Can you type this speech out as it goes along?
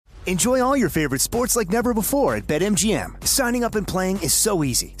Enjoy all your favorite sports like never before at BetMGM. Signing up and playing is so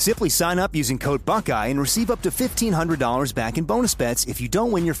easy. Simply sign up using code Buckeye and receive up to $1,500 back in bonus bets if you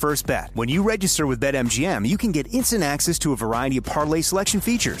don't win your first bet. When you register with BetMGM, you can get instant access to a variety of parlay selection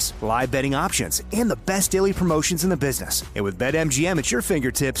features, live betting options, and the best daily promotions in the business. And with BetMGM at your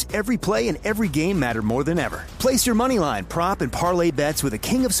fingertips, every play and every game matter more than ever. Place your moneyline, prop, and parlay bets with the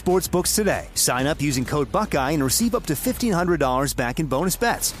king of sportsbooks today. Sign up using code Buckeye and receive up to $1,500 back in bonus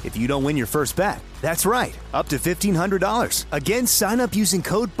bets if you don't win your first bet. That's right, up to $1,500. Again, sign up using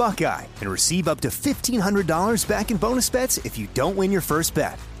code Buckeye and receive up to $1,500 back in bonus bets if you don't win your first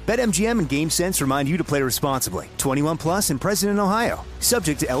bet. BetMGM and GameSense remind you to play responsibly. 21 plus and present in Ohio.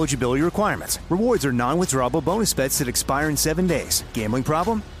 Subject to eligibility requirements. Rewards are non-withdrawable bonus bets that expire in 7 days. Gambling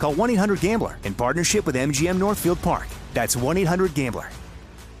problem? Call 1-800-GAMBLER in partnership with MGM Northfield Park. That's 1-800-GAMBLER.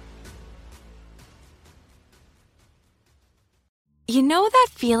 You know that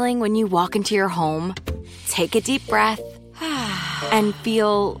feeling when you walk into your home, take a deep breath, and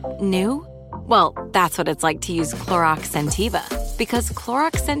feel new? Well, that's what it's like to use Clorox Scentiva. Because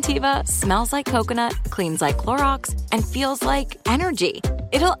Clorox Scentiva smells like coconut, cleans like Clorox, and feels like energy.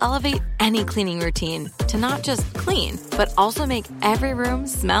 It'll elevate any cleaning routine to not just clean, but also make every room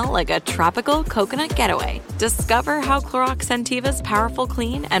smell like a tropical coconut getaway. Discover how Clorox Scentiva's powerful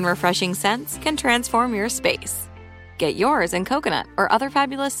clean and refreshing scents can transform your space. Get yours in coconut or other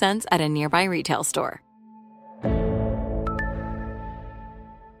fabulous scents at a nearby retail store.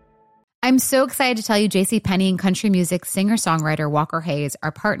 I'm so excited to tell you JCPenney and country music singer-songwriter Walker Hayes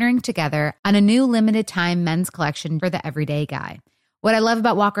are partnering together on a new limited-time men's collection for the everyday guy. What I love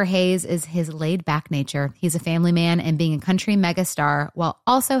about Walker Hayes is his laid-back nature. He's a family man, and being a country megastar while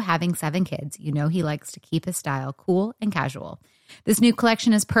also having 7 kids, you know he likes to keep his style cool and casual. This new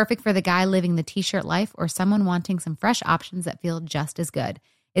collection is perfect for the guy living the t-shirt life or someone wanting some fresh options that feel just as good.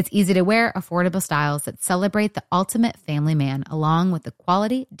 It's easy to wear, affordable styles that celebrate the ultimate family man, along with the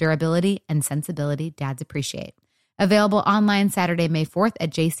quality, durability, and sensibility dads appreciate. Available online Saturday, May 4th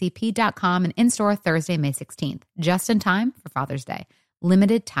at jcp.com and in-store Thursday, May 16th. Just in time for Father's Day.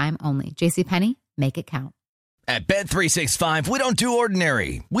 Limited time only. JCPenney, make it count. At Bet365, we don't do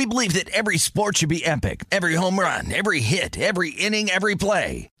ordinary. We believe that every sport should be epic. Every home run, every hit, every inning, every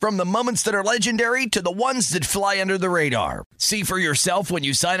play. From the moments that are legendary to the ones that fly under the radar. See for yourself when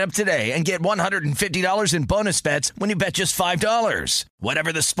you sign up today and get $150 in bonus bets when you bet just $5.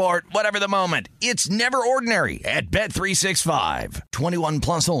 Whatever the sport, whatever the moment, it's never ordinary at Bet365. 21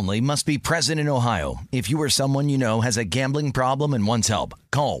 plus only. Must be present in Ohio. If you or someone you know has a gambling problem and wants help,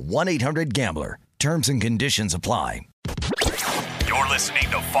 call 1-800-GAMBLER. Terms and conditions apply. You're listening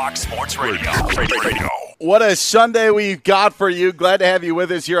to Fox Sports Radio. What a Sunday we've got for you. Glad to have you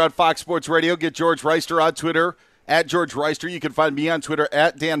with us here on Fox Sports Radio. Get George Reister on Twitter, at George Reister. You can find me on Twitter,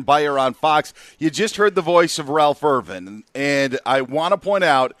 at Dan Beyer on Fox. You just heard the voice of Ralph Irvin, and I want to point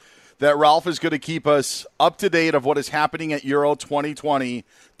out that Ralph is going to keep us up to date of what is happening at Euro 2020.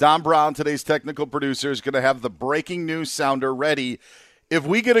 Don Brown, today's technical producer, is going to have the breaking news sounder ready. If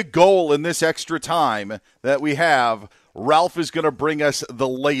we get a goal in this extra time that we have, Ralph is going to bring us the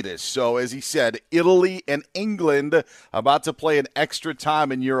latest. So, as he said, Italy and England about to play an extra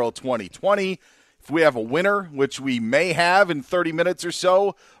time in Euro 2020. If we have a winner, which we may have in 30 minutes or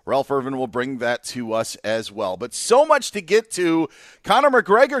so, Ralph Irvin will bring that to us as well. But so much to get to. Conor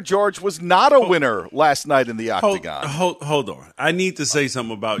McGregor, George, was not a winner last night in the Octagon. Hold on. I need to say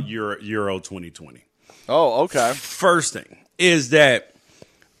something about Euro 2020. Oh, okay. First thing is that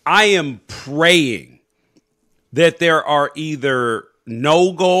I am praying that there are either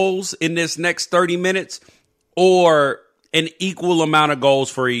no goals in this next 30 minutes or an equal amount of goals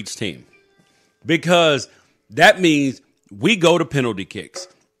for each team. Because that means we go to penalty kicks.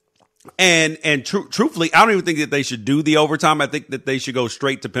 And truthfully, I don't even think that they should do the overtime. I think that they should go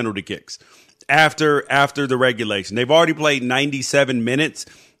straight to penalty kicks after the regulation. They've already played 97 minutes.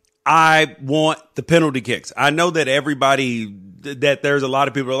 I want the penalty kicks. I know that that there's a lot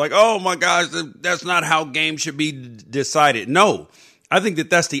of people who are like, oh my gosh, that's not how games should be decided. No, I think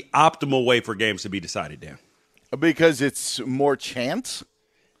that that's the optimal way for games to be decided, Dan. Because it's more chance?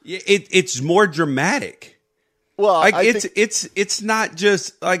 It's more dramatic. Well, like it's not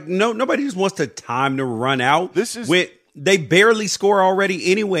just like nobody just wants the time to run out. They barely score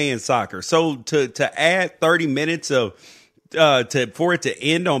already anyway in soccer. So to add 30 minutes of for it to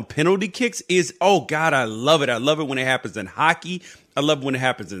end on penalty kicks is, oh God, I love it. I love it when it happens in hockey. I love it when it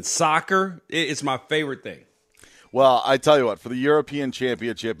happens in soccer. It's my favorite thing. Well, I tell you what, for the European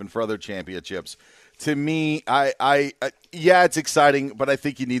Championship and for other championships, to me, yeah, it's exciting, but I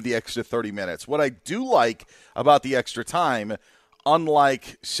think you need the extra 30 minutes. What I do like about the extra time,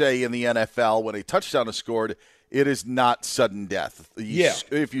 unlike, say, in the NFL, when a touchdown is scored, it is not sudden death.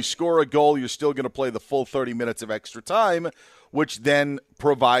 If you score a goal, you're still going to play the full 30 minutes of extra time, which then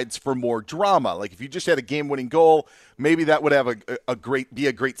provides for more drama. Like if you just had a game-winning goal, maybe that would have be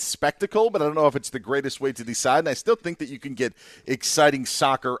a great spectacle, but I don't know if it's the greatest way to decide. And I still think that you can get exciting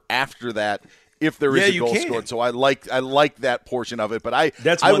soccer after that if there is a goal scored. So I like that portion of it. But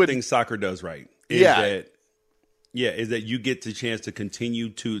that's one thing soccer does right. Is that you get the chance to continue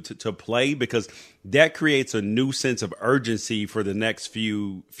to play, because that creates a new sense of urgency for the next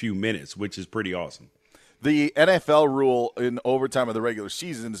few minutes, which is pretty awesome. The NFL rule in overtime of the regular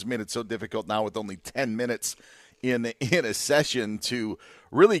season has made it so difficult now with only 10 minutes in a session to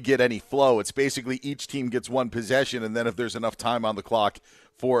really get any flow. It's basically each team gets one possession, and then if there's enough time on the clock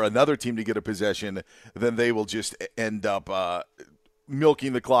for another team to get a possession, then they will just end up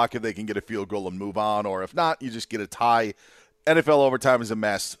milking the clock if they can get a field goal and move on, or if not, you just get a tie. NFL overtime is a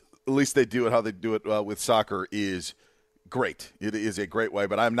mess. At least they do it how they do it with soccer is great. It is a great way,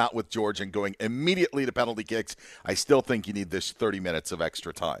 but I'm not with George and going immediately to penalty kicks. I still think you need this 30 minutes of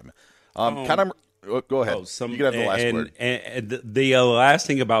extra time. Go ahead. You can have the last word. And the last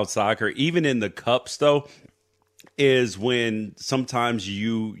thing about soccer, even in the cups, though, is when sometimes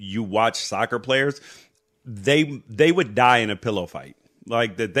you watch soccer players, they would die in a pillow fight.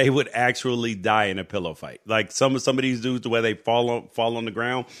 Like that, they would actually die in a pillow fight. Like some of these dudes, the way they fall on the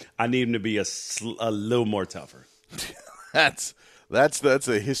ground, I need them to be a little more tougher. That's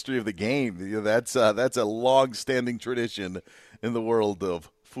a history of the game. That's a long-standing tradition in the world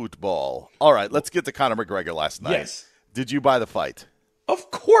of football. All right, let's get to Conor McGregor last night. Yes. Did you buy the fight?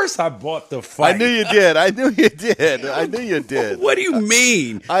 Of course I bought the fight. I knew you did. What do you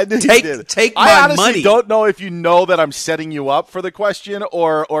mean? I knew you did. Take my money. I honestly don't know if you know that I'm setting you up for the question,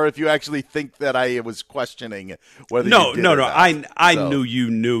 or if you actually think that I was questioning whether you did or not. I knew you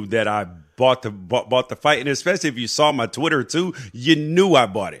knew that I bought the fight, and especially if you saw my Twitter too, you knew I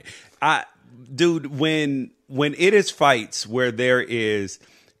bought it. Dude, when it is fights where there is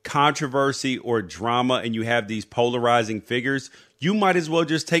controversy or drama and you have these polarizing figures, you might as well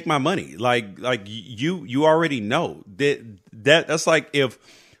just take my money. Like you already know that's like if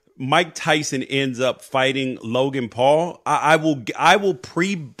Mike Tyson ends up fighting Logan Paul, I will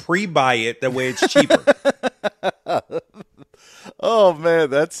pre-buy it that way it's cheaper. Oh man,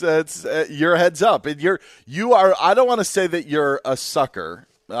 that's your heads up, and you are. I don't want to say that you're a sucker.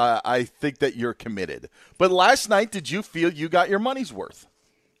 I think that you're committed. But last night, did you feel you got your money's worth?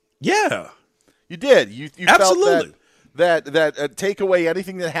 Yeah, you did. You absolutely. Felt that take away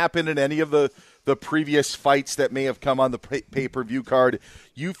anything that happened in any of the previous fights that may have come on the pay-per-view card.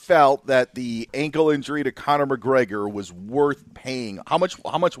 You felt that the ankle injury to Conor McGregor was worth paying. How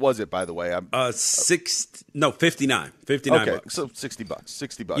much was it, by the way? 59 okay, bucks. So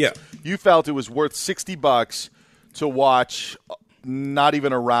 $60. Yeah. You felt it was worth $60 to watch not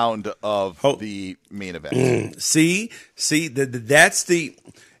even a round of the main event. See, that's the,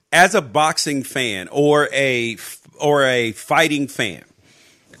 as a boxing fan or a fighting fan,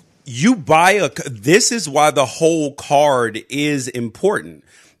 you buy this is why the whole card is important,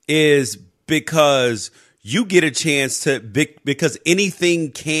 is because you get a chance to, because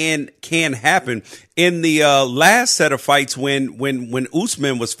anything can happen. In the last set of fights when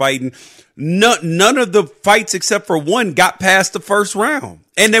Usman was fighting, none of the fights except for one got past the first round,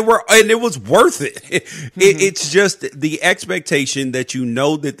 and it was worth it. It's just the expectation that you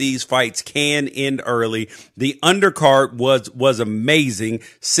know that these fights can end early. The undercard was amazing.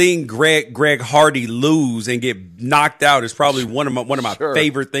 Seeing Greg Hardy lose and get knocked out is probably one of my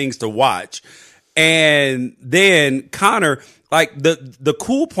favorite things to watch. And then Conor, like the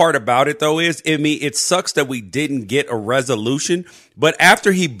cool part about it though is, I mean, it sucks that we didn't get a resolution. But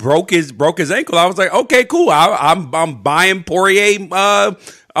after he broke his ankle, I was like, okay, cool. I'm buying Poirier,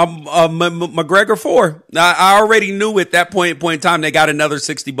 McGregor 4. I already knew at that point in time they got another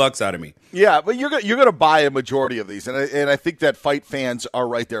 $60 out of me. Yeah, but you're gonna buy a majority of these, and I think that fight fans are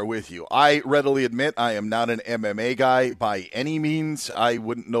right there with you. I readily admit I am not an MMA guy by any means. I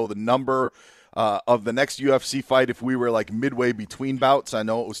wouldn't know the number of the next UFC fight if we were like midway between bouts. I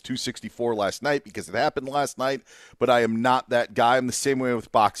know it was 264 last night because it happened last night, but I am not that guy. I'm the same way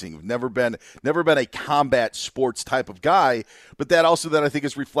with boxing. I've never been a combat sports type of guy, but that also then I think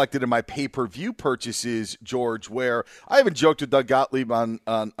is reflected in my pay-per-view purchases, George, where I even joked with Doug Gottlieb on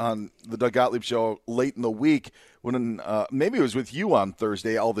the Doug Gottlieb show late in the week when maybe it was with you on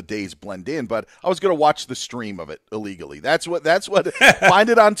Thursday. All the days blend in, but I was going to watch the stream of it illegally. That's what find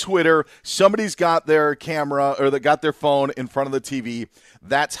it on Twitter. Somebody's got their camera or they got their phone in front of the TV.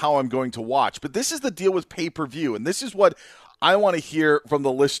 That's how I'm going to watch. But this is the deal with pay-per-view, and this is what I want to hear from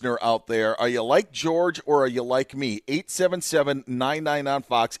the listener out there. Are you like George or are you like me? 877-99 on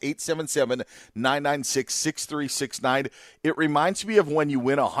Fox, 877-996-6369. It reminds me of when you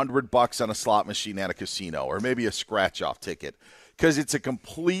win $100 on a slot machine at a casino or maybe a scratch-off ticket because it's a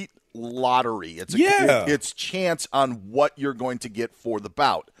complete lottery. It's chance on what you're going to get for the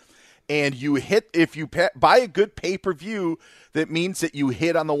bout. And you hit, if you buy a good pay-per-view, that means that you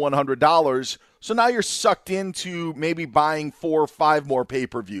hit on the $100. So now you're sucked into maybe buying 4 or 5 more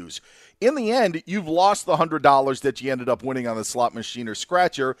pay-per-views. In the end, you've lost the $100 that you ended up winning on the slot machine or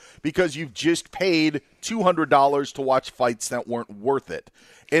scratcher because you've just paid $200 to watch fights that weren't worth it.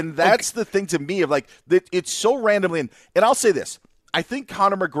 And that's the thing to me of like, that it's so randomly. And I'll say this. I think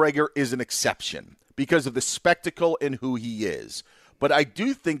Conor McGregor is an exception because of the spectacle and who he is. But I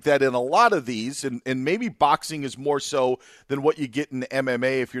do think that in a lot of these, and maybe boxing is more so than what you get in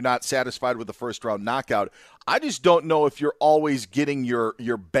MMA if you're not satisfied with the first-round knockout, I just don't know if you're always getting your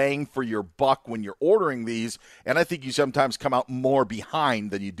bang for your buck when you're ordering these, and I think you sometimes come out more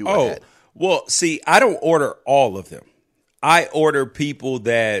behind than you do ahead. Well, see, I don't order all of them. I order people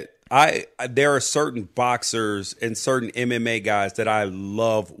that there are certain boxers and certain MMA guys that I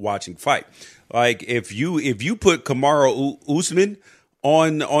love watching fight. Like if you put Kamaru Usman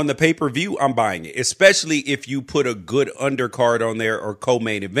on the pay-per-view, I'm buying it. Especially if you put a good undercard on there or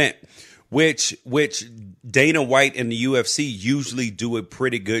co-main event, which Dana White and the UFC usually do a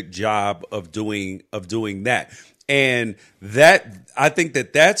pretty good job of doing that. And that I think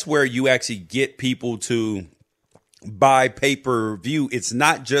that's where you actually get people to buy pay-per-view. It's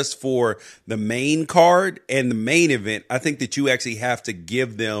not just for the main card and the main event. I think that you actually have to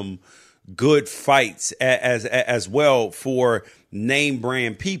give them good fights as well for name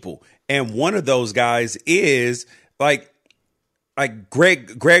brand people. And one of those guys is like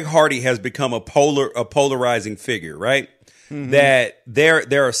Greg Hardy has become a polarizing figure, right? Mm-hmm. That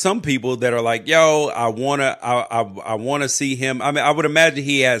there are some people that are like, yo, I wanna see him. I mean, I would imagine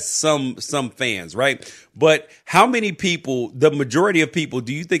he has some fans, right? But how many people, the majority of people,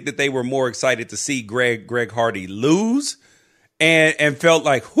 do you think that they were more excited to see Greg Hardy lose and felt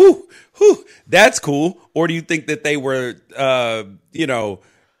like, whew, that's cool? Or do you think that they were,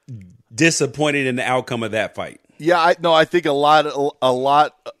 disappointed in the outcome of that fight? Yeah, I think a lot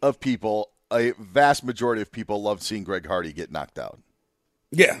of people, a vast majority of people loved seeing Greg Hardy get knocked out.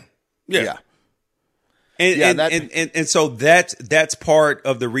 Yeah. And so that's part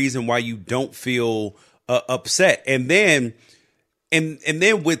of the reason why you don't feel upset. And then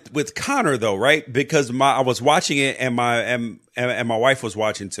with Conor though, right? Because I was watching it and my wife was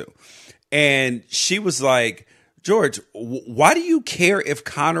watching too, and she was like, George, why do you care if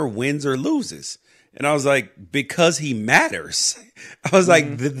Conor wins or loses? And I was like, because he matters. I was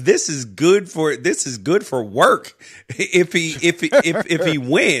like, this is good for work. If he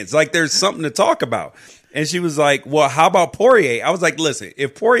wins, like there's something to talk about. And she was like, well, how about Poirier? I was like, listen,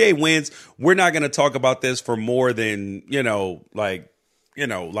 if Poirier wins, we're not going to talk about this for more than, like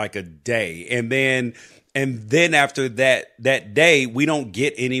a day. And then after that day, we don't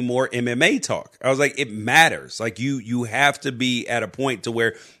get any more MMA talk. I was like, it matters. Like you have to be at a point to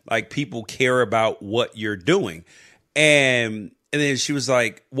where like people care about what you're doing. And then she was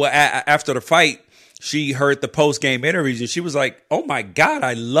like, well, after the fight, she heard the post-game interviews and she was like, oh my God,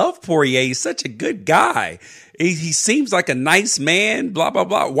 I love Poirier. He's such a good guy. He seems like a nice man, blah, blah,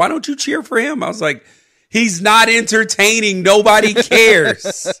 blah. Why don't you cheer for him? I was like, he's not entertaining. Nobody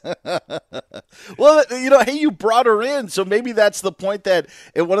cares. Well, hey, you brought her in, so maybe that's the point and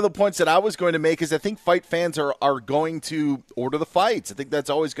one of the points that I was going to make is I think fight fans are going to order the fights. I think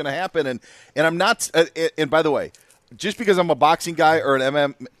that's always going to happen. And I'm not, and by the way, just because I'm a boxing guy or an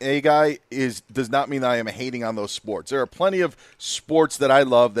MMA guy does not mean that I am hating on those sports. There are plenty of sports that I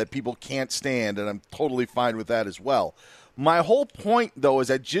love that people can't stand, and I'm totally fine with that as well. My whole point, though, is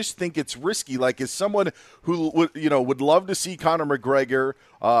I just think it's risky. Like, as someone who would love to see Conor McGregor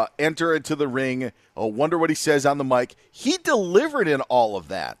enter into the ring, wonder what he says on the mic. He delivered in all of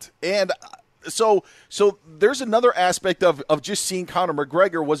that, and so there's another aspect of just seeing Conor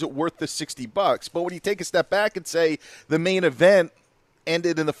McGregor. Was it worth the $60? But when you take a step back and say the main event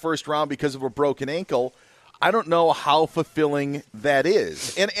ended in the first round because of a broken ankle, I don't know how fulfilling that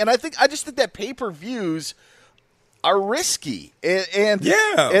is. And I just think that pay-per-views are risky, and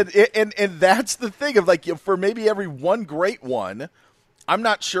that's the thing of like, for maybe every one great one, I'm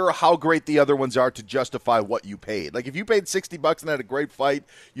not sure how great the other ones are to justify what you paid. Like if you paid $60 and had a great fight,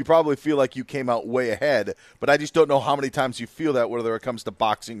 you probably feel like you came out way ahead. But I just don't know how many times you feel that, whether it comes to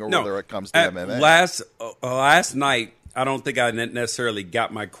boxing or whether it comes to MMA. Last night, I don't think I necessarily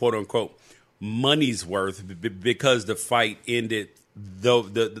got my quote unquote money's worth because the fight ended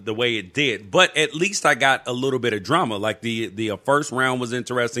the way it did. But at least I got a little bit of drama. Like the first round was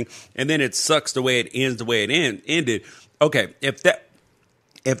interesting, and then it sucks the way it ends, the way it ended. Okay, if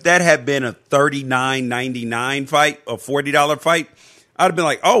that had been a $39.99 fight, a $40 fight, I'd have been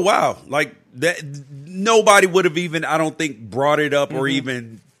like, oh wow, like that. Nobody would have even, I don't think, brought it up or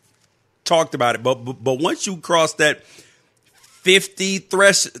even talked about it. But once you cross that 50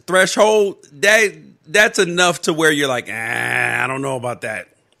 threshold, that's enough to where you're like, I don't know about that.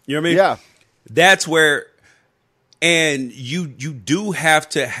 You know what I mean? Yeah. That's where, and you do have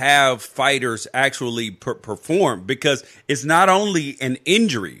to have fighters actually perform, because it's not only an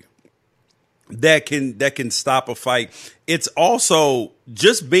injury that can stop a fight. It's also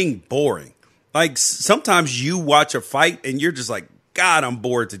just being boring. Like sometimes you watch a fight and you're just like, God, I'm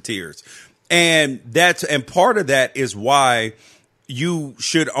bored to tears. And part of that is why you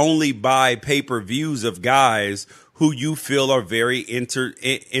should only buy pay-per-views of guys who you feel are very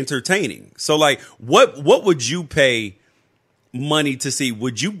entertaining. So like, what would you pay money to see?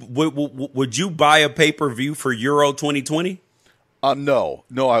 Would you buy a pay-per-view for Euro 2020? No,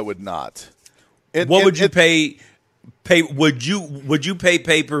 I would not. What would you pay? Would you pay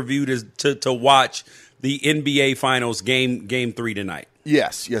pay-per-view to watch the NBA Finals game 3 tonight?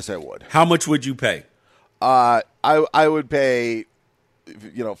 Yes, I would. How much would you pay? I would pay,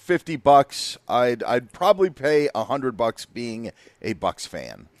 $50. I'd probably pay $100 being a Bucks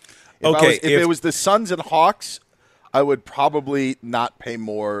fan. If it was the Suns and Hawks, I would probably not pay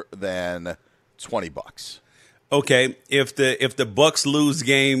more than $20. Okay, if the Bucks lose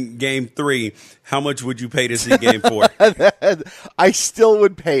game 3, how much would you pay to see game 4? I still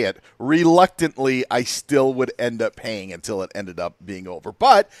would pay it. Reluctantly, I still would end up paying until it ended up being over.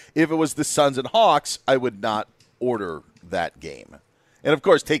 But if it was the Suns and Hawks, I would not order that game. And of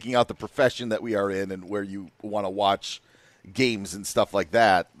course, taking out the profession that we are in and where you want to watch games and stuff like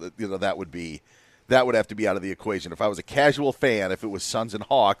that, that would have to be out of the equation. If I was a casual fan, if it was Suns and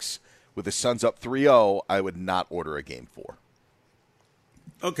Hawks, with the Suns up 3-0, I would not order a game 4.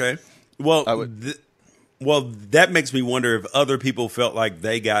 Okay. Well, that makes me wonder if other people felt like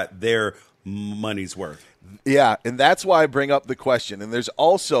they got their money's worth. Yeah, and that's why I bring up the question. And there's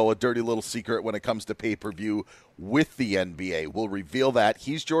also a dirty little secret when it comes to pay-per-view with the NBA. We'll reveal that.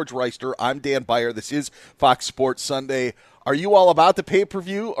 He's George Reister. I'm Dan Beyer. This is Fox Sports Sunday. Are you all about the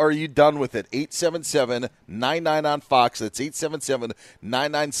pay-per-view, or are you done with it? 877-99 on Fox. That's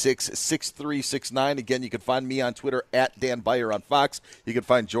 877-996-6369. Again, you can find me on Twitter at Dan Beyer on Fox. You can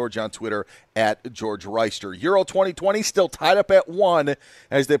find George on Twitter at George Reister. Euro 2020 still tied up at 1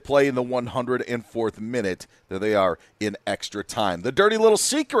 as they play in the 104th minute. There they are in extra time. The dirty little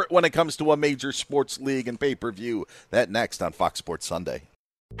secret when it comes to a major sports league and pay-per-view. That next on Fox Sports Sunday.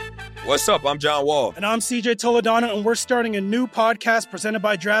 What's up? I'm John Wall. And I'm CJ Toledano, and we're starting a new podcast presented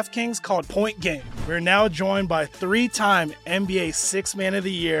by DraftKings called Point Game. We're now joined by 3-time NBA Sixth Man of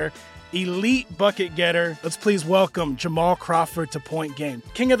the Year, elite bucket getter. Let's please welcome Jamal Crawford to Point Game.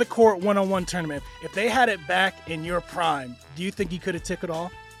 King of the Court one-on-one tournament. If they had it back in your prime, do you think you could have took it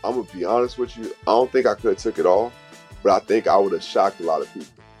all? I'm going to be honest with you. I don't think I could have took it all, but I think I would have shocked a lot of people.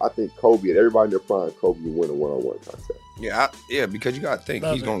 I think Kobe and everybody in their prime, Kobe would win a one-on-one contest. Yeah, because you got to think.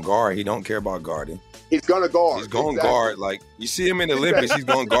 He's going to guard. He don't care about guarding. He's going to guard. He's going to guard. Like, you see him in the Olympics, he's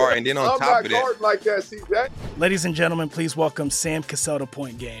going to guard. And then on top of that. I'm not guarding like that, CJ. Ladies and gentlemen, please welcome Sam Cassell to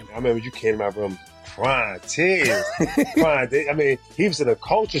Point Game. I remember you came out from crying, tears. Crying. I mean, he was in a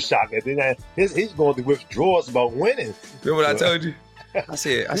culture shock. And then he's going through withdrawals about winning. Remember what I told you? I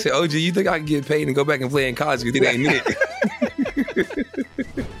said, OG, you think I can get paid and go back and play in college because it ain't it?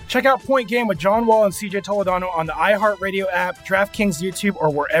 Check out Point Game with John Wall and CJ Toledano on the iHeartRadio app, DraftKings YouTube, or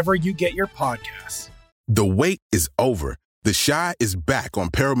wherever you get your podcasts. The wait is over. The Chi is back on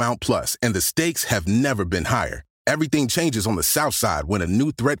Paramount Plus, and the stakes have never been higher. Everything changes on the South Side when a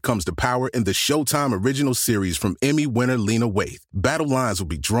new threat comes to power in the Showtime original series from Emmy winner Lena Waithe. Battle lines will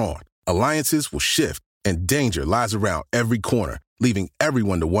be drawn, alliances will shift, and danger lies around every corner, leaving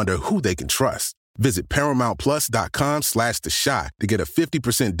everyone to wonder who they can trust. Visit ParamountPlus.com/The Chi to get a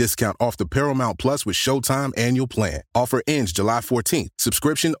 50% discount off the Paramount Plus with Showtime annual plan. Offer ends July 14th.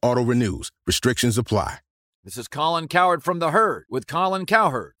 Subscription auto-renews. Restrictions apply. This is Colin Cowherd from The Herd with Colin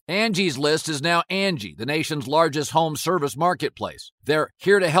Cowherd. Angie's List is now Angie, the nation's largest home service marketplace. They're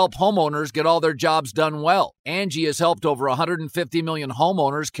here to help homeowners get all their jobs done well. Angie has helped over 150 million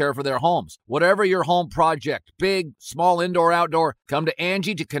homeowners care for their homes. Whatever your home project, big, small, indoor, outdoor, come to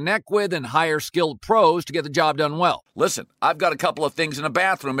Angie to connect with and hire skilled pros to get the job done well. Listen, I've got a couple of things in a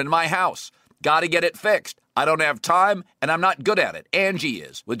bathroom in my house. Gotta get it fixed. I don't have time, and I'm not good at it. Angie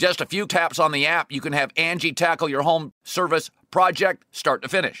is. With just a few taps on the app, you can have Angie tackle your home service project start to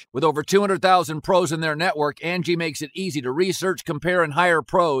finish. With over 200,000 pros in their network, Angie makes it easy to research, compare, and hire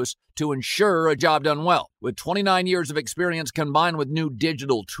pros to ensure a job done well. With 29 years of experience combined with new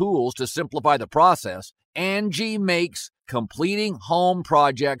digital tools to simplify the process, Angie makes completing home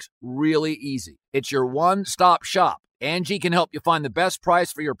projects really easy. It's your one-stop shop. Angie can help you find the best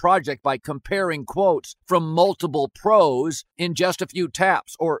price for your project by comparing quotes from multiple pros in just a few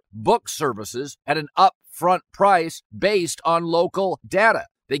taps, or book services at an upfront price based on local data.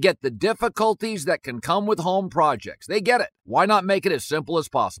 They get the difficulties that can come with home projects. They get it. Why not make it as simple as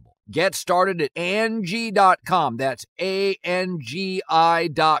possible? Get started at Angie.com. That's ANGI.com,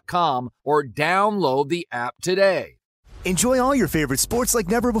 or download the app today. Enjoy all your favorite sports like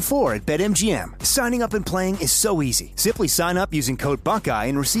never before at BetMGM. Signing up and playing is so easy. Simply sign up using code Buckeye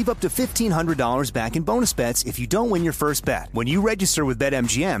and receive up to $1,500 back in bonus bets if you don't win your first bet. When you register with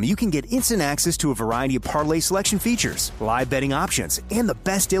BetMGM, you can get instant access to a variety of parlay selection features, live betting options, and the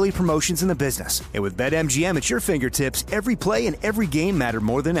best daily promotions in the business. And with BetMGM at your fingertips, every play and every game matter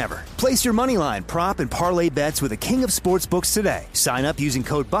more than ever. Place your moneyline, prop, and parlay bets with the king of sportsbooks today. Sign up using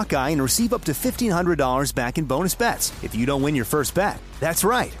code Buckeye and receive up to $1,500 back in bonus bets if you don't win your first bet. That's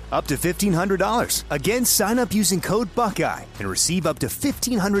right, up to $1,500. Again, sign up using code Buckeye and receive up to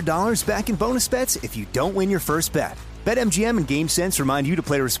 $1,500 back in bonus bets if you don't win your first bet. BetMGM and GameSense remind you to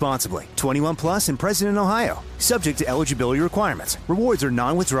play responsibly. 21 plus and present in Ohio. Subject to eligibility requirements. Rewards are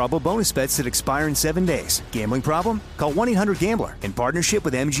non-withdrawable bonus bets that expire in 7 days. Gambling problem? Call 1-800-GAMBLER in partnership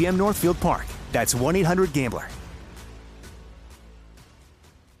with MGM Northfield Park. That's 1-800-GAMBLER.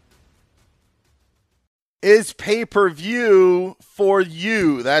 Is pay-per-view for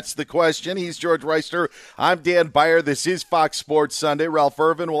you? That's the question. He's George Reister. I'm Dan Beyer. This is Fox Sports Sunday. Ralph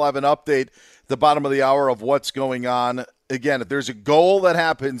Irvin will have an update at the bottom of the hour of what's going on. Again, if there's a goal that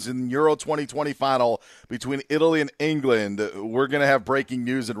happens in Euro 2020 final between Italy and England, we're going to have breaking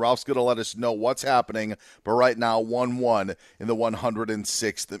news, and Ralph's going to let us know what's happening. But right now, 1-1 in the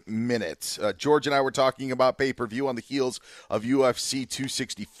 106th minute. George and I were talking about pay-per-view on the heels of UFC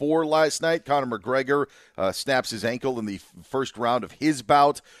 264 last night. Conor McGregor snaps his ankle in the first round of his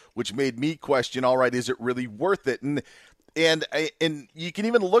bout, which made me question, all right, is it really worth it? And you can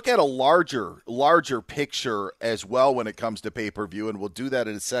even look at a larger picture as well when it comes to pay-per-view, and we'll do that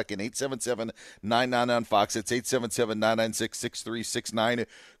in a second. 877-99 on Fox. It's 877-996-6369.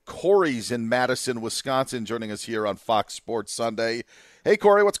 Corey's in Madison, Wisconsin, joining us here on Fox Sports Sunday. Hey,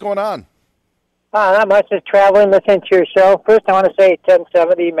 Corey, what's going on? Not much. Just traveling, listening to your show. First, I want to say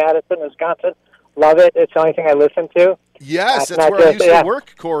 1070 Madison, Wisconsin. Love it. It's the only thing I listen to. Yes, that's where I used to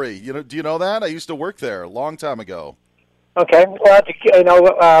work, Corey. Do you know that? I used to work there a long time ago. Okay. Well,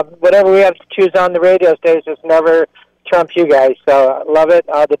 whatever we have to choose on the radio stations never trump you guys. So love it.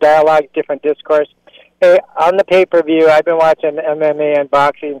 The dialogue, different discourse. Hey, on the pay-per-view, I've been watching MMA and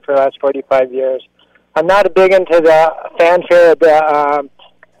boxing for the last 45 years. I'm not big into the fanfare of the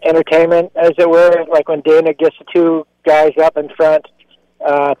entertainment, as it were. Like when Dana gets the two guys up in front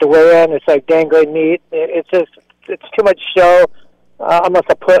to weigh in, it's like dangling meat. It's too much show.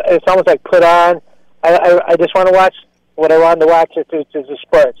 It's almost like put on. I just want to watch what I wanted to watch is the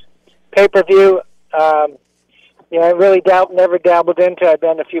sports. Pay-per-view, I really never dabbled into. I've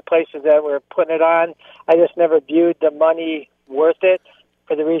been to a few places that were putting it on. I just never viewed the money worth it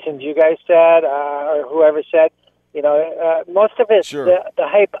for the reasons you guys said or whoever said. Most of it, sure. the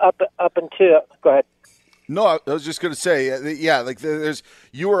hype up until. Go ahead. No, I was just going to say,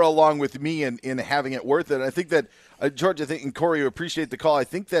 you were along with me in having it worth it. I think that, George, and Corey, you appreciate the call. I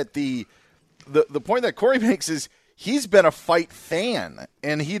think that the point that Corey makes is, he's been a fight fan,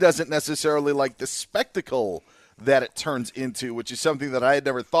 and he doesn't necessarily like the spectacle that it turns into, which is something that I had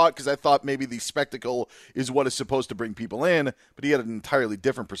never thought, because I thought maybe the spectacle is what is supposed to bring people in, but he had an entirely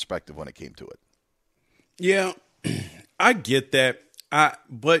different perspective when it came to it. Yeah, I get that.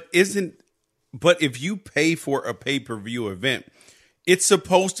 But if you pay for a pay-per-view event, it's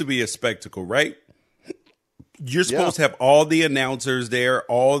supposed to be a spectacle, right? You're supposed to have all the announcers there,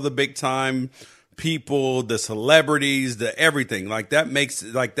 all the big-time people, the celebrities, the everything.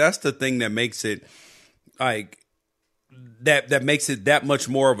 That's the thing that makes it that makes it that much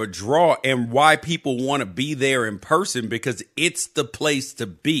more of a draw, and why people want to be there in person, because it's the place to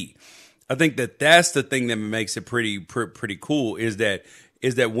be. I think that's the thing that makes it pretty cool is that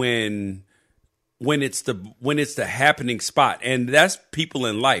when it's the happening spot, and that's people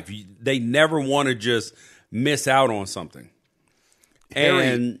in life. They never want to just miss out on something.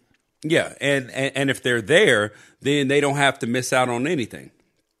 And yeah, and if they're there, then they don't have to miss out on anything.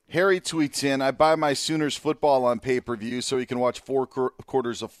 Harry tweets in, I buy my Sooners football on pay-per-view so he can watch 4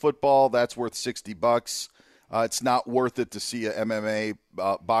 quarters of football. That's worth $60. It's not worth it to see a MMA,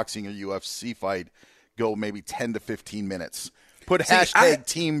 boxing, or UFC fight go maybe 10 to 15 minutes. Put hashtag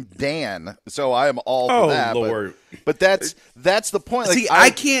Team Dan, so I am all for that. Lord. But that's the point. Like, I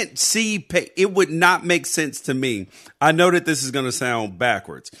can't see – it would not make sense to me. I know that this is going to sound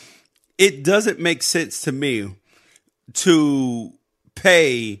backwards. It doesn't make sense to me to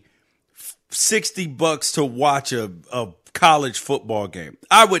pay $60 to watch a college football game.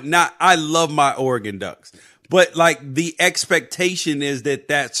 I would not – I love my Oregon Ducks. But, like, the expectation is that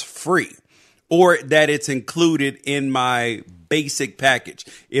that's free or that it's included in my basic package.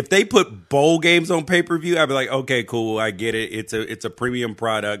 If they put bowl games on pay-per-view, I'd be like, okay, cool, I get it. It's a premium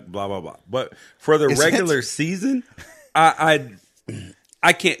product, blah, blah, blah. But for the regular season, I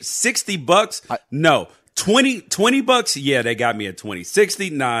can't. $60? No. $20? Yeah, they got me at 20. 60?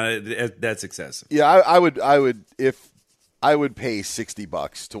 Nah, that's excessive. Yeah, I would pay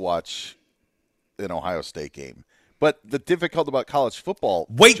 $60 to watch an Ohio State game. But the difficult about college football.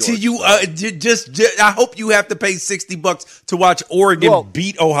 Wait till you I hope you have to pay $60 to watch Oregon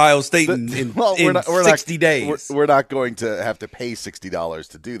beat Ohio State in 60 days. We're not going to have to pay $60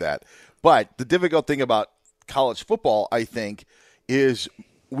 to do that. But the difficult thing about college football, I think, is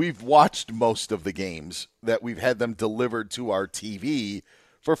we've watched most of the games that we've had them delivered to our TV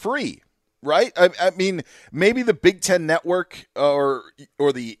for free, right? I mean, maybe the Big Ten Network or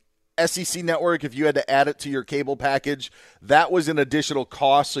the SEC Network, if you had to add it to your cable package, that was an additional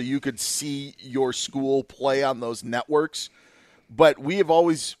cost so you could see your school play on those networks. But we have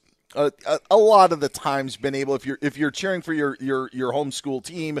always, a lot of the times, been able, if you're cheering for your home school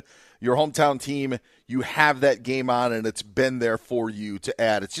team, your hometown team, you have that game on and it's been there for you to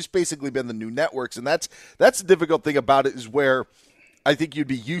add. It's just basically been the new networks, and that's the difficult thing about it, is where I think you'd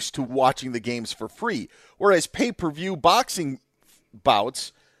be used to watching the games for free. Whereas pay-per-view boxing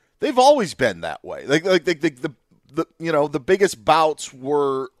bouts, they've always been that way. Like the biggest bouts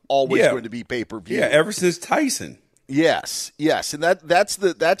were always going to be pay-per-view. Yeah, ever since Tyson. Yes, and that's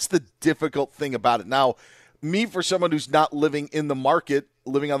the difficult thing about it. Now, me, for someone who's not living in the market,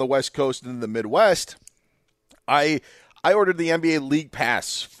 living on the West Coast and in the Midwest, I ordered the NBA League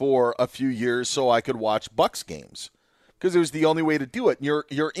Pass for a few years so I could watch Bucks games because it was the only way to do it.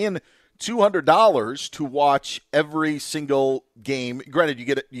 You're in $200 to watch every single game. Granted,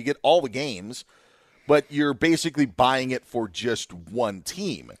 you get all the games, but you're basically buying it for just one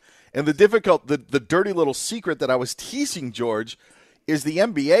team. And the dirty little secret that I was teasing George is the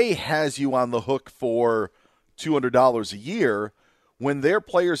NBA has you on the hook for $200 a year when their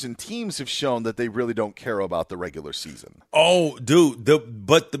players and teams have shown that they really don't care about the regular season. Oh, dude,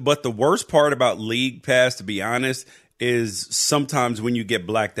 but the worst part about League Pass, to be honest, is sometimes when you get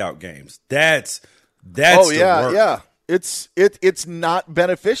blacked out games. That's the worst. Yeah. It's not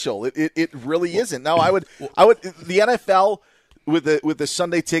beneficial. It really isn't. Now I would the NFL with the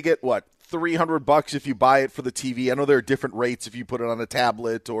Sunday ticket, what, $300 if you buy it for the TV. I know there are different rates if you put it on a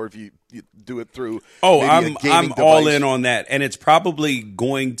tablet or if you do it through. Oh, I'm all in on that, and it's probably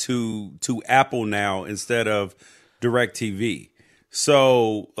going to Apple now instead of DirecTV.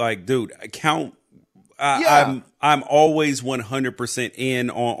 So, like, dude, count. I'm always 100% in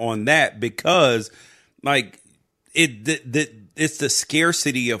on that because, like, it's the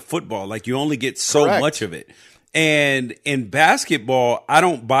scarcity of football. Like, you only get so much of it. And in basketball, I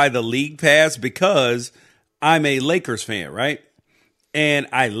don't buy the League Pass because I'm a Lakers fan, right? And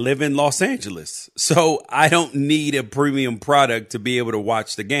I live in Los Angeles. So I don't need a premium product to be able to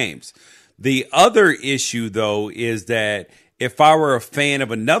watch the games. The other issue, though, is that if I were a fan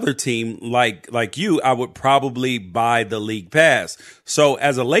of another team like you, I would probably buy the League Pass. So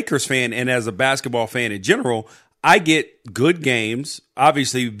as a Lakers fan and as a basketball fan in general, I get good games,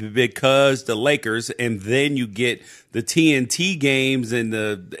 obviously, because the Lakers, and then you get the TNT games and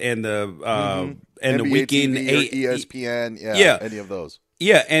the weekend ESPN, any of those.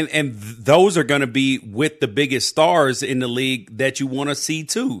 Yeah, and those are going to be with the biggest stars in the league that you want to see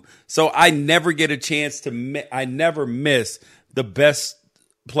too. So I never get a chance to I never miss the best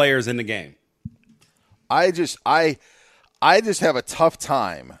players in the game. I just have a tough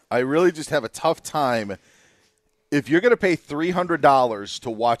time. I really just have a tough time. If you're going to pay $300 to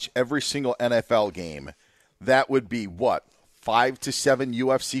watch every single NFL game, that would be what, 5 to 7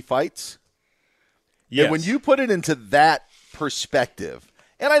 UFC fights? Yes. And when you put it into that perspective,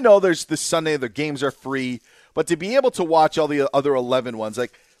 and I know there's this Sunday, the games are free, but to be able to watch all the other 11 ones,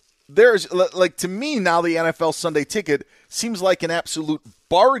 to me now the NFL Sunday ticket seems like an absolute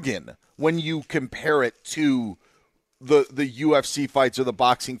bargain when you compare it to the UFC fights or the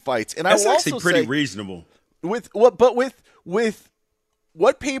boxing fights. And that's I will actually also pretty say, reasonable. With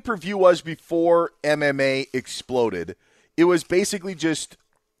what pay-per-view was before MMA exploded, it was basically just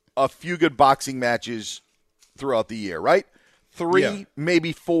a few good boxing matches throughout the year, right? 3,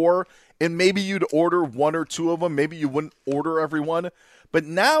 maybe 4, and maybe you'd order 1 or 2 of them. Maybe you wouldn't order every one. But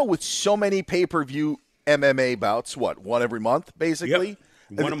now with so many pay-per-view MMA bouts, one every month, basically?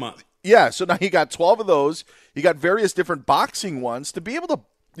 Yep. 1 a month. Yeah, so now you got 12 of those. You got various different boxing ones. To be able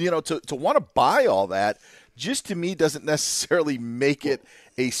to, to want to buy all that, just to me doesn't necessarily make it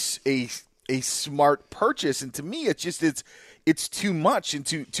a smart purchase. And to me, it's too much. And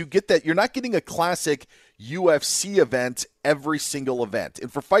to get that, you're not getting a classic UFC event every single event.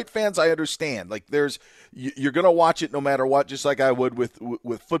 And for fight fans, I understand. Like you're going to watch it no matter what, just like I would with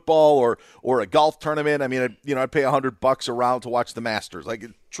football or a golf tournament. I mean, I'd pay $100 a round to watch the Masters. Like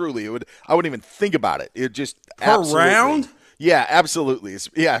truly, I wouldn't even think about it. It just per round. Yeah, absolutely.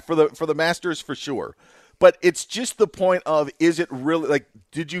 For the Masters for sure. But it's just the point of, is it really, like,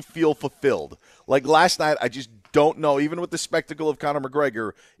 did you feel fulfilled? Like last night, I just don't know, even with the spectacle of Conor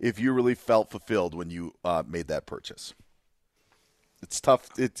McGregor, if you really felt fulfilled when you made that purchase. It's tough.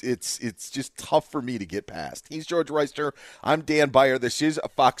 It's just tough for me to get past. He's George Reister. I'm Dan Beyer. This is a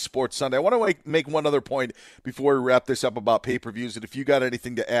Fox Sports Sunday. I want to make one other point before we wrap this up about pay-per-views. And if you got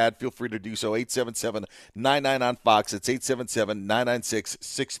anything to add, feel free to do so. 877-99 on Fox. It's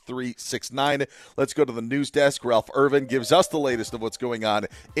 877-996-6369. Let's go to the news desk. Ralph Irvin gives us the latest of what's going on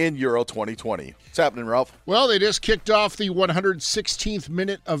in Euro 2020. What's happening, Ralph? Well, they just kicked off the 116th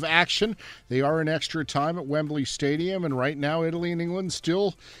minute of action. They are in extra time at Wembley Stadium, and right now Italy and England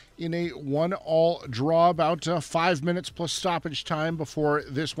still in a 1-1 draw, about 5 minutes plus stoppage time before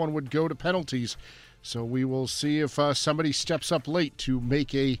this one would go to penalties. So we will see if somebody steps up late to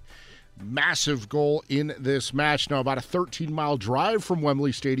make a massive goal in this match. Now, about a 13-mile drive from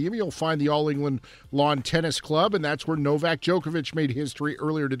Wembley Stadium, you'll find the All England Lawn Tennis Club, and that's where Novak Djokovic made history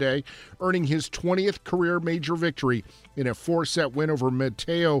earlier today, earning his 20th career major victory in a 4-set win over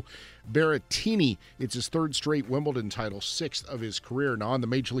Matteo Berrettini. It's his 3rd straight Wimbledon title, 6th of his career. Now on the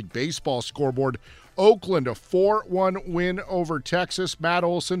Major League Baseball scoreboard, Oakland, a 4-1 win over Texas. Matt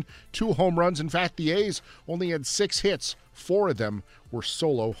Olson, 2 home runs. In fact, the A's only had 6 hits. 4 of them were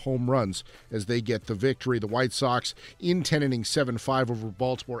solo home runs as they get the victory. The White Sox in 10 innings, 7-5 over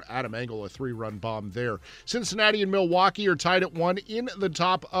Baltimore. Adam Engel, a 3-run bomb there. Cincinnati and Milwaukee are tied at 1 in the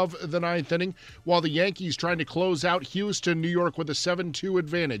top of the 9th inning, while the Yankees trying to close out Houston, New York with a 7-2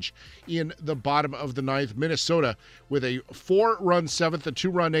 advantage in the bottom of the 9th. Minnesota with a 4-run 7th, a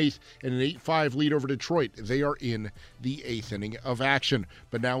 2-run 8th, and an 8-5 lead over Detroit. They are in the 8th inning of action.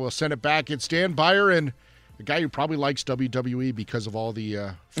 But now we'll send it back. It's Dan Beyer and the guy who probably likes WWE because of all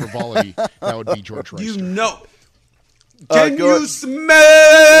the frivolity. That would be George Reister. You know. Can you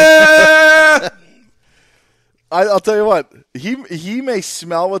smell? I'll tell you what. He may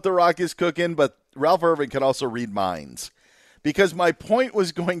smell what The Rock is cooking, but Ralph Irvin can also read minds. Because my point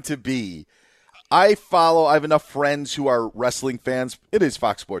was going to be, I have enough friends who are wrestling fans. It is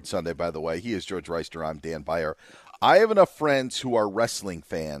Fox Sports Sunday, by the way. He is George Reister. I'm Dan Beyer. I have enough friends who are wrestling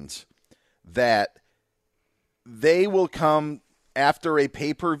fans that they will come after a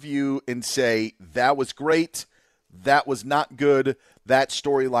pay-per-view and say, that was great, that was not good, that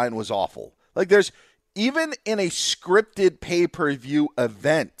storyline was awful. Like there's, even in a scripted pay-per-view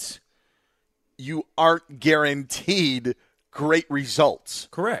event, you aren't guaranteed great results.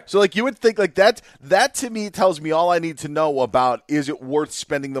 Correct. So like you would think like that to me tells me all I need to know about, is it worth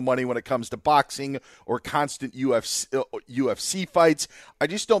spending the money when it comes to boxing or constant UFC fights. I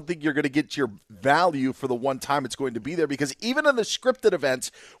just don't think you're going to get your value for the one time it's going to be there, because even in the scripted events,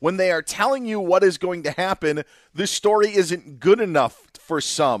 when they are telling you what is going to happen, the story isn't good enough for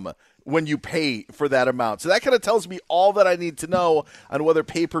some when you pay for that amount. So that kind of tells me all that I need to know on whether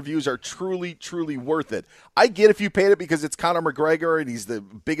pay-per-views are truly, truly worth it. I get if you paid it because it's Conor McGregor and he's the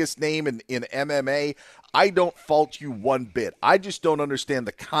biggest name in MMA. I don't fault you one bit. I just don't understand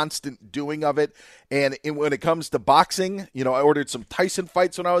the constant doing of it. And when it comes to boxing, I ordered some Tyson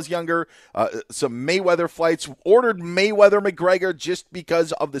fights when I was younger, some Mayweather fights, ordered Mayweather-McGregor just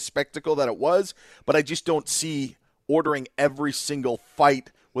because of the spectacle that it was. But I just don't see ordering every single fight,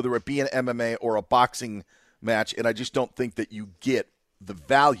 whether it be an MMA or a boxing match, and I just don't think that you get the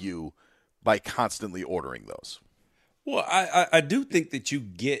value by constantly ordering those. Well, I do think that you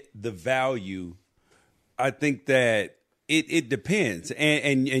get the value. I think that it depends.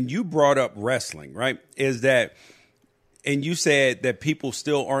 And you brought up wrestling, right? And you said that people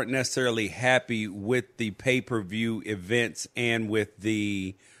still aren't necessarily happy with the pay-per-view events and with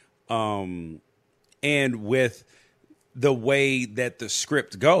the the way that the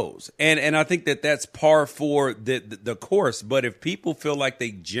script goes. And I think that that's par for the course. But if people feel like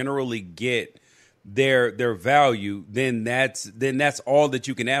they generally get their value, then that's all that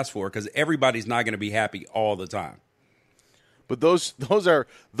you can ask for, because everybody's not going to be happy all the time. But those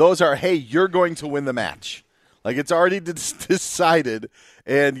are hey, you're going to win the match. Like, it's already decided,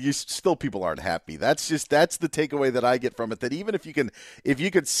 and people aren't happy. That's the takeaway that I get from it. That even if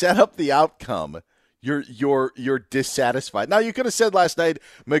you could set up the outcome, you're dissatisfied. Now, you could have said last night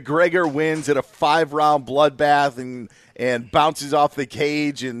McGregor wins at a 5-round bloodbath and bounces off the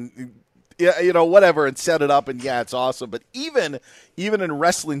cage and whatever, and set it up, and it's awesome. But even in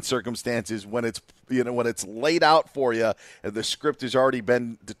wrestling circumstances, when it's laid out for you and the script has already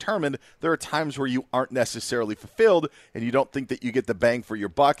been determined, there are times where you aren't necessarily fulfilled and you don't think that you get the bang for your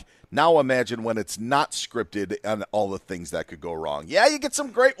buck. Now imagine when it's not scripted and all the things that could go wrong. Yeah, you get some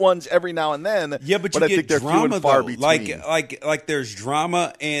great ones every now and then. Yeah, but you I get think they're drama, few and far though. between. Like there's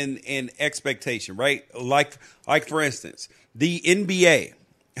drama and expectation, right? Like for instance, the NBA.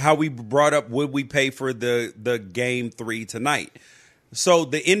 How we brought up, would we pay for the game 3 tonight? So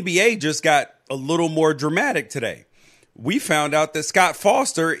the NBA just got a little more dramatic today. We found out that Scott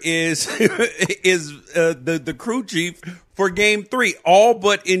Foster is the crew chief for game 3, all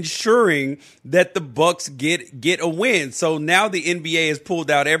but ensuring that the Bucks get a win. So now the NBA has pulled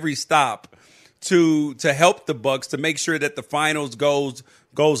out every stop to help the Bucks, to make sure that the finals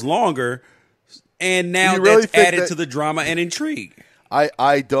goes longer. And now that's added to the drama and intrigue.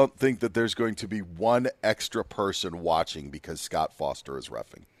 I don't think that there's going to be one extra person watching because Scott Foster is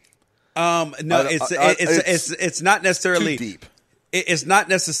reffing. No, it's not necessarily too deep. It's not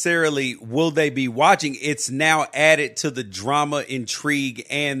necessarily will they be watching. It's now added to the drama, intrigue,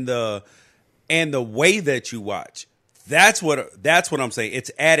 and the way that you watch. That's what I'm saying.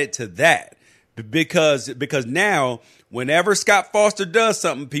 It's added to that because now whenever Scott Foster does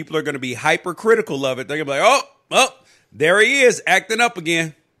something, people are going to be hypercritical of it. They're going to be like, oh. There he is, acting up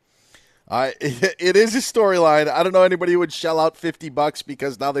again. It is a storyline. I don't know anybody who would shell out $50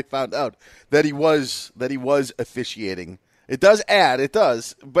 because now they found out that he was officiating. It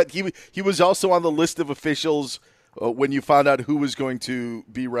does, but he was also on the list of officials when you found out who was going to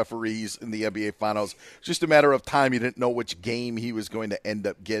be referees in the NBA Finals. It's just a matter of time. You didn't know which game he was going to end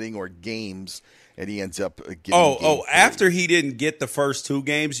up getting, or games. And he ends up getting after he didn't get the first 2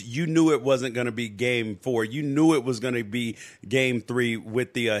 games, you knew it wasn't going to be game 4. You knew it was going to be game 3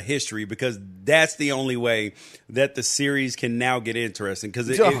 with the history, because that's the only way that the series can now get interesting. Because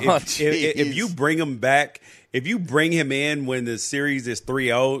if you bring him back, if you bring him in when the series is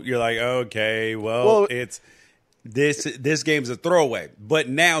 3-0, you're like, okay, well it's this game's a throwaway. But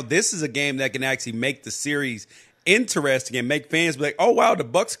now this is a game that can actually make the series interesting and make fans be like, oh wow, the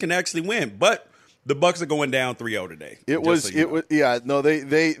Bucks can actually win. But the Bucks are going down 3-0 today. They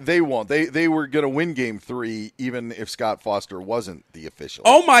won't. They were going to win game 3 even if Scott Foster wasn't the official.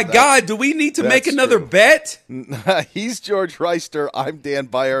 Oh my God, do we need to make another bet? He's George Reister. I'm Dan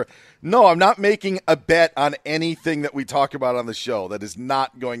Beyer. No, I'm not making a bet on anything that we talk about on the show. That is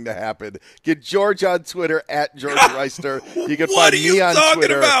not going to happen. Get George on Twitter at George Reister. You can find me on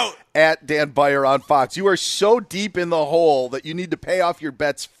Twitter at Dan Beyer on Fox. You are so deep in the hole that you need to pay off your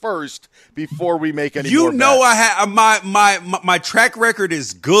bets first before we make any more bets. You know I have my track record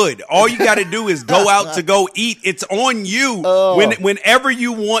is good. All you got to do is go out to go eat. It's on you. Whenever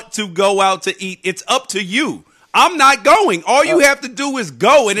you want to go out to eat, it's up to you. I'm not going. All you have to do is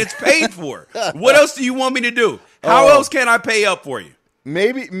go, and it's paid for. What else do you want me to do? How else can I pay up for you?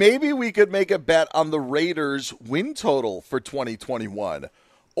 Maybe we could make a bet on the Raiders win total for 2021.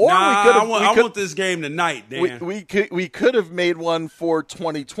 Or I want this game tonight, Dan. We could have made one for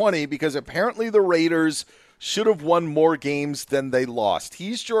 2020 because apparently the Raiders should have won more games than they lost.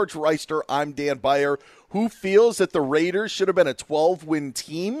 He's George Reister. I'm Dan Beyer. Who feels that the Raiders should have been a 12-win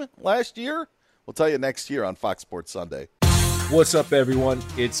team last year? We'll tell you next year on Fox Sports Sunday. What's up, everyone?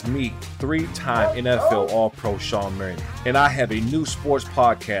 It's me, 3-time NFL All-Pro Sean Merriman, and I have a new sports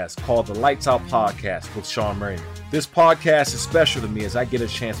podcast called the Lights Out Podcast with Sean Merriman. This podcast is special to me as I get a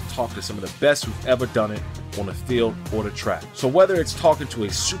chance to talk to some of the best who've ever done it on the field or the track. So whether it's talking to a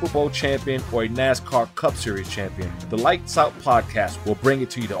Super Bowl champion or a NASCAR Cup Series champion, the Lights Out Podcast will bring it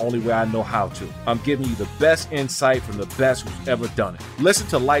to you the only way I know how to. I'm giving you the best insight from the best who's ever done it. Listen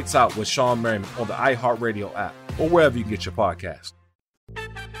to Lights Out with Sean Merriman on the iHeartRadio app or wherever you get your podcast.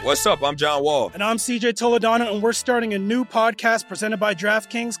 What's up? I'm John Wall. And I'm CJ Toledano, and we're starting a new podcast presented by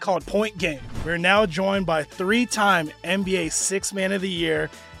DraftKings called Point Game. We're now joined by 3-time NBA Sixth Man of the Year,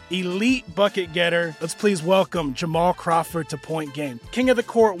 elite bucket getter. Let's please welcome Jamal Crawford to Point Game. King of the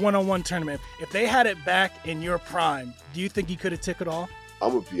Court one-on-one tournament. If they had it back in your prime, do you think you could have took it all?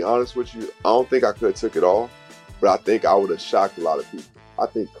 I'm going to be honest with you. I don't think I could have took it all, but I think I would have shocked a lot of people. I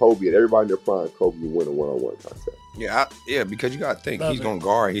think Kobe and everybody in their prime, Kobe would win a one-on-one contest. Yeah, because you got to think, he's going to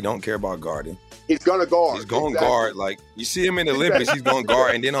guard. He don't care about guarding. He's going to guard. He's going to guard. Like, you see him in the Olympics, he's going to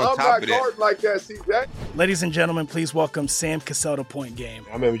guard. And then on top of that. I'm not guarding like that, CJ. Ladies and gentlemen, please welcome Sam Cassell to Point Game.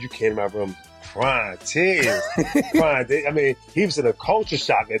 I remember you came to my room crying, tears, crying. I mean, he was in a culture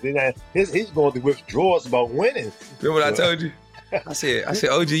shock. And then he's going through withdrawals about winning. Remember what I told you? I said,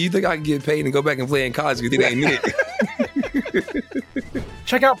 OG, you think I can get paid and go back and play in college because it ain't it?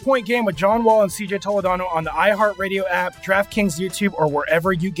 Check out Point Game with John Wall and CJ Toledano on the iHeartRadio app, DraftKings YouTube, or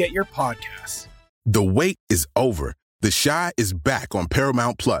wherever you get your podcasts. The wait is over. The Chi is back on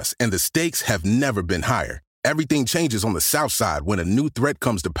Paramount Plus, and the stakes have never been higher. Everything changes on the South Side when a new threat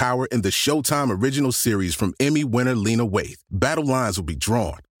comes to power in the Showtime original series from Emmy winner Lena Waithe. Battle lines will be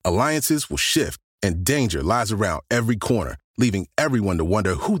drawn, alliances will shift, and danger lies around every corner, leaving everyone to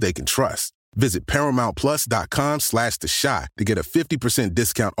wonder who they can trust. Visit ParamountPlus.com/The Chi to get a 50%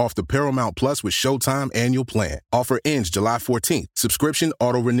 discount off the Paramount Plus with Showtime annual plan. Offer ends July 14th. Subscription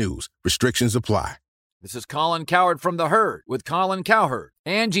auto-renews. Restrictions apply. This is Colin Cowherd from The Herd with Colin Cowherd.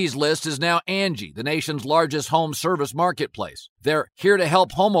 Angie's List is now Angie, the nation's largest home service marketplace. They're here to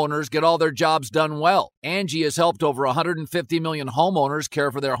help homeowners get all their jobs done well. Angie has helped over 150 million homeowners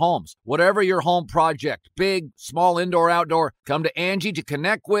care for their homes. Whatever your home project, big, small, indoor, outdoor, come to Angie to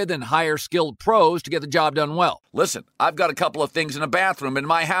connect with and hire skilled pros to get the job done well. Listen, I've got a couple of things in a bathroom in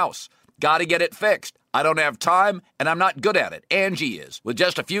my house. Got to get it fixed. I don't have time, and I'm not good at it. Angie is. With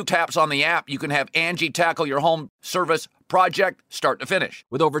just a few taps on the app, you can have Angie tackle your home service project start to finish.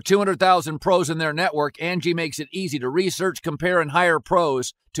 With over 200,000 pros in their network, Angie makes it easy to research, compare, and hire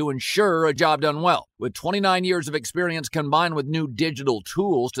pros to ensure a job done well. With 29 years of experience combined with new digital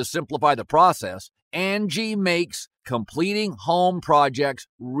tools to simplify the process, Angie makes completing home projects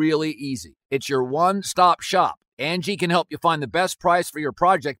really easy. It's your one-stop shop. Angie can help you find the best price for your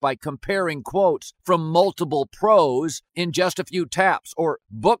project by comparing quotes from multiple pros in just a few taps, or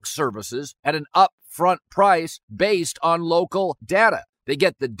book services at an upfront price based on local data. They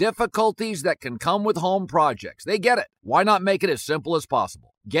get the difficulties that can come with home projects. They get it. Why not make it as simple as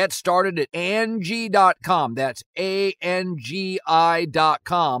possible? Get started at Angie.com. That's ANGI.com,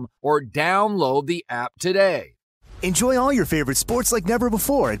 or download the app today. Enjoy all your favorite sports like never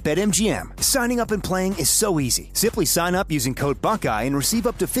before at BetMGM. Signing up and playing is so easy. Simply sign up using code Buckeye and receive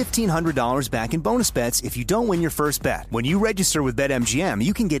up to $1,500 back in bonus bets if you don't win your first bet. When you register with BetMGM,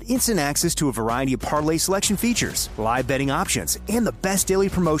 you can get instant access to a variety of parlay selection features, live betting options, and the best daily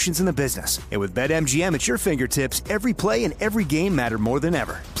promotions in the business. And with BetMGM at your fingertips, every play and every game matter more than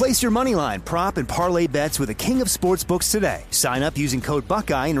ever. Place your moneyline, prop, and parlay bets with the king of sportsbooks today. Sign up using code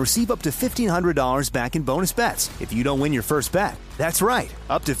Buckeye and receive up to $1,500 back in bonus bets if you don't win your first bet. That's right,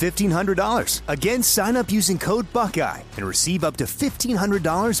 up to $1,500. Again, sign up using code Buckeye and receive up to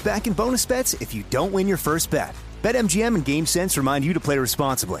 $1,500 back in bonus bets if you don't win your first bet. BetMGM and GameSense remind you to play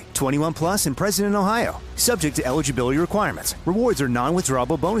responsibly. 21 plus and present in Ohio. Subject to eligibility requirements. Rewards are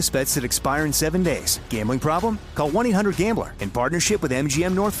non-withdrawable bonus bets that expire in 7 days. Gambling problem? Call 1-800-GAMBLER in partnership with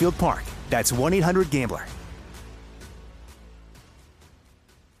MGM Northfield Park. That's 1-800-GAMBLER.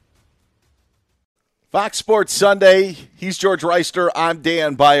 Fox Sports Sunday. He's George Reister. I'm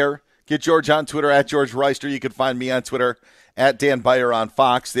Dan Beyer. Get George on Twitter at George Reister. You can find me on Twitter at Dan Beyer on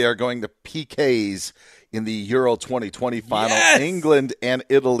Fox. They are going to PKs in the Euro 2020 final. Yes! England and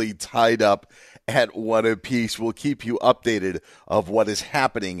Italy tied up at 1 apiece. We'll keep you updated of what is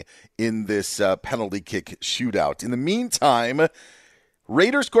happening in this penalty kick shootout. In the meantime,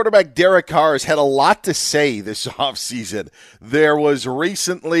 Raiders quarterback Derek Carr has had a lot to say this offseason. There was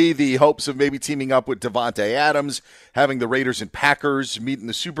recently the hopes of maybe teaming up with Davante Adams, having the Raiders and Packers meet in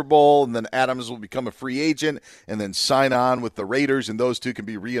the Super Bowl, and then Adams will become a free agent and then sign on with the Raiders, and those two can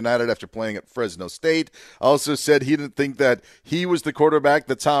be reunited after playing at Fresno State. Also said he didn't think that he was the quarterback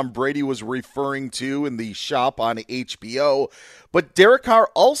that Tom Brady was referring to in the shop on HBO. But Derek Carr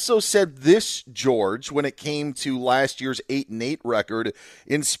also said this, George, when it came to last year's 8-8 record.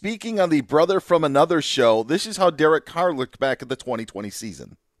 In speaking on the Brother from Another show, this is how Derek Carr looked back at the 2020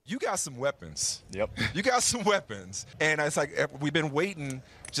 season. You got some weapons. Yep. You got some weapons. And it's like we've been waiting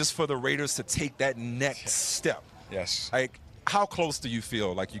just for the Raiders to take that next step. Yes. Like, how close do you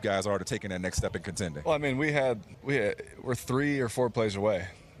feel like you guys are to taking that next step in contending? Well, I mean, we're 3 or 4 plays away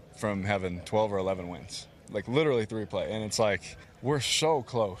from having 12 or 11 wins. Like, literally 3 plays. And it's like, we're so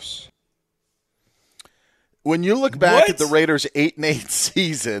close. When you look back at the Raiders' 8-8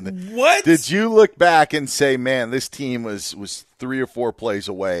 season, what did you look back and say, man, this team was 3 or 4 plays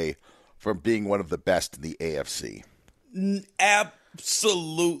away from being one of the best in the AFC?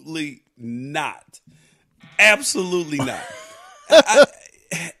 Absolutely not. Absolutely not.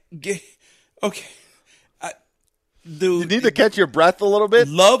 Okay. Dude, you need to catch your breath a little bit.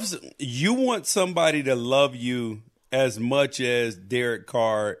 You want somebody to love you as much as Derek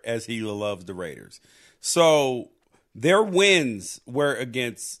Carr as he loves the Raiders. So their wins were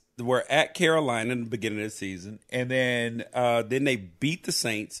at Carolina in the beginning of the season, and then they beat the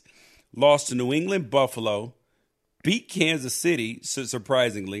Saints, lost to New England, Buffalo, beat Kansas City,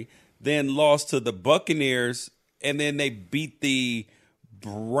 surprisingly, then lost to the Buccaneers, and then they beat the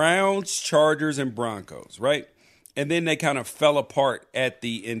Browns, Chargers, and Broncos, right? And then they kind of fell apart at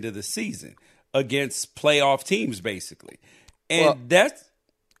the end of the season against playoff teams, basically. And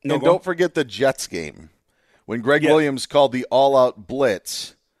don't forget the Jets game when Greg Williams called the all-out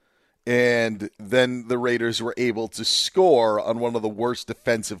blitz, and then the Raiders were able to score on one of the worst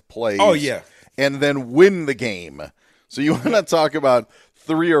defensive plays. Oh, yeah. And then win the game. So you want to talk about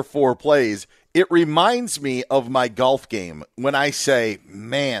 3 or 4 plays. It reminds me of my golf game when I say,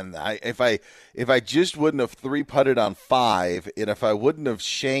 man, if I just wouldn't have 3-putted on 5, and if I wouldn't have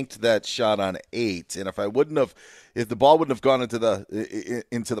shanked that shot on 8, and if the ball wouldn't have gone into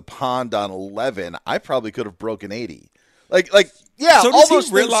the pond on 11, I probably could have broken 80. Yeah. So does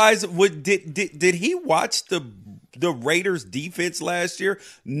he realize did he watch the Raiders defense last year?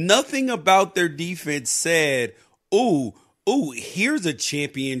 Nothing about their defense said, ooh, here's a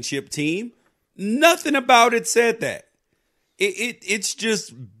championship team. Nothing about it said that. It's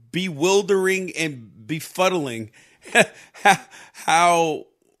just bewildering and befuddling how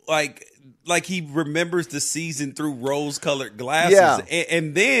like he remembers the season through rose-colored glasses. Yeah.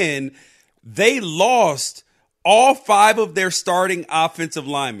 And then they lost all 5 of their starting offensive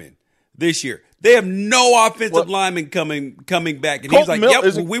linemen this year. They have no offensive linemen coming back. And Colton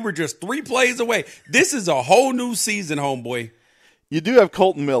he's like, we were just 3 plays away. This is a whole new season, homeboy. You do have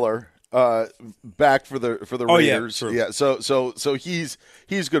Colton Miller back for the Raiders. Yeah, so he's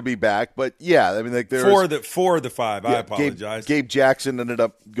going to be back. But yeah, I mean, like there for the 5. I apologize. Gabe Jackson ended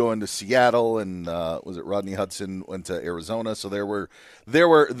up going to Seattle, and was it Rodney Hudson went to Arizona? So there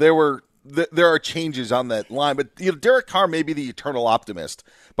are changes on that line. But Derek Carr may be the eternal optimist.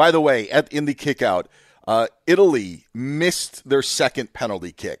 By the way, in the kick out, Italy missed their second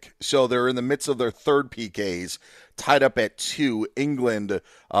penalty kick, so they're in the midst of their third PKs. Tied up at 2. England,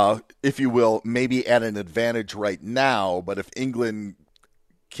 if you will, maybe at an advantage right now. But if England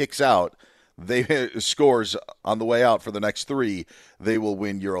kicks out, they scores on the way out for the next 3, they will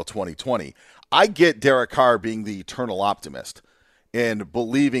win Euro 2020. I get Derek Carr being the eternal optimist and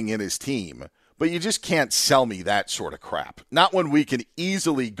believing in his team, but you just can't sell me that sort of crap. Not when we can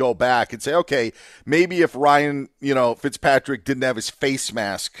easily go back and say, okay, maybe if Ryan, Fitzpatrick didn't have his face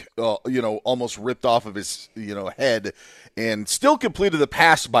mask, almost ripped off of his, head, and still completed the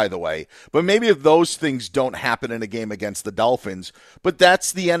pass, by the way. But maybe if those things don't happen in a game against the Dolphins, but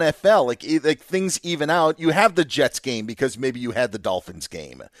that's the NFL. Like things even out. You have the Jets game because maybe you had the Dolphins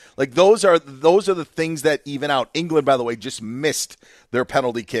game. Like those are the things that even out. England, by the way, just missed their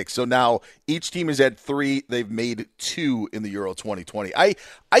penalty kick. So now each team has had 3. They've made 2 in the Euro 2020. I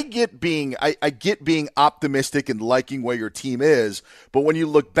get being optimistic and liking where your team is, but when you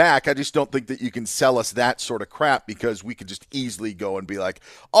look back, I just don't think that you can sell us that sort of crap because we could just easily go and be like,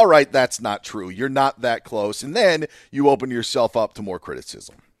 all right, that's not true. You're not that close. And then you open yourself up to more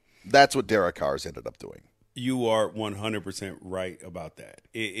criticism. That's what Derek Carr's ended up doing. You are 100% right about that.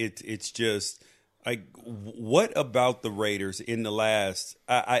 It's just like, what about the Raiders in the last?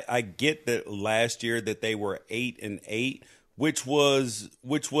 I get that last year that they were 8-8, which was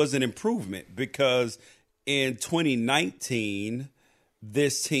an improvement because in 2019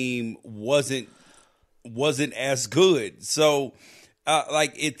 this team wasn't as good. So I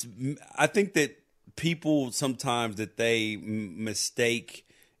think that people sometimes that they mistake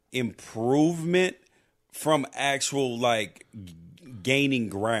improvement from actual gaining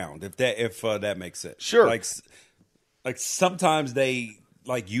ground, if that makes sense. Sure. Like sometimes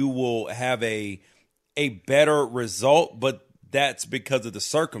you will have a better result, but that's because of the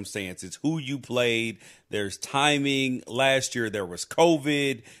circumstances, who you played. There's timing. Last year there was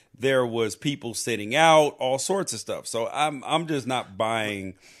COVID. There was people sitting out, all sorts of stuff. So I'm just not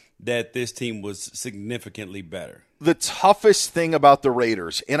buying that this team was significantly better. The toughest thing about the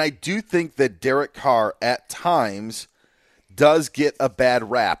Raiders, and I do think that Derek Carr at times does get a bad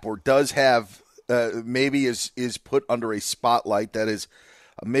rap or does have maybe is put under a spotlight that is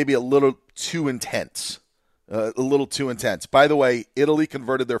maybe a little too intense. a little too intense. By the way, Italy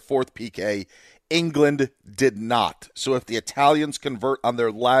converted their fourth PK. England did not. So if the Italians convert on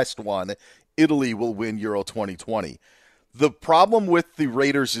their last one, Italy will win Euro 2020. The problem with the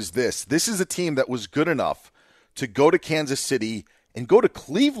Raiders is this. This is a team that was good enough to go to Kansas City and go to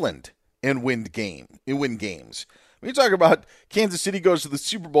Cleveland and win games. When you talk about Kansas City goes to the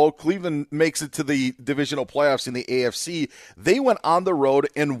Super Bowl, Cleveland makes it to the divisional playoffs in the AFC. They went on the road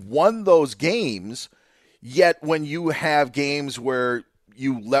and won those games, yet when you have games where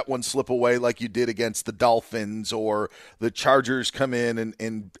you let one slip away like you did against the Dolphins, or the Chargers come in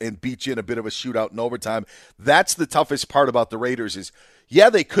and beat you in a bit of a shootout in overtime. That's the toughest part about the Raiders is, yeah,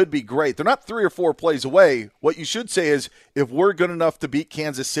 they could be great. They're not 3 or 4 plays away. What you should say is, if we're good enough to beat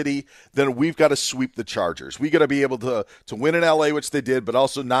Kansas City, then we've got to sweep the Chargers. We got to be able to win in LA, which they did, but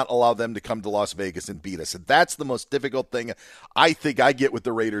also not allow them to come to Las Vegas and beat us. And that's the most difficult thing I think I get with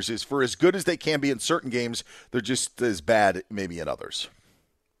the Raiders is, for as good as they can be in certain games, they're just as bad maybe in others.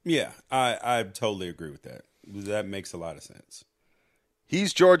 Yeah, I totally agree with that. That makes a lot of sense.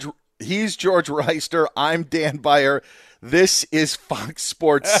 He's George Reister. I'm Dan Beyer. This is Fox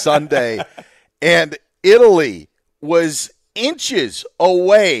Sports Sunday. And Italy was inches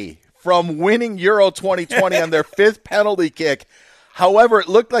away from winning Euro 2020 on their 5th penalty kick. However, it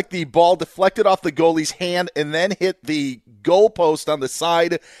looked like the ball deflected off the goalie's hand and then hit the goalpost on the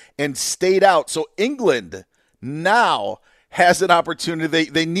side and stayed out. So England now has an opportunity.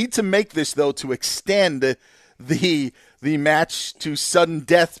 They need to make this, though, to extend the match to sudden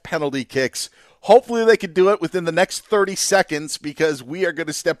death penalty kicks. Hopefully they can do it within the next 30 seconds because we are going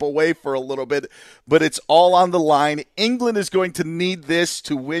to step away for a little bit, but it's all on the line. England is going to need this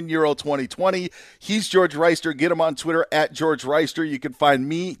to win Euro 2020. He's George Reister. Get him on Twitter at George Reister. You can find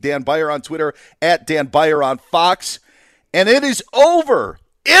me, Dan Beyer, on Twitter at Dan Beyer on Fox. And it is over.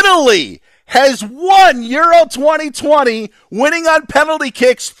 Italy has won Euro 2020, winning on penalty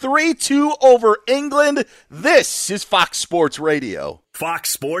kicks 3-2 over England. This is Fox Sports Radio. Fox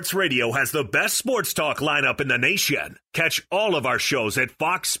Sports Radio has the best sports talk lineup in the nation. Catch all of our shows at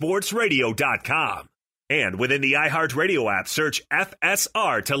foxsportsradio.com. And within the iHeartRadio app, search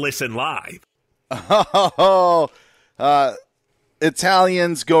FSR to listen live.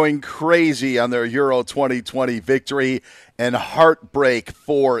 Italians going crazy on their Euro 2020 victory, and heartbreak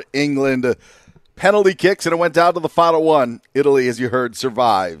for England. Penalty kicks, and it went down to the final one. Italy, as you heard,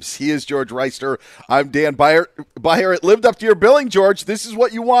 survives. He is George Reister. I'm Dan Beyer. It lived up to your billing, George. This is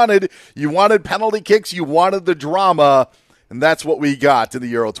what you wanted. You wanted penalty kicks. You wanted the drama, and that's what we got in the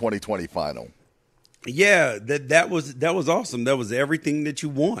Euro 2020 final. Yeah, that was awesome. That was everything that you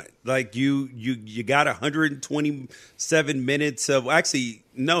want. Like you got 127 minutes of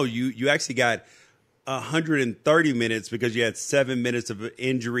you actually got 130 minutes because you had 7 minutes of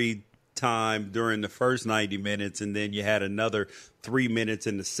injury time during the first 90 minutes, and then you had another 3 minutes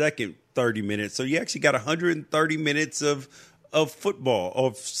in the second 30 minutes. So you actually got 130 minutes of football,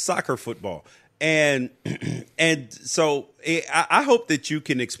 of soccer football. And so I hope that you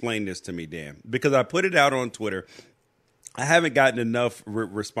can explain this to me, Dan, because I put it out on Twitter. I haven't gotten enough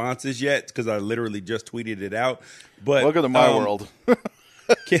responses yet because I literally just tweeted it out. But welcome to my world.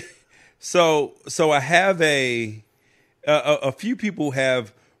 So I have a few people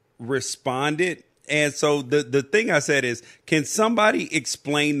have responded. And so the thing I said is, can somebody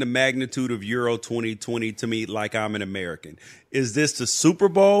explain the magnitude of Euro 2020 to me like I'm an American? Is this the Super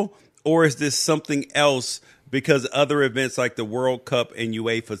Bowl? Or is this something else because other events like the World Cup and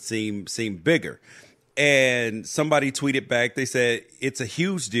UEFA seem bigger? And somebody tweeted back, they said, it's a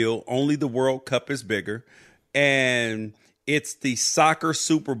huge deal. Only the World Cup is bigger. And it's the soccer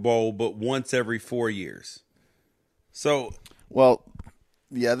Super Bowl, but once every 4 years. So, well,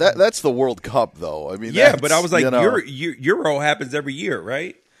 yeah, that's the World Cup, though. I mean, yeah, but I was like, Euro happens every year,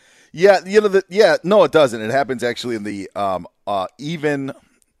 right? Yeah, no, it doesn't. It happens actually in the even.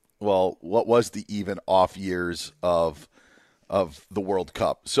 Well, what was the even off years of the World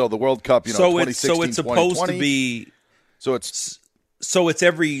Cup? So the World Cup, 2016, so it's supposed to be. So it's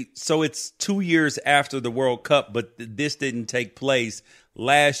 2 years after the World Cup, but this didn't take place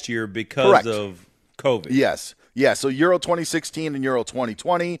last year because correct. Of COVID. Yes, yeah. So Euro 2016 and Euro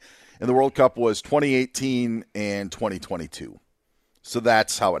 2020, and the World Cup was 2018 and 2022. So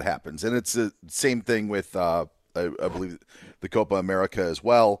that's how it happens, and it's the same thing with I believe the Copa America as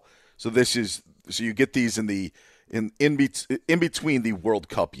well. So you get these in between the World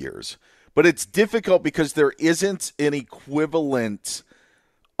Cup years, but it's difficult because there isn't an equivalent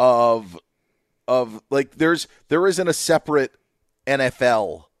of like there isn't a separate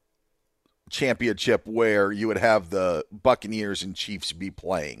NFL championship where you would have the Buccaneers and Chiefs be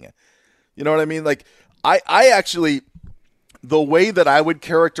playing. You know what I mean? Like I actually, the way that I would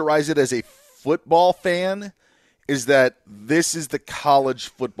characterize it as a football fan is that this is the college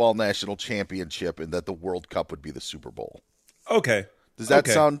football national championship and that the World Cup would be the Super Bowl. Okay. Does that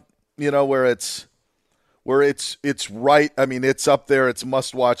sound, where it's right? I mean, it's up there. It's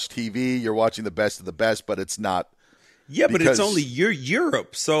must-watch TV. You're watching the best of the best, but it's not. Yeah, but it's only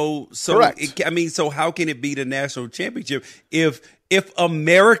Europe. So correct. So how can it be the national championship if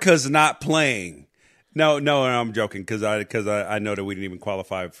America's not playing? No, I'm joking because I know that we didn't even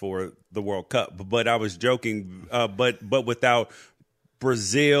qualify for the World Cup, but I was joking. But without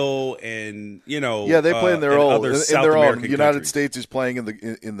Brazil and they play in their own. Other South in their American own. United countries. States is playing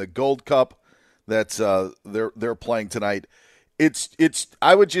in the Gold Cup. That's they're playing tonight. It's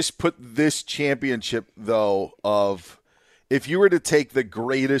I would just put this championship though of if you were to take the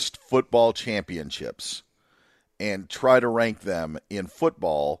greatest football championships and try to rank them in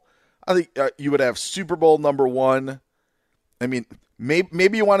football. I think you would have Super Bowl number 1. I mean,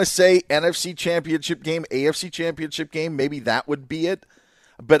 maybe you want to say NFC Championship game, AFC Championship game. Maybe that would be it.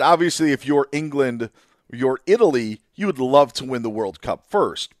 But obviously, if you're England, you're Italy, you would love to win the World Cup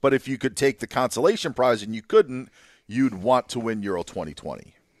first. But if you could take the consolation prize and you couldn't, you'd want to win Euro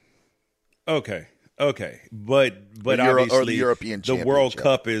 2020. Okay. But Euro, obviously, or the European the World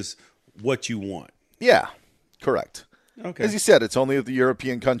Cup is what you want. Yeah, correct. Okay. As you said, it's only the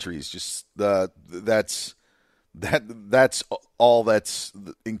European countries. Just that's all that's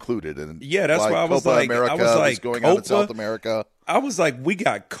included. And yeah, that's why I was Copa like, America is going on in South America. I was like, we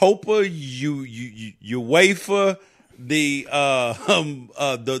got Copa, UEFA, the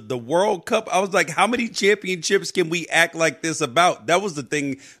World Cup. I was like, how many championships can we act like this about? That was the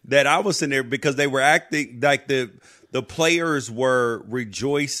thing that I was in there because they were acting like the players were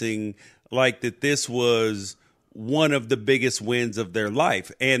rejoicing like that this was one of the biggest wins of their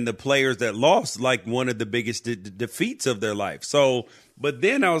life, and the players that lost like one of the biggest defeats of their life. So, but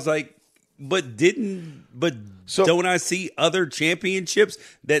then I was like, don't I see other championships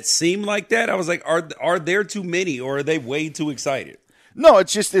that seem like that? I was like, are there too many, or are they way too excited? No,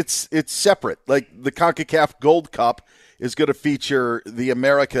 it's just it's separate. Like the CONCACAF Gold Cup is going to feature the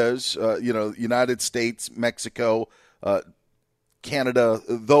Americas, United States, Mexico, Canada.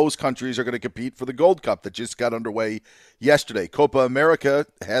 Those countries are going to compete for the Gold Cup that just got underway yesterday. Copa America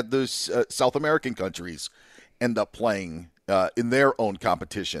had those South American countries end up playing in their own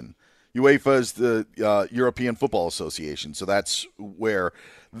competition. UEFA is the European Football Association, so that's where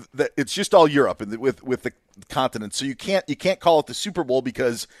it's just all Europe and with the continent. So you can't call it the Super Bowl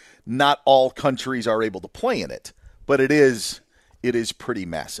because not all countries are able to play in it, but it is pretty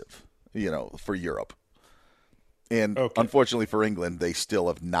massive, for Europe. And unfortunately for England, they still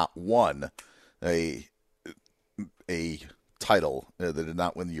have not won a title. They did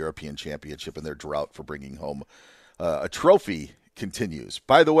not win the European Championship, and their drought for bringing home a trophy continues.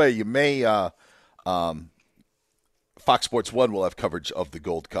 By the way, you may Fox Sports 1 will have coverage of the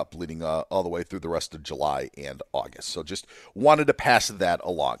Gold Cup leading all the way through the rest of July and August. So just wanted to pass that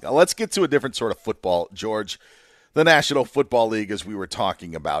along. Now let's get to a different sort of football, George. The National Football League, as we were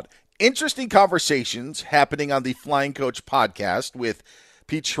talking about. Interesting conversations happening on the Flying Coach podcast with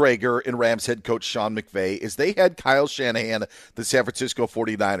Pete Schrager and Rams head coach Sean McVay as they had Kyle Shanahan, the San Francisco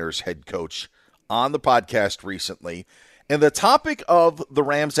 49ers head coach, on the podcast recently. And the topic of the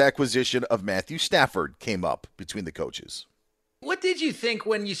Rams acquisition of Matthew Stafford came up between the coaches. What did you think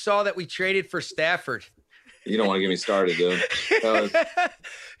when you saw that we traded for Stafford? You don't want to get me started, dude.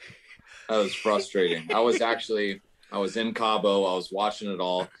 That was frustrating. I was in Cabo. I was watching it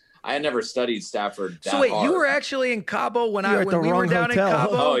all. I had never studied Stafford that hard. So wait, you were actually in Cabo when we were down hotel. in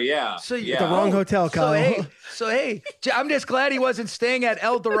Cabo? Oh, yeah. So yeah. The wrong hotel, Cabo. So hey, I'm just glad he wasn't staying at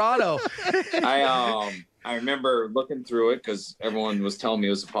El Dorado. I remember looking through it because everyone was telling me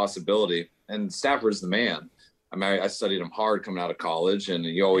it was a possibility. And Stafford's the man. I mean, I studied him hard coming out of college, and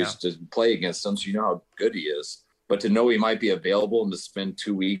you always just play against him, so you know how good he is. But to know he might be available and to spend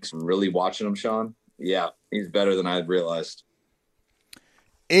 2 weeks really watching him, Sean, yeah, he's better than I had realized.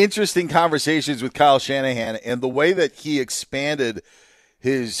 Interesting conversations with Kyle Shanahan and the way that he expanded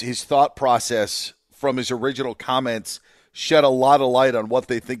his thought process from his original comments shed a lot of light on what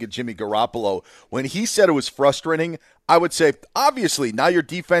they think of Jimmy Garoppolo. When he said it was frustrating, I would say, obviously, now your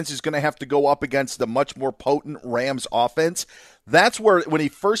defense is going to have to go up against a much more potent Rams offense. That's where, when he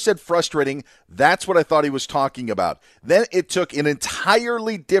first said frustrating, that's what I thought he was talking about. Then it took an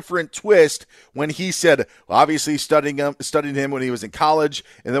entirely different twist when he said, well, obviously studying him when he was in college,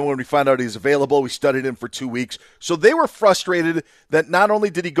 and then when we found out he's available, we studied him for 2 weeks. So they were frustrated that not only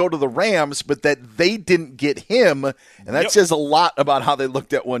did he go to the Rams, but that they didn't get him, and that says a lot about how they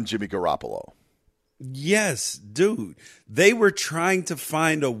looked at one Jimmy Garoppolo. Yes, dude. They were trying to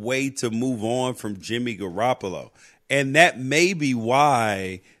find a way to move on from Jimmy Garoppolo. And that may be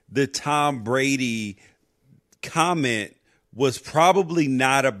why the Tom Brady comment was probably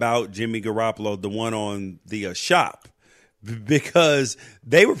not about Jimmy Garoppolo, the one on the shop, because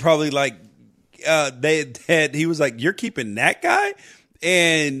they were probably like, he was like, you're keeping that guy?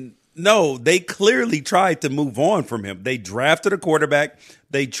 And no, they clearly tried to move on from him. They drafted a quarterback.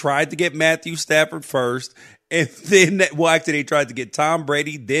 They tried to get Matthew Stafford first. And then, actually, they tried to get Tom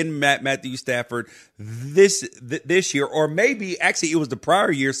Brady, then Matthew Stafford this year. Or maybe, actually, it was the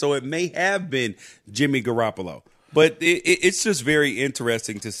prior year, so it may have been Jimmy Garoppolo. But it's just very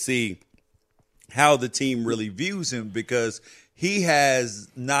interesting to see how the team really views him, because he has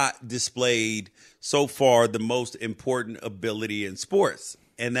not displayed so far the most important ability in sports,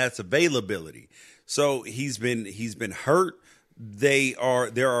 and that's availability. So he's been hurt.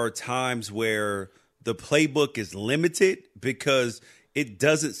 There are times where the playbook is limited because it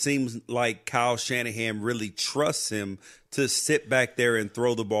doesn't seem like Kyle Shanahan really trusts him to sit back there and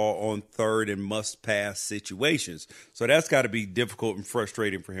throw the ball on third and must-pass situations. So that's got to be difficult and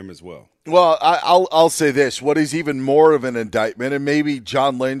frustrating for him as well. Well, I'll say this. What is even more of an indictment, and maybe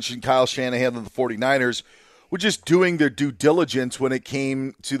John Lynch and Kyle Shanahan and the 49ers were just doing their due diligence when it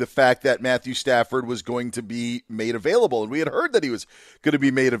came to the fact that Matthew Stafford was going to be made available. And we had heard that he was going to be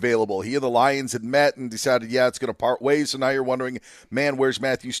made available. He and the Lions had met and decided, it's going to part ways. So now you're wondering, man, where's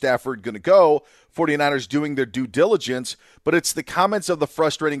Matthew Stafford going to go? 49ers doing their due diligence. But it's the comments of the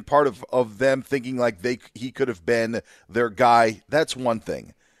frustrating part of them thinking like he could have been their guy. That's one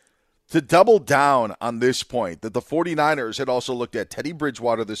thing. To double down on this point, that the 49ers had also looked at Teddy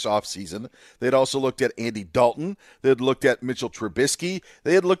Bridgewater this offseason. They had also looked at Andy Dalton. They had looked at Mitchell Trubisky.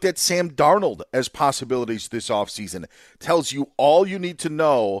 They had looked at Sam Darnold as possibilities this offseason. Tells you all you need to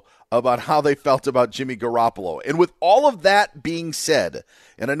know about how they felt about Jimmy Garoppolo. And with all of that being said,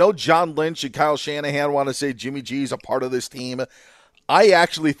 and I know John Lynch and Kyle Shanahan want to say Jimmy G is a part of this team, I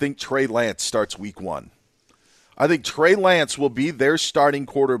actually think Trey Lance starts week 1. I think Trey Lance will be their starting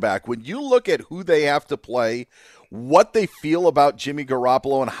quarterback. When you look at who they have to play, what they feel about Jimmy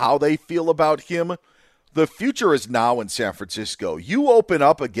Garoppolo and how they feel about him, the future is now in San Francisco. You open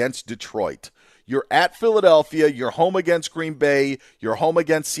up against Detroit. You're at Philadelphia. You're home against Green Bay. You're home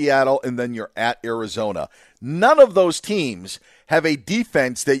against Seattle. And then you're at Arizona. None of those teams have a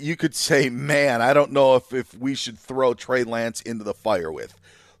defense that you could say, man, I don't know if we should throw Trey Lance into the fire with.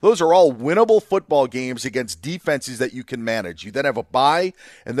 Those are all winnable football games against defenses that you can manage. You then have a bye,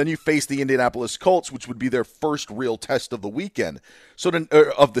 and then you face the Indianapolis Colts, which would be their first real test of the weekend,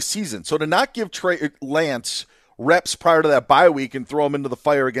 of the season. So to not give Trey Lance reps prior to that bye week and throw him into the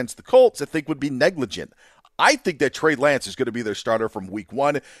fire against the Colts, I think would be negligent. I think that Trey Lance is going to be their starter from week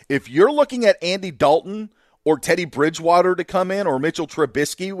 1. If you're looking at Andy Dalton or Teddy Bridgewater to come in, or Mitchell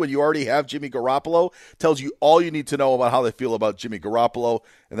Trubisky when you already have Jimmy Garoppolo, tells you all you need to know about how they feel about Jimmy Garoppolo,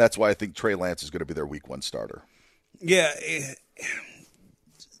 and that's why I think Trey Lance is going to be their week 1 starter. Yeah,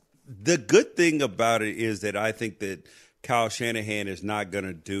 the good thing about it is that I think that Kyle Shanahan is not going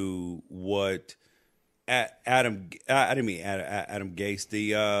to do what Adam Gase,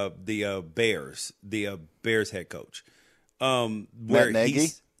 the Bears head coach, Matt Nagy?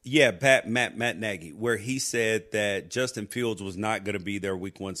 Matt Nagy, where he said that Justin Fields was not going to be their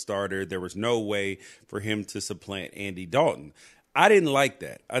week 1 starter. There was no way for him to supplant Andy Dalton. I didn't like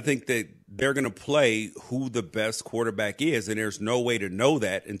that. I think that they're going to play who the best quarterback is, and there's no way to know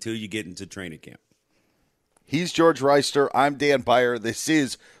that until you get into training camp. He's George Reister. I'm Dan Beyer. This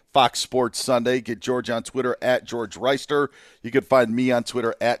is Fox Sports Sunday. Get George on Twitter at George Reister. You can find me on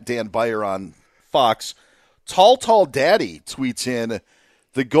Twitter at Dan Beyer on Fox. Tall Daddy tweets in,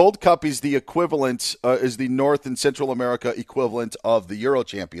 the Gold Cup is the equivalent, is the North and Central America equivalent of the Euro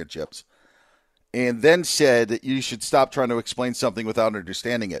Championships. And then said that you should stop trying to explain something without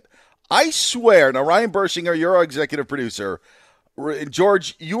understanding it. I swear, now Ryan Bersinger, you're our executive producer.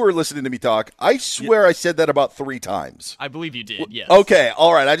 George, you were listening to me talk. I swear I said that about 3 times. I believe you did, yes. Okay,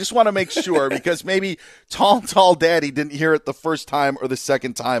 all right. I just want to make sure because maybe Tall Daddy didn't hear it the first time or the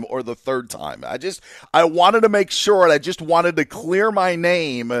second time or the third time. I wanted to make sure, and I just wanted to clear my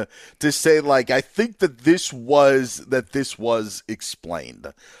name to say, like, I think that this was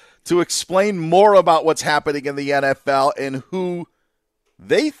explained. To explain more about what's happening in the NFL and who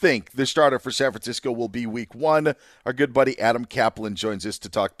they think the starter for San Francisco will be week 1. Our good buddy Adam Kaplan joins us to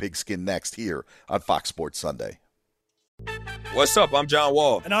talk pigskin next here on Fox Sports Sunday. What's up? I'm John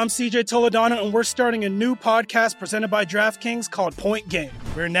Wall. And I'm CJ Toledano, and we're starting a new podcast presented by DraftKings called Point Game.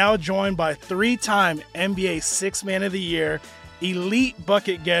 We're now joined by 3-time NBA Sixth Man of the Year, elite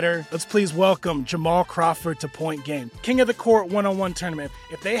bucket getter. Let's please welcome Jamal Crawford to Point Game. King of the Court one-on-one tournament.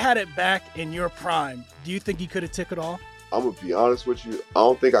 If they had it back in your prime, do you think you could have took it all? I'm going to be honest with you. I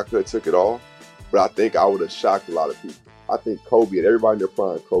don't think I could have took it all, but I think I would have shocked a lot of people. I think Kobe and everybody in their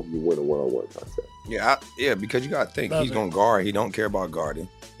prime, Kobe would win a one-on-one contest. Yeah, because you got to think. He's going to guard. He don't care about guarding.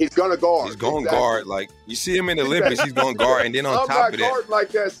 He's going to guard. He's going to guard. Like, you see him in the Olympics, he's going to guard. And then on top of that. I'm not guarding like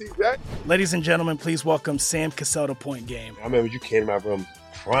that, CJ. Ladies and gentlemen, please welcome Sam Cassell to Point Game. I remember you came to my room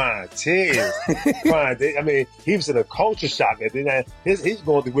crying, tears, crying. I mean, he was in a culture shock. And then he's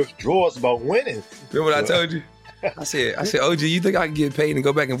going through withdrawals about winning. Remember what I told you? I said, OG, you think I can get paid and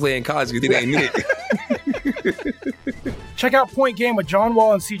go back and play in college? You think I ain't it? Check out Point Game with John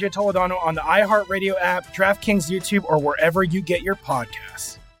Wall and CJ Toledano on the iHeartRadio app, DraftKings YouTube, or wherever you get your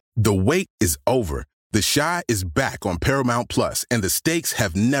podcasts. The wait is over. The Chi is back on Paramount Plus, and the stakes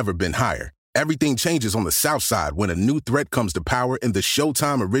have never been higher. Everything changes on the South Side when a new threat comes to power in the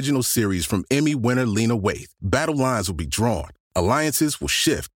Showtime original series from Emmy winner Lena Waithe. Battle lines will be drawn, alliances will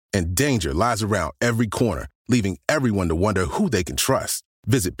shift, and danger lies around every corner, leaving everyone to wonder who they can trust.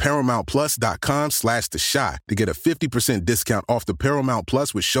 Visit ParamountPlus.com/The Chi to get a 50% discount off the Paramount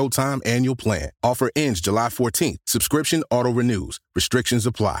Plus with Showtime annual plan. Offer ends July 14th. Subscription auto-renews. Restrictions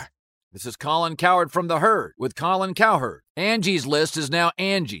apply. This is Colin Cowherd from The Herd with Colin Cowherd. Angie's List is now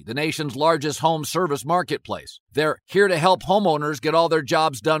Angie, the nation's largest home service marketplace. They're here to help homeowners get all their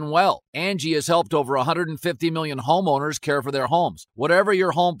jobs done well. Angie has helped over 150 million homeowners care for their homes. Whatever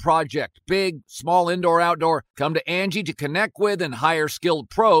your home project, big, small, indoor, outdoor, come to Angie to connect with and hire skilled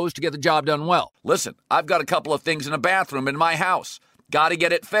pros to get the job done well. Listen, I've got a couple of things in a bathroom in my house. Got to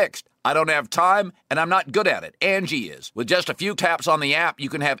get it fixed. I don't have time, and I'm not good at it. Angie is. With just a few taps on the app, you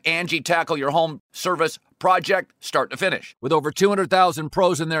can have Angie tackle your home service project start to finish. With over 200,000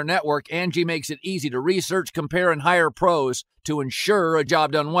 pros in their network, Angie makes it easy to research, compare, and hire pros to ensure a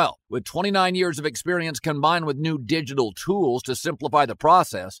job done well. With 29 years of experience combined with new digital tools to simplify the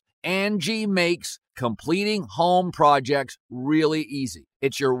process, Angie makes completing home projects really easy.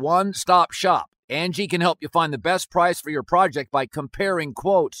 It's your one-stop shop. Angie can help you find the best price for your project by comparing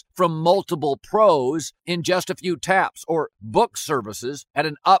quotes from multiple pros in just a few taps, or book services at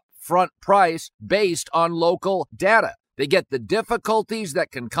an upfront price based on local data. They get the difficulties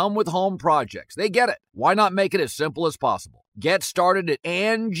that can come with home projects. They get it. Why not make it as simple as possible? Get started at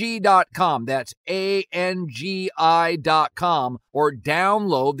Angie.com. That's ANGI.com, or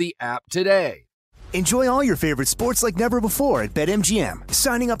download the app today. Enjoy all your favorite sports like never before at BetMGM.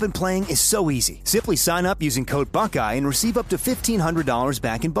 Signing up and playing is so easy. Simply sign up using code Buckeye and receive up to $1,500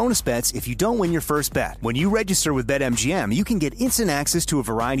 back in bonus bets if you don't win your first bet. When you register with BetMGM, you can get instant access to a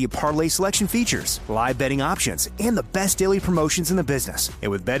variety of parlay selection features, live betting options, and the best daily promotions in the business.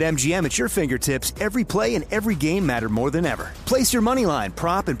 And with BetMGM at your fingertips, every play and every game matter more than ever. Place your moneyline,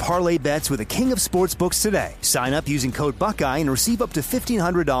 prop, and parlay bets with the king of sportsbooks today. Sign up using code Buckeye and receive up to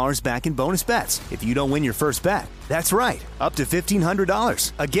 $1,500 back in bonus bets if you don't win your first bet. That's right, up to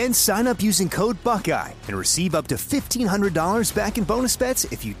 $1,500. Again, sign up using code Buckeye and receive up to $1,500 back in bonus bets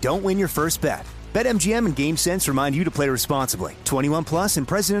if you don't win your first bet. BetMGM and GameSense remind you to play responsibly. 21 plus and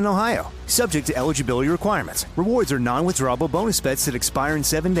present in Ohio. Subject to eligibility requirements. Rewards are non-withdrawable bonus bets that expire in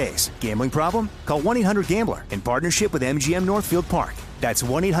 7 days. Gambling problem? Call 1-800-GAMBLER in partnership with MGM Northfield Park. That's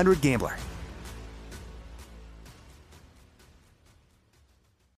 1-800-GAMBLER.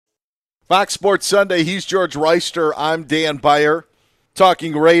 Fox Sports Sunday, he's George Reister. I'm Dan Beyer.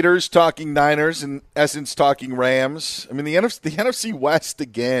 Talking Raiders, talking Niners, in essence talking Rams. I mean, the NFC West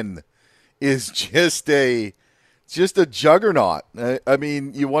again is just a juggernaut. I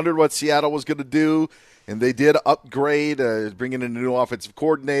mean, you wondered what Seattle was going to do, and they did upgrade, bringing in a new offensive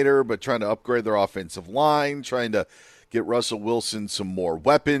coordinator, but trying to upgrade their offensive line, trying to get Russell Wilson some more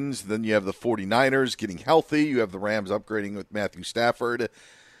weapons. Then you have the 49ers getting healthy. You have the Rams upgrading with Matthew Stafford.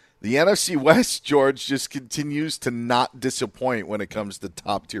 The NFC West, George, just continues to not disappoint when it comes to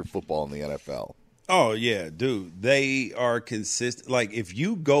top-tier football in the NFL. Oh, yeah, dude. They are consistent. Like, if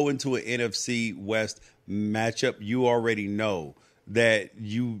you go into an NFC West matchup, you already know that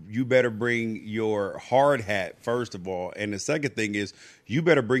you better bring your hard hat, first of all. And the second thing is you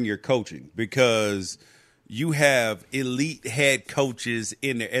better bring your coaching, because you have elite head coaches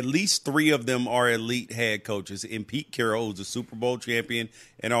in there. At least 3 of them are elite head coaches. And Pete Carroll, who's a Super Bowl champion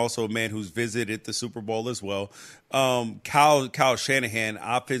and also a man who's visited the Super Bowl as well. Kyle Shanahan,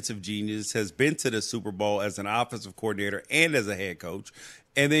 offensive genius, has been to the Super Bowl as an offensive coordinator and as a head coach.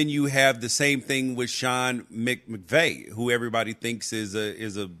 And then you have the same thing with Sean McVay, who everybody thinks is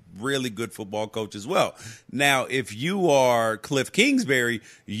a really good football coach as well. Now, if you are Cliff Kingsbury,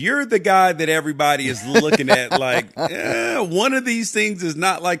 you're the guy that everybody is looking at like, one of these things is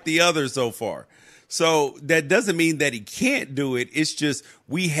not like the other so far. So that doesn't mean that he can't do it. It's just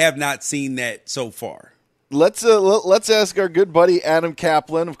we have not seen that so far. Let's ask our good buddy Adam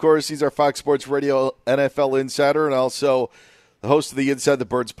Kaplan. Of course, he's our Fox Sports Radio NFL insider and also the host of the Inside the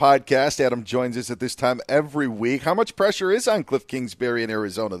Birds podcast. Adam joins us at this time every week. How much pressure is on Cliff Kingsbury in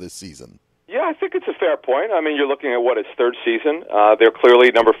Arizona this season? Yeah, I think it's a fair point. I mean, you're looking at his third season. They're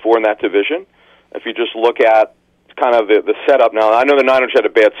clearly number 4 in that division. If you just look at kind of the setup now, I know the Niners had a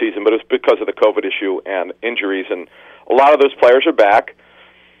bad season, but it's because of the COVID issue and injuries, and a lot of those players are back.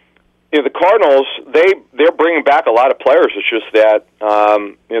 The Cardinals, they're bringing back a lot of players. It's just that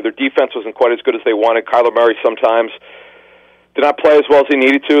their defense wasn't quite as good as they wanted. Kyler Murray sometimes did not play as well as he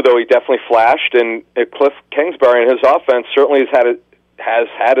needed to, though he definitely flashed. And Cliff Kingsbury and his offense certainly has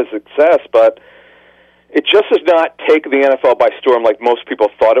had a success, but it just has not taken the NFL by storm like most people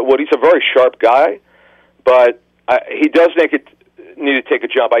thought it would. He's a very sharp guy, but he does need to take a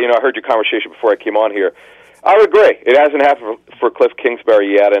jump. I heard your conversation before I came on here. I would agree. It hasn't happened for Cliff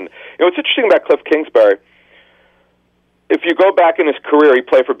Kingsbury yet. And what's interesting about Cliff Kingsbury, if you go back in his career, he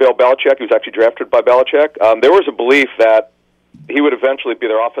played for Bill Belichick. He was actually drafted by Belichick. There was a belief that he would eventually be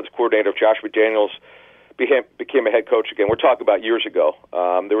their offensive coordinator if Josh McDaniels became a head coach again. We're talking about years ago.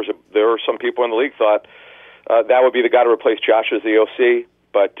 There were some people in the league thought that would be the guy to replace Josh as the OC,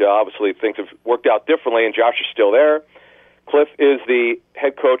 but obviously things have worked out differently, and Josh is still there. Cliff is the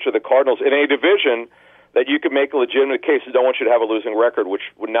head coach of the Cardinals in a division that you could make a legitimate case that no one should have a losing record, which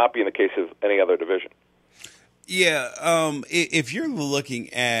would not be in the case of any other division. Yeah, if you're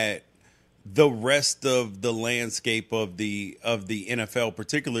looking at the rest of the landscape of the NFL,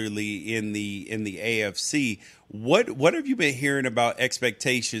 particularly in the AFC, what have you been hearing about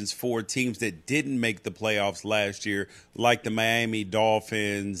expectations for teams that didn't make the playoffs last year, like the Miami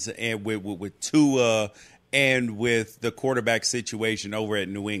Dolphins and with Tua and with the quarterback situation over at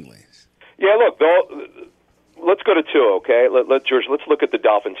New England? Yeah, look, let's go to Tua, okay? George, let's look at the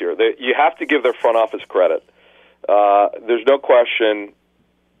Dolphins here. You have to give their front office credit. There's no question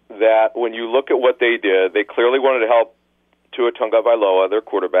that when you look at what they did, they clearly wanted to help Tua Tagovailoa, their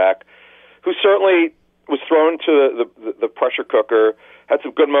quarterback, who certainly was thrown to the pressure cooker, had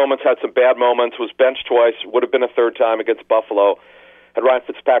some good moments, had some bad moments, was benched twice, would have been a third time against Buffalo, had Ryan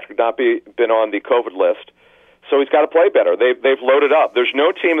Fitzpatrick not been on the COVID list. So he's got to play better. They've loaded up. There's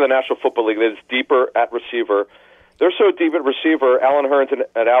no team in the National Football League that is deeper at receiver. They're so deep at receiver, Allen Hurns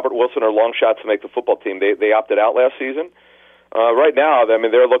and Albert Wilson are long shots to make the football team. They opted out last season. Right now, I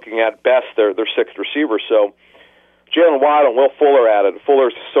mean, they're looking at best their sixth receiver. So Jalen Waddle and Will Fuller added.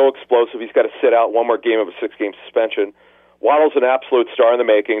 Fuller's so explosive, he's got to sit out one more game of a 6-game suspension. Waddle's an absolute star in the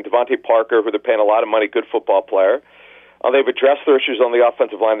making. Devontae Parker, who they're paying a lot of money, good football player. They've addressed their issues on the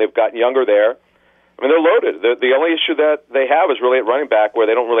offensive line. They've gotten younger there. I mean, they're loaded. The only issue that they have is really at running back, where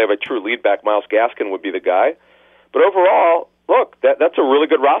they don't really have a true lead back. Myles Gaskin would be the guy. But overall, look, that's a really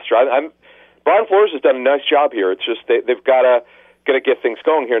good roster. Brian Flores has done a nice job here. It's just they've got to get things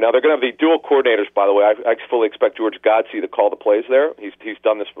going here. Now, they're going to have the dual coordinators, by the way. I fully expect George Godsey to call the plays there. He's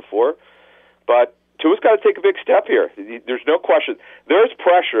done this before. But Tua's got to take a big step here. There's no question. There's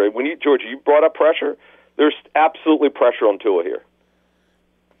pressure. George, you brought up pressure. There's absolutely pressure on Tua here.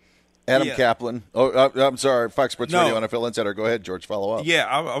 Adam Kaplan. I'm sorry, Fox Sports Radio NFL Insider. Go ahead, George, follow up. Yeah,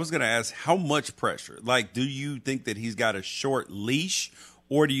 I was going to ask, how much pressure? Like, do you think that he's got a short leash,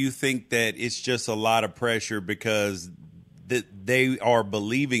 or do you think that it's just a lot of pressure because they are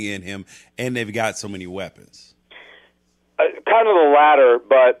believing in him and they've got so many weapons? Kind of the latter,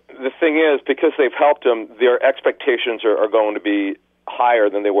 but the thing is, because they've helped him, their expectations are going to be higher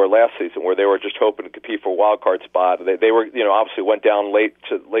than they were last season, where they were just hoping to compete for a wild card spot. They were, obviously went down late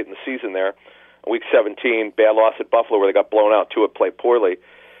in the season there. Week 17, bad loss at Buffalo where they got blown out. Tua played poorly.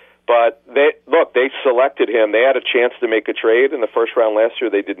 But they selected him. They had a chance to make a trade in the first round last year.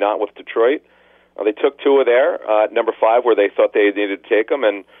 They did not with Detroit. They took Tua there, number 5, where they thought they needed to take him.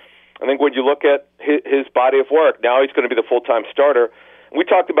 And I think when you look at his body of work, now he's going to be the full-time starter. We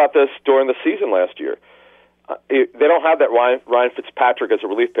talked about this during the season last year. They don't have that Ryan Fitzpatrick as a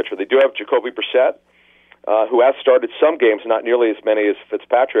relief pitcher. They do have Jacoby Brissett, who has started some games, not nearly as many as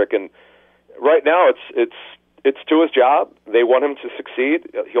Fitzpatrick. And right now, it's Tua's job. They want him to succeed.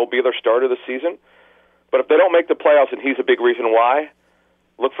 He'll be their starter this season. But if they don't make the playoffs, and he's a big reason why,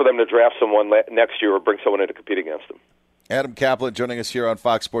 look for them to draft someone next year or bring someone in to compete against them. Adam Kaplan joining us here on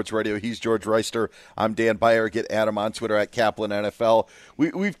Fox Sports Radio. He's George Reister. I'm Dan Beyer. Get Adam on Twitter at Kaplan NFL.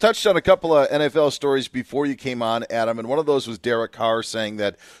 We've touched on a couple of NFL stories before you came on, Adam, and one of those was Derek Carr saying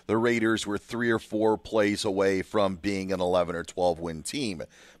that the Raiders were 3 or 4 plays away from being an 11 or 12 win team.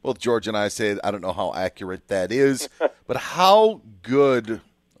 Both George and I said, I don't know how accurate that is, but how good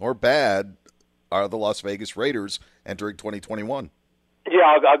or bad are the Las Vegas Raiders entering 2021?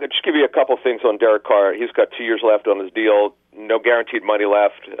 Yeah, I'll just give you a couple things on Derek Carr. He's got 2 years left on his deal, no guaranteed money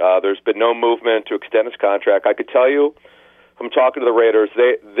left. There's been no movement to extend his contract. I could tell you, from talking to the Raiders,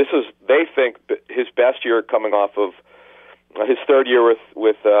 they think his best year coming off of his 3rd year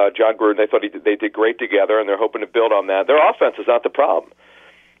with John Gruden. They thought they did great together, and they're hoping to build on that. Their offense is not the problem.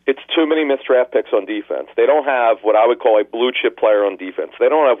 It's too many missed draft picks on defense. They don't have what I would call a blue chip player on defense. They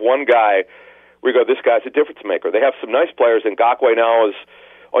don't have one guy we go, this guy's a difference maker. They have some nice players. Ngakoue now is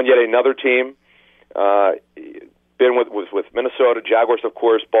on yet another team. Been with Minnesota, Jaguars, of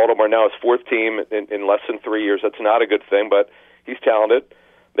course. Baltimore now his 4th team in less than 3 years. That's not a good thing, but he's talented.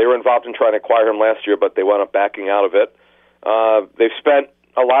 They were involved in trying to acquire him last year, but they wound up backing out of it. They've spent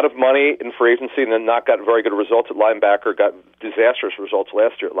a lot of money in free agency and then not gotten very good results at linebacker, got disastrous results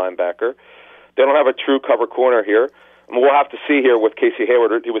last year at linebacker. They don't have a true cover corner here. We'll have to see here with Casey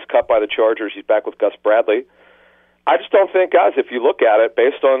Hayward. He was cut by the Chargers. He's back with Gus Bradley. I just don't think, guys, if you look at it,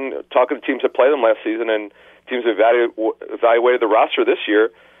 based on talking to teams that played them last season and teams that evaluated the roster this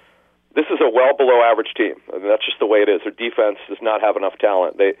year, this is a well below average team. I mean, that's just the way it is. Their defense does not have enough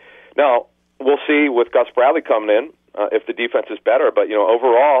talent. Now, we'll see with Gus Bradley coming in if the defense is better. But,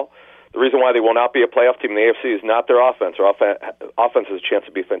 overall, the reason why they will not be a playoff team in the AFC is not their offense. Their offense has a chance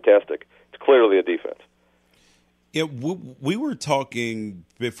to be fantastic. It's clearly a defense. Yeah, we were talking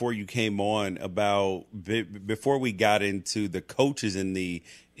before you came on about before we got into the coaches in the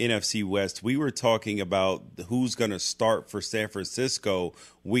NFC West. We were talking about who's going to start for San Francisco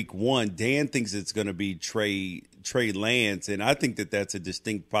week 1. Dan thinks it's going to be Trey Lance, and I think that that's a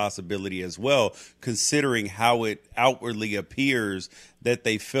distinct possibility as well, considering how it outwardly appears that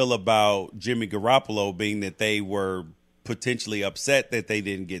they feel about Jimmy Garoppolo, being that they were potentially upset that they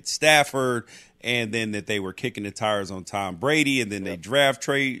didn't get Stafford, and then that they were kicking the tires on Tom Brady, and then they draft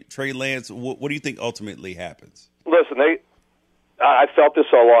Trey Lance. What do you think ultimately happens? Listen, I felt this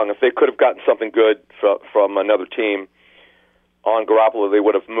all along. If they could have gotten something good from another team on Garoppolo, they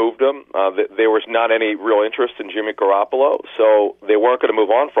would have moved him. There was not any real interest in Jimmy Garoppolo, so they weren't going to move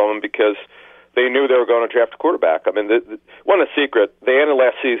on from him because they knew they were going to draft a quarterback. I mean, wasn't a secret. They ended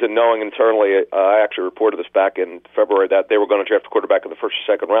last season knowing internally, I actually reported this back in February, that they were going to draft a quarterback in the 1st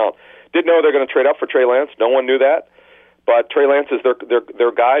or 2nd round. Didn't know they were going to trade up for Trey Lance. No one knew that. But Trey Lance is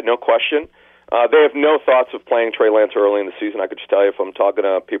their guy, no question. They have no thoughts of playing Trey Lance early in the season. I could just tell you from talking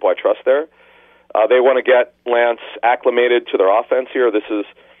to people I trust there. They want to get Lance acclimated to their offense here. This is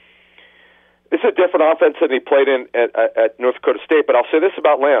a different offense than he played in at North Dakota State. But I'll say this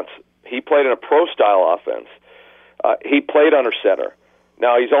about Lance. He played in a pro-style offense. He played under center.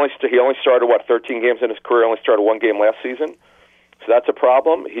 Now, he only started, 13 games in his career, only started 1 game last season. So that's a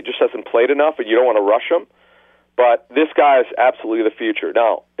problem. He just hasn't played enough, and you don't want to rush him. But this guy is absolutely the future.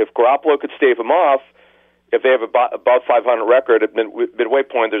 Now, if Garoppolo could stave him off, if they have above 500 record at midway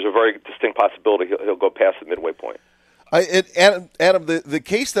point, there's a very distinct possibility he'll go past the midway point. Adam, the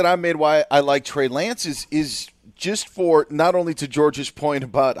case that I made why I like Trey Lance is just for not only to George's point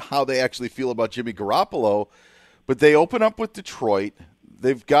about how they actually feel about Jimmy Garoppolo, but they open up with Detroit.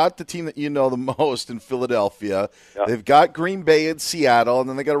 They've got the team that you know the most in Philadelphia. Yeah. They've got Green Bay and Seattle, and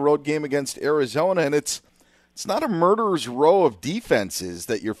then they got a road game against Arizona, and it's not a murderer's row of defenses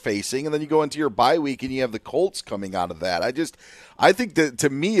that you're facing, and then you go into your bye week and you have the Colts coming out of that. I think that to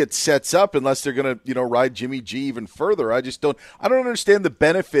me it sets up, unless they're going to ride Jimmy G even further. I don't understand the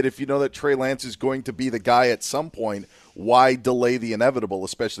benefit if you know that Trey Lance is going to be the guy at some point. Why delay the inevitable,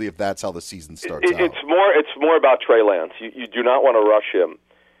 especially if that's how the season starts out? It's more about Trey Lance. You do not want to rush him.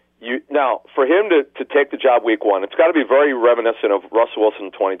 Now, for him to take the job week 1, it's got to be very reminiscent of Russell Wilson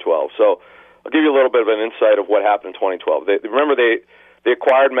in 2012. So I'll give you a little bit of an insight of what happened in 2012. Remember, they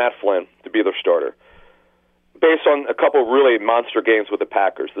acquired Matt Flynn to be their starter, based on a couple of really monster games with the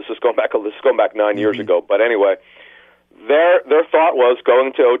Packers. This is going back 9 years ago. But anyway, their thought was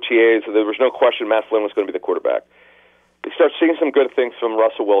going to OTAs. There was no question Matt Flynn was going to be the quarterback. They start seeing some good things from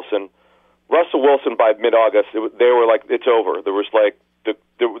Russell Wilson. Russell Wilson, by mid-August, they were like, it's over. There was like they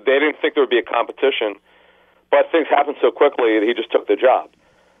didn't think there would be a competition, but things happened so quickly that he just took the job.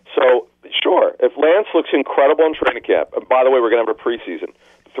 So, sure, if Lance looks incredible in training camp, and by the way, we're going to have a preseason,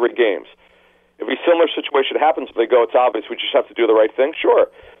 3 games. If a similar situation happens, if they go, it's obvious, we just have to do the right thing,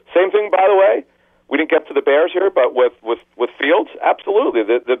 sure. Same thing, by the way, We didn't get to the Bears here, but with Fields, absolutely.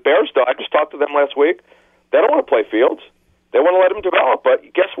 The Bears, I just talked to them last week. They don't want to play Fields. They want to let him develop. But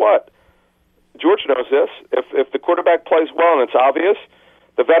guess what? George knows this. If the quarterback plays well and it's obvious,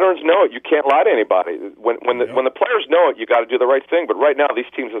 the veterans know it. You can't lie to anybody. When the players know it, you got to do the right thing. But right now, these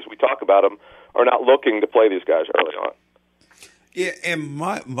teams, as we talk about them, are not looking to play these guys early on. Yeah, and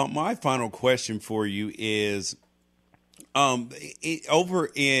my final question for you is, over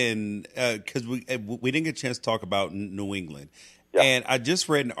in because we didn't get a chance to talk about New England, and I just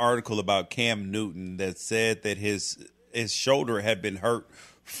read an article about Cam Newton that said that his shoulder had been hurt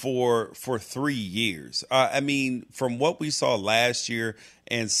for 3 years. I mean, from what we saw last year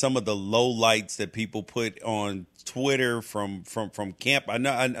and some of the lowlights that people put on Twitter from camp, I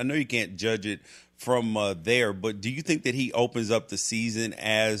know you can't judge it from there, but do you think that he opens up the season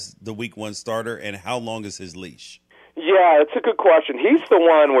as the Week 1 starter, and how long is his leash? Yeah, it's a good question. He's the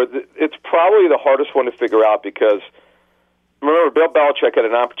one where it's probably the hardest one to figure out because, remember, Bill Belichick had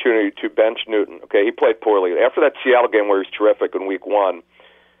an opportunity to bench Newton. Okay, he played poorly. After that Seattle game where he's terrific in Week 1,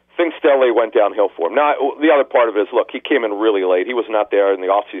 things steadily went downhill for him. Now, the other part of it is, look, he came in really late. He was not there in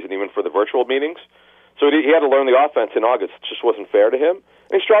the offseason even for the virtual meetings. So he had to learn the offense in August. It just wasn't fair to him.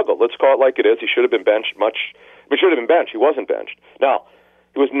 And he struggled. Let's call it like it is. He should have been benched He should have been benched. He wasn't benched. Now,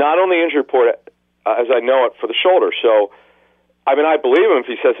 he was not on the injury report, as I know it, for the shoulder. So, I mean, I believe him if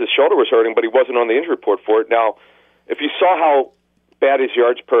he says his shoulder was hurting, but he wasn't on the injury report for it. Now, if you saw how bad his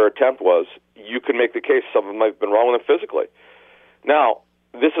yards per attempt was, you could make the case something might have been wrong with him physically. Now,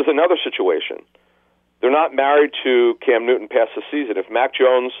 this is another situation. They're not married to Cam Newton past the season. If Mac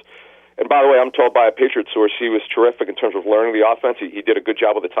Jones, and by the way, I'm told by a Patriot source he was terrific in terms of learning the offense. He did a good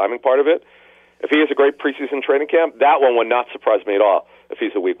job with the timing part of it. If he has a great preseason training camp, that one would not surprise me at all if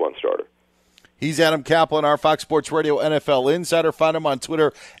he's a Week 1 starter. He's Adam Kaplan, our Fox Sports Radio NFL insider. Find him on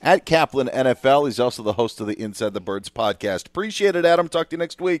Twitter at Kaplan NFL. He's also the host of the Inside the Birds podcast. Appreciate it, Adam. Talk to you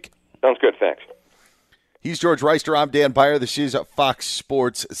next week. Sounds good. Thanks. He's George Reister. I'm Dan Beyer. This is Fox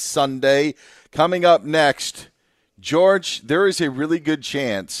Sports Sunday. Coming up next, George, there is a really good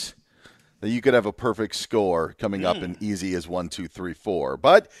chance that you could have a perfect score coming up in easy as 1, 2, 3, 4.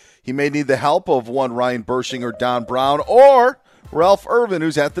 But he may need the help of one Ryan Bershinger, Don Brown, or Ralph Irvin,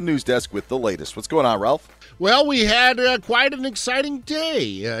 who's at the news desk with the latest. What's going on, Ralph? Well, we had quite an exciting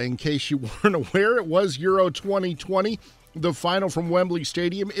day. In case you weren't aware, it was Euro 2020. The final from Wembley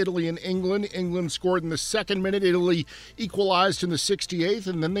Stadium, Italy and England. England scored in the second minute. Italy equalized in the 68th,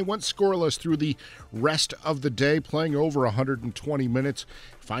 and then they went scoreless through the rest of the day, playing over 120 minutes.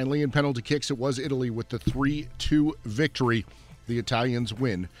 Finally, in penalty kicks, it was Italy with the 3-2 victory. The Italians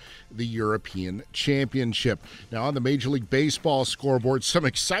win the European Championship. Now on the Major League Baseball scoreboard, some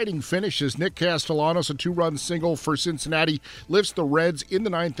exciting finishes. Nick Castellanos, a 2-run single for Cincinnati, lifts the Reds in the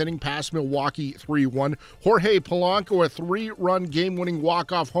 9th inning past Milwaukee 3-1. Jorge Polanco, a 3-run game-winning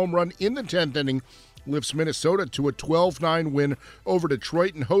walk-off home run in the 10th inning, lifts Minnesota to a 12-9 win over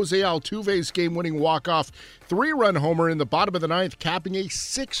Detroit. And Jose Altuve's game-winning walk-off 3-run homer in the bottom of the 9th, capping a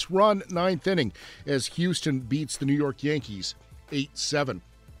 6-run 9th inning as Houston beats the New York Yankees 8-7.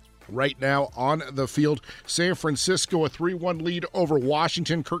 Right now on the field, San Francisco a 3-1 lead over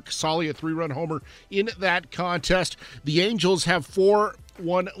Washington. Kirk Casale a 3-run homer in that contest. The Angels have 4-1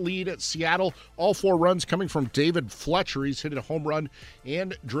 lead at Seattle. All 4 runs coming from David Fletcher. He's hit a home run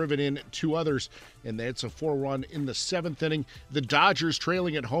and driven in 2 others. And that's a 4-run in the 7th inning. The Dodgers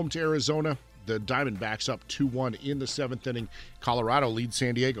trailing at home to Arizona. The Diamondbacks up 2-1 in the 7th inning. Colorado leads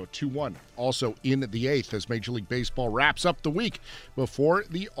San Diego 2-1. Also in the 8th as Major League Baseball wraps up the week before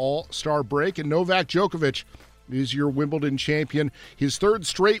the All-Star break. And Novak Djokovic is your Wimbledon champion. His 3rd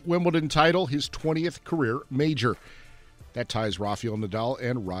straight Wimbledon title, his 20th career major. That ties Rafael Nadal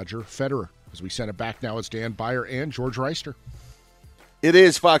and Roger Federer. As we send it back now, it's Dan Beyer and George Reister. It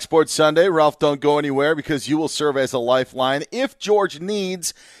is Fox Sports Sunday. Ralph, don't go anywhere because you will serve as a lifeline if George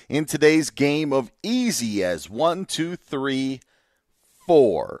needs in today's game of easy as 1, 2, 3,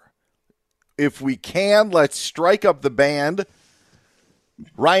 4. If we can, let's strike up the band.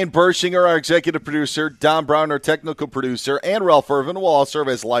 Ryan Bershinger, our executive producer, Don Brown, our technical producer, and Ralph Irvin will all serve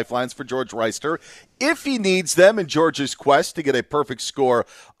as lifelines for George Reister if he needs them in George's quest to get a perfect score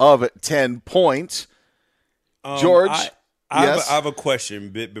of 10 points. George... I have a question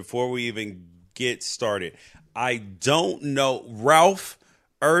before we even get started. I don't know, Ralph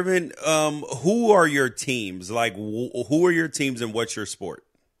Irvin, who are your teams? Like, who are your teams and what's your sport?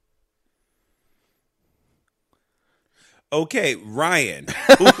 Okay, Ryan,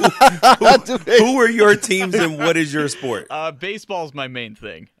 who are your teams and what is your sport? Baseball's my main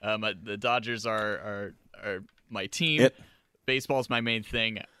thing. The Dodgers are my team. Baseball's my main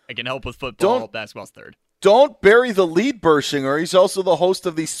thing. I can help with football. Basketball's third. Don't bury the lead, Bershinger. He's also the host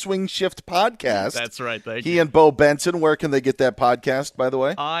of the Swing Shift podcast. That's right. Thank he you. and Bo Benson. Where can they get that podcast, by the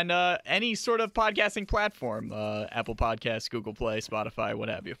way? On any sort of podcasting platform, Apple Podcasts, Google Play, Spotify, what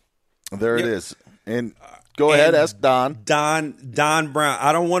have you. There it is. And go ahead, ask Don. Don Brown.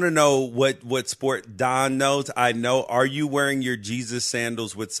 I don't want to know what sport Don knows. I know. Are you wearing your Jesus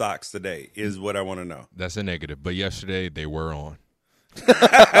sandals with socks today? Is what I want to know. That's a negative. But yesterday they were on.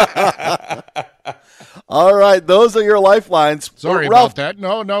 All right, those are your lifelines. Sorry Ralph, about that.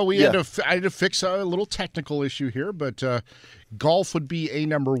 No, I had to fix a little technical issue here, but golf would be a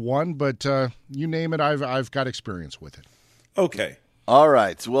number one. But you name it, I've got experience with it. Okay. All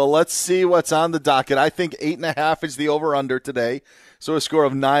right. Well, let's see what's on the docket. I think 8.5 is the over/under today, so a score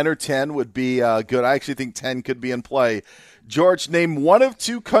of 9 or 10 would be good. I actually think 10 could be in play. George, name one of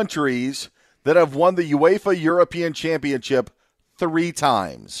two countries that have won the UEFA European Championship 3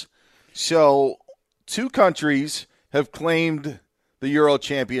 times. So 2 countries have claimed the Euro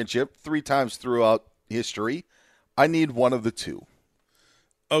Championship 3 times throughout history. I need one of the 2.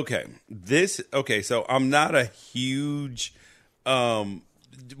 Okay. So I'm not a huge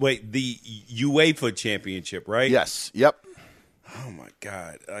the UEFA Championship, right? Yes. Yep. Oh my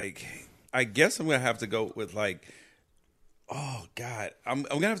God. I guess I'm gonna have to go with I'm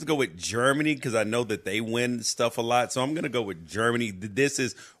gonna have to go with Germany because I know that they win stuff a lot. So I'm gonna go with Germany. This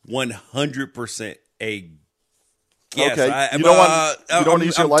is 100% a guess. Okay. You don't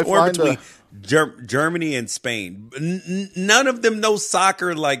use your lifeline between Germany and Spain. None of them know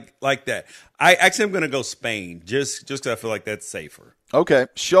soccer like that. I'm going to go Spain just because I feel like that's safer. Okay.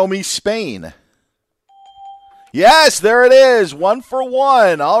 Show me Spain. Yes, there it is. 1 for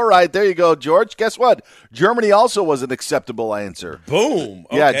 1. All right, there you go, George. Guess what? Germany also was an acceptable answer. Boom.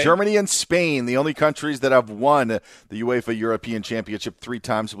 Okay. Yeah, Germany and Spain, the only countries that have won the UEFA European Championship 3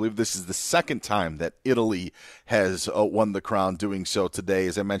 times. I believe this is the second time that Italy has won the crown, doing so today.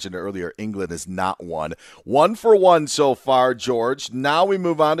 As I mentioned earlier, England has not won. 1 for 1 so far, George. Now we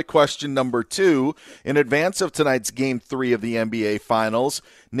move on to question number 2. In advance of tonight's Game 3 of the NBA Finals,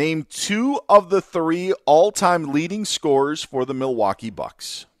 name 2 of the 3 all-time leading scorers for the Milwaukee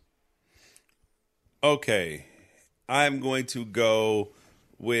Bucks. Okay. I'm going to go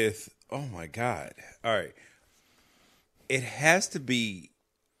with, oh my God. All right. It has to be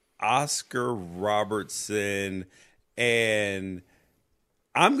Oscar Robertson, and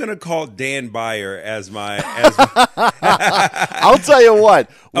I'm going to call Dan Byer as my I'll tell you what.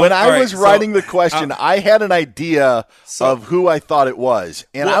 When I was writing the question, I had an idea of who I thought it was,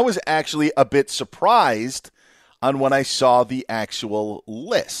 and I was actually a bit surprised on when I saw the actual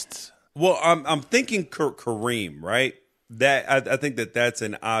list. Well, I'm thinking Kareem, right? That I think that's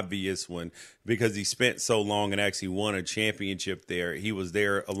an obvious one because he spent so long and actually won a championship there. He was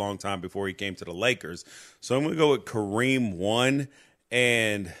there a long time before he came to the Lakers. So I'm going to go with Kareem 1.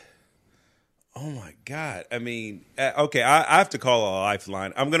 And, oh, my God. I mean, okay, I have to call a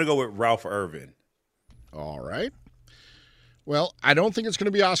lifeline. I'm going to go with Ralph Irvin. All right. Well, I don't think it's going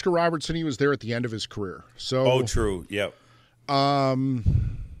to be Oscar Robertson. He was there at the end of his career. So, true. Yep.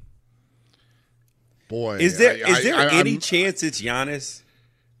 Boy. Is there any chance it's Giannis?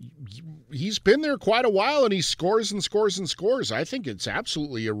 He's been there quite a while, and he scores and scores and scores. I think it's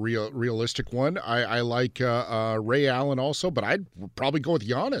absolutely a realistic one. I like Ray Allen also, but I'd probably go with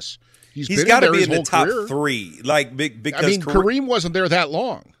Giannis. He's got to be in the top 3. Because Kareem wasn't there that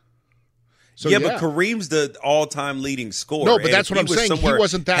long. So, yeah, but Kareem's the all-time leading scorer. No, but that's what I'm saying. He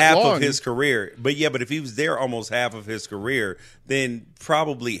wasn't that long. Half of his career. But, if he was there almost half of his career, then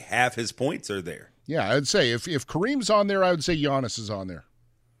probably half his points are there. Yeah, I'd say if Kareem's on there, I would say Giannis is on there.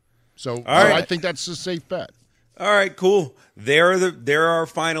 So I think that's a safe bet. All right, cool. There are our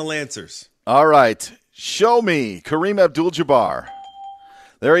final answers. All right. Show me Kareem Abdul-Jabbar.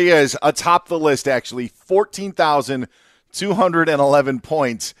 There he is, atop the list, actually. 14,211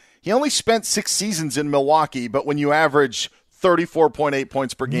 points. He only spent 6 seasons in Milwaukee, but when you average 34.8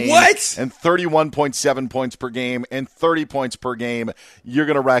 points per game and 31.7 points per game and 30 points per game, you're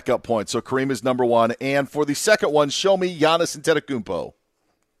going to rack up points. So Kareem is number 1. And for the second one, show me Giannis Antetokounmpo.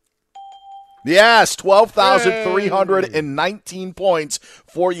 Yes, 12,319 points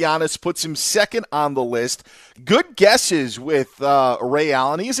for Giannis puts him second on the list. Good guesses with Ray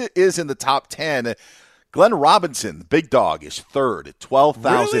Allen. He is in the top 10. Glenn Robinson, the big dog, is third at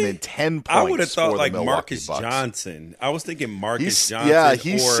 12,010 points. I would have thought like Milwaukee Marcus Bucks. Johnson. I was thinking Marcus Johnson. Yeah,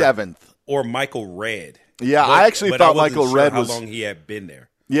 he's 7th. Or Michael Redd. Yeah, I actually thought Michael Redd was how long he had been there.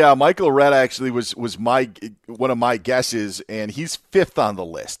 Yeah, Michael Redd actually was one of my guesses, and he's 5th on the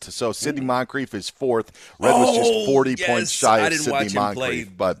list. So Sidney Moncrief is 4th. Redd was just 40 points shy of Sidney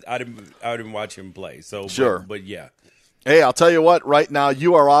Moncrief. But I didn't watch him play. So sure, but yeah. Hey, I'll tell you what, right now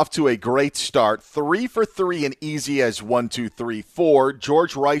you are off to a great start. 3 for 3 and easy as 1, 2, 3, 4.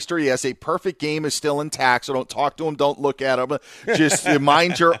 George Reister, yes, a perfect game is still intact, so don't talk to him, don't look at him. Just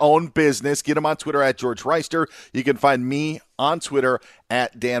mind your own business. Get him on Twitter at George Reister. You can find me on Twitter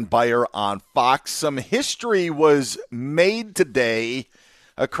at Dan Beyer on Fox. Some history was made today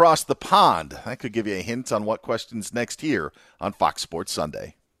across the pond. I could give you a hint on what question's next here on Fox Sports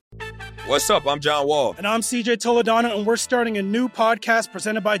Sunday. What's up? I'm John Wall. And I'm CJ Toledano, and we're starting a new podcast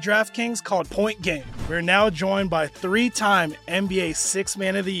presented by DraftKings called Point Game. We're now joined by 3-time NBA Sixth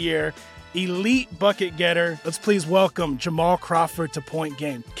Man of the Year, elite bucket getter. Let's please welcome Jamal Crawford to Point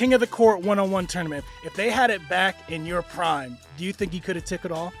Game. King of the Court one-on-one tournament. If they had it back in your prime, do you think you could have took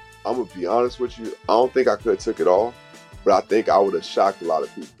it all? I'm going to be honest with you. I don't think I could have took it all, but I think I would have shocked a lot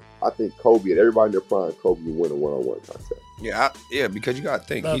of people. I think Kobe and everybody in their prime, Kobe would win a one-on-one contest. Yeah, because you got to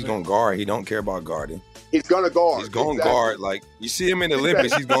think, he's going to guard. He don't care about guarding. He's going to guard. He's going to guard. Like, you see him in the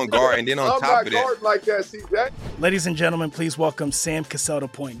Olympics, he's going to guard. And then on top of that. I'm not guarding like that, CJ. Ladies and gentlemen, please welcome Sam Cassell to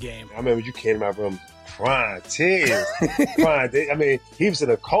Point Game. I remember you came out from crying, tears. I mean, he was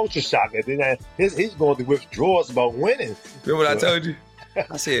in a culture shock. And then he's going through withdrawals about winning. Remember what I told you?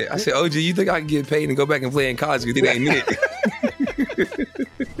 I said, OG, you think I can get paid and go back and play in college because it ain't it?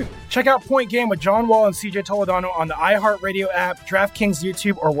 Check out Point Game with John Wall and CJ Toledano on the iHeartRadio app, DraftKings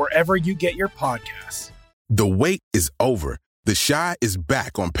YouTube, or wherever you get your podcasts. The wait is over. The Chi is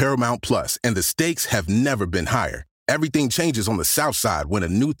back on Paramount Plus, and the stakes have never been higher. Everything changes on the South Side when a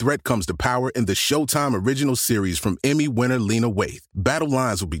new threat comes to power in the Showtime original series from Emmy winner Lena Waithe. Battle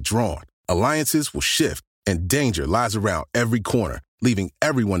lines will be drawn, alliances will shift, and danger lies around every corner, leaving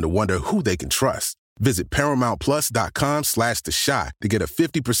everyone to wonder who they can trust. Visit ParamountPlus.com/The Chi to get a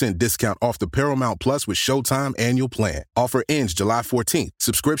 50% discount off the Paramount Plus with Showtime annual plan. Offer ends July 14th.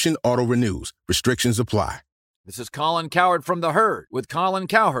 Subscription auto-renews. Restrictions apply. This is Colin Cowherd from The Herd with Colin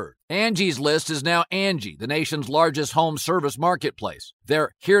Cowherd. Angie's List is now Angie, the nation's largest home service marketplace. They're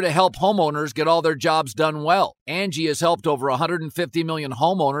here to help homeowners get all their jobs done well. Angie has helped over 150 million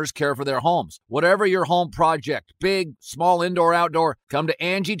homeowners care for their homes. Whatever your home project, big, small, indoor, outdoor, come to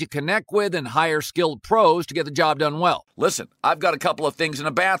Angie to connect with and hire skilled pros to get the job done well. Listen, I've got a couple of things in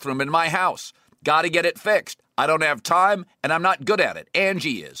a bathroom in my house. Got to get it fixed. I don't have time, and I'm not good at it.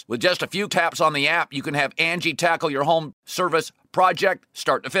 Angie is. With just a few taps on the app, you can have Angie tackle your home service project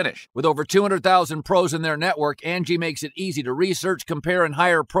start to finish. With over 200,000 pros in their network, Angie makes it easy to research, compare, and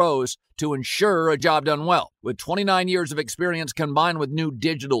hire pros to ensure a job done well. With 29 years of experience combined with new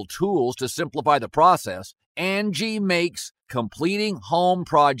digital tools to simplify the process, Angie makes completing home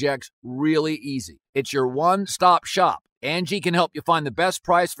projects really easy. It's your one-stop shop. Angie can help you find the best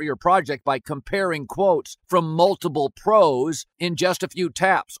price for your project by comparing quotes from multiple pros in just a few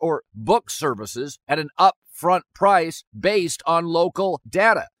taps, or book services at an upfront price based on local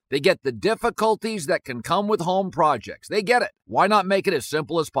data. They get the difficulties that can come with home projects. They get it. Why not make it as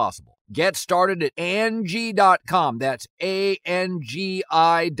simple as possible? Get started at Angie.com. That's ANGI.com,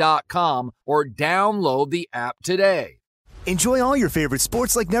 or download the app today. Enjoy all your favorite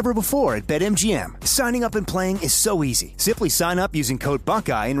sports like never before at BetMGM. Signing up and playing is so easy. Simply sign up using code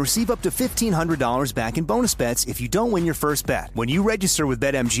Buckeye and receive up to $1,500 back in bonus bets if you don't win your first bet. When you register with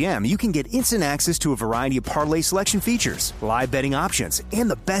BetMGM, you can get instant access to a variety of parlay selection features, live betting options, and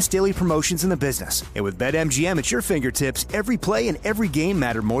the best daily promotions in the business. And with BetMGM at your fingertips, every play and every game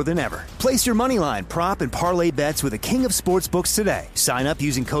matter more than ever. Place your moneyline, prop, and parlay bets with the king of sportsbooks today. Sign up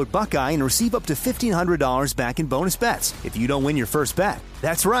using code Buckeye and receive up to $1,500 back in bonus bets if you don't win your first bet.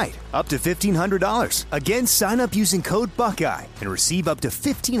 That's right, up to $1,500. Again, sign up using code Buckeye and receive up to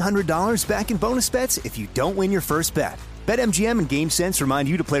 $1,500 back in bonus bets if you don't win your first bet. BetMGM and GameSense remind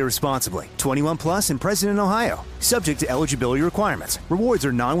you to play responsibly. 21 plus and present in Ohio. Subject to eligibility requirements. Rewards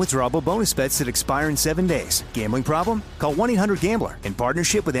are non-withdrawable bonus bets that expire in 7 days. Gambling problem? Call 1-800-GAMBLER in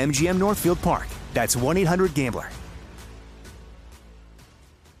partnership with MGM Northfield Park. That's 1-800-GAMBLER.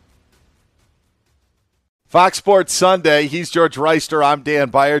 Fox Sports Sunday. He's George Reister. I'm Dan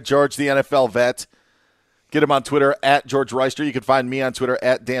Beyer. George, the NFL vet. Get him on Twitter at George Reister. You can find me on Twitter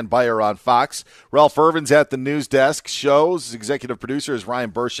at Dan Beyer on Fox. Ralph Irvin's at the news desk. Show's executive producer is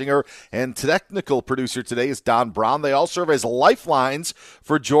Ryan Bershinger, and technical producer today is Don Brown. They all serve as lifelines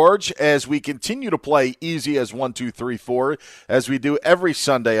for George as we continue to play easy as 1, 2, 3, 4, as we do every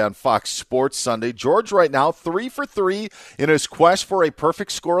Sunday on Fox Sports Sunday. George right now 3 for 3 in his quest for a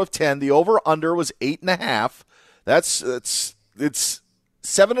perfect score of 10. The over-under was 8.5. It's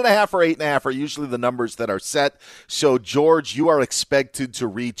 7.5 or 8.5 are usually the numbers that are set. So, George, you are expected to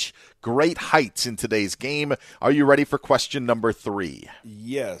reach great heights in today's game. Are you ready for question number 3?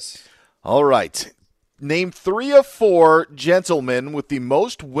 Yes. All right. Name 3 of 4 gentlemen with the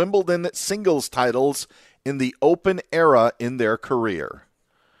most Wimbledon singles titles in the Open era in their career.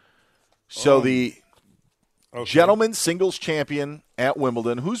 So the gentleman singles champion at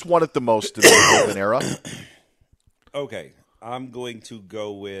Wimbledon, who's won it the most in the Open era? Okay, I'm going to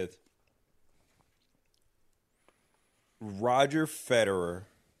go with Roger Federer,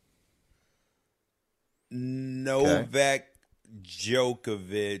 Novak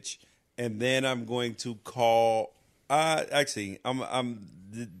Djokovic, and then I'm going to call. Actually,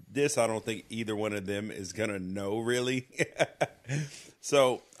 this I don't think either one of them is gonna know really.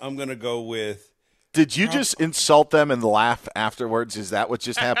 So I'm gonna go with. Did you just insult them and laugh afterwards? Is that what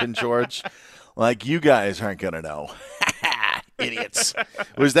just happened, George? Like, you guys aren't gonna know, idiots.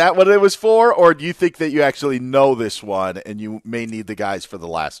 Was that what it was for, or do you think that you actually know this one and you may need the guys for the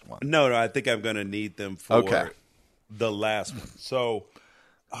last one? No, I think I'm gonna need them for the last one. So.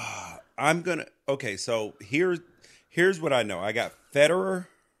 I'm gonna. Okay, so here's what I know. I got Federer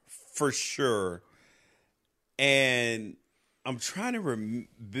for sure, and I'm trying to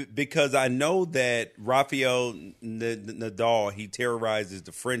because I know that Rafael Nadal, he terrorizes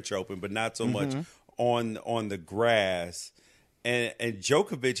the French Open, but not so much on the grass. And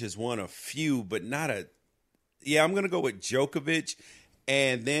Djokovic has won a few, but not a. Yeah, I'm gonna go with Djokovic,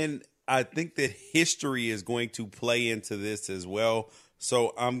 and then I think that history is going to play into this as well.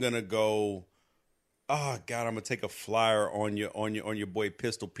 So I'm gonna go. Oh God, I'm gonna take a flyer on your boy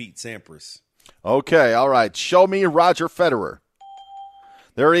Pistol Pete Sampras. Okay, all right. Show me Roger Federer.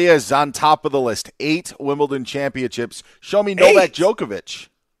 There he is on top of the list. 8 Wimbledon championships. Show me Novak Djokovic.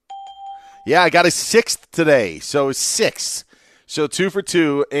 Yeah, I got his 6th today, so 6. So 2 for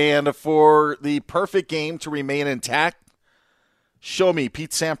 2, and for the perfect game to remain intact, show me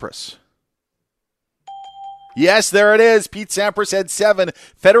Pete Sampras. Yes, there it is. Pete Sampras had 7.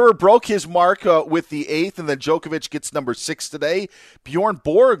 Federer broke his mark with the 8th, and then Djokovic gets number 6 today. Bjorn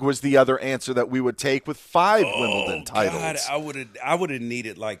Borg was the other answer that we would take with 5 Wimbledon titles. God, I would have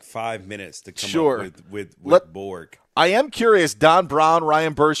needed like 5 minutes to come up with Borg. I am curious, Don Brown,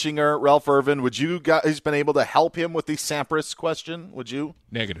 Ryan Bershinger, Ralph Irvin, would you guys been able to help him with the Sampras question? Would you?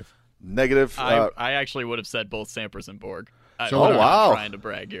 Negative. I actually would have said both Sampras and Borg. I'm trying to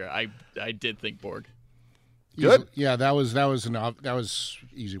brag here. I did think Borg. Good. Yeah, that was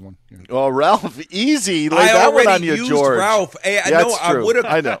easy one. Yeah. Oh, Ralph, easy. Lay I that already one on you, used George. Ralph. Hey,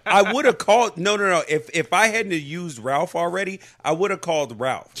 I would have called. No. If I hadn't used Ralph already, I would have called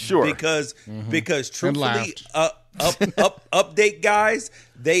Ralph. Sure. Because truthfully, update guys,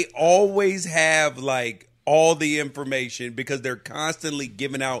 they always have like all the information because they're constantly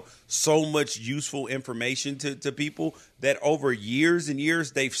giving out so much useful information to people that over years and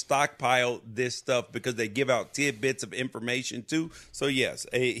years they've stockpiled this stuff because they give out tidbits of information too. So yes,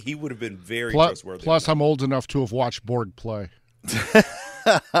 he would have been very trustworthy. Plus, I'm old enough to have watched Borg play.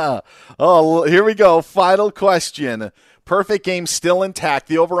 Oh, here we go. Final question. Perfect game still intact.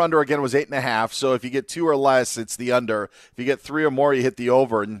 The over-under, again, was 8.5. So if you get 2 or less, it's the under. If you get 3 or more, you hit the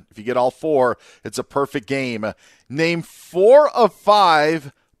over. And if you get all 4, it's a perfect game. Name 4 of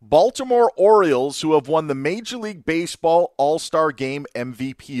 5 Baltimore Orioles who have won the Major League Baseball All-Star Game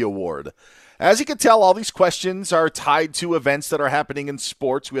MVP award. As you can tell, all these questions are tied to events that are happening in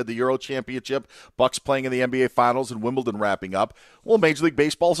sports. We had the Euro Championship, Bucks playing in the NBA Finals, and Wimbledon wrapping up. Well, Major League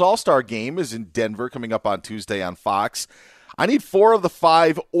Baseball's All-Star Game is in Denver coming up on Tuesday on Fox. I need 4 of the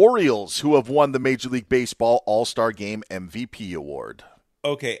 5 Orioles who have won the Major League Baseball All-Star Game MVP award.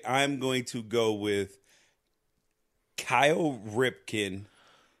 Okay, I'm going to go with Kyle Ripken.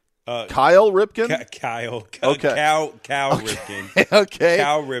 Kyle Ripken? Kyle. Okay. Cal Ripken. Okay.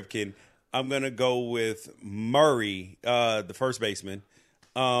 Cal Ripken. I'm going to go with Murray, the first baseman.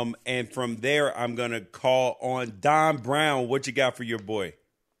 And from there, I'm going to call on Don Brown. What you got for your boy?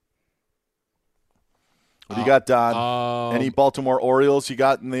 What do you got, Don? Any Baltimore Orioles you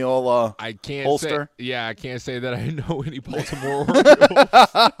got in the old I can't holster? I can't say that I know any Baltimore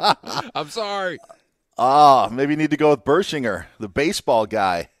Orioles. I'm sorry. Maybe you need to go with Bershinger, the baseball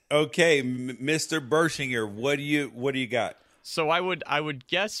guy. Okay, Mr. Bershinger, what do you got? So I would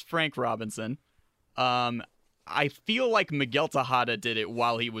guess Frank Robinson. I feel like Miguel Tejada did it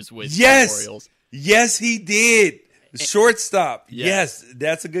while he was with the Orioles. Yes, he did. Shortstop. Yes,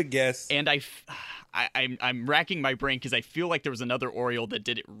 that's a good guess. And I'm racking my brain because I feel like there was another Oriole that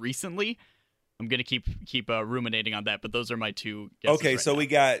did it recently. I'm gonna keep ruminating on that, but those are my 2 guesses. Okay, so we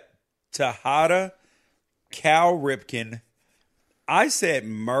got Tejada, Cal Ripken, I said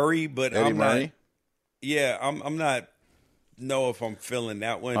Murray, but Eddie I'm Murray? not. Yeah, I'm not. Know if I'm feeling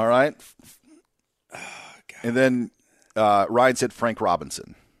that one. All right. And then Ryan said Frank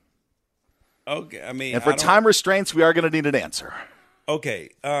Robinson. Okay, I mean, and for time restraints, we are going to need an answer. Okay,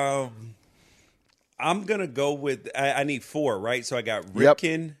 I'm gonna go with. I need 4, right? So I got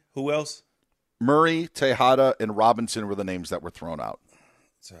Ripken. Yep. Who else? Murray, Tejada, and Robinson were the names that were thrown out.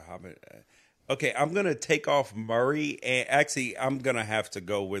 So okay, I'm gonna take off Murray, and actually, I'm gonna have to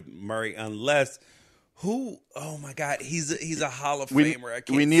go with Murray unless who? Oh my God, he's a Hall of Famer.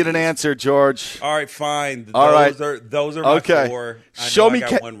 We need an answer, George. All right, fine. Those are my 4. I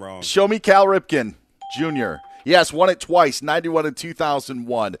got one wrong. Show me Cal Ripken Jr. Yes, won it twice, 91 and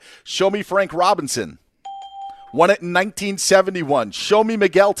 2001. Show me Frank Robinson. Won it in 1971. Show me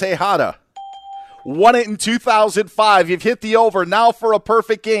Miguel Tejada. Won it in 2005. You've hit the over. Now for a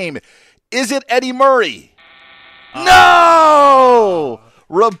perfect game. Is it Eddie Murray? No!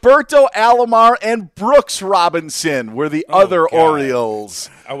 Roberto Alomar and Brooks Robinson were the other Orioles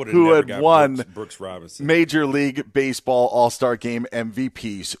who had won Brooks Robinson. Major League Baseball All-Star Game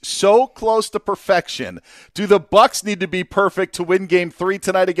MVPs. So close to perfection. Do the Bucks need to be perfect to win Game 3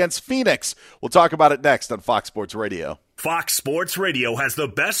 tonight against Phoenix? We'll talk about it next on Fox Sports Radio. Fox Sports Radio has the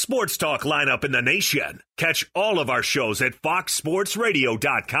best sports talk lineup in the nation. Catch all of our shows at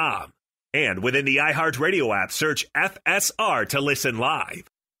foxsportsradio.com. And within the iHeartRadio app, search FSR to listen live.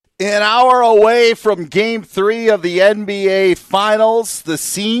 An hour away from Game 3 of the NBA Finals, the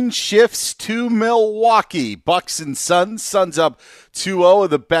scene shifts to Milwaukee. Bucks and Suns. Suns up 2-0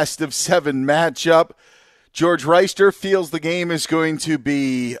 in the best-of-7 matchup. George Reister feels the game is going to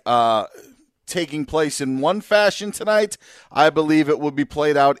be taking place in one fashion tonight. I believe it will be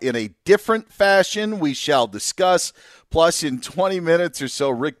played out in a different fashion. We shall discuss. Plus, in 20 minutes or so,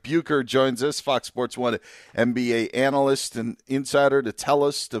 Rick Bucher joins us, Fox Sports 1 NBA analyst and insider, to tell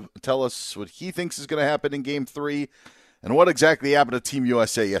us what he thinks is going to happen in Game 3 and what exactly happened to Team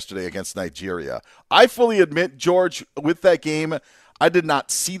USA yesterday against Nigeria. I fully admit, George, with that game, I did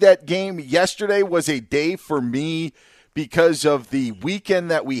not see that game. Yesterday was a day for me because of the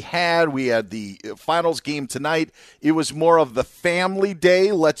weekend that we had. We had the finals game tonight. It was more of the family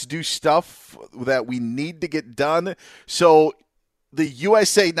day. Let's do stuff that we need to get done. So the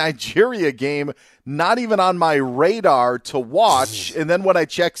USA-Nigeria game, not even on my radar to watch. And then when I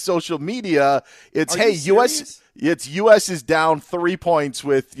check social media, it's, US is down 3 points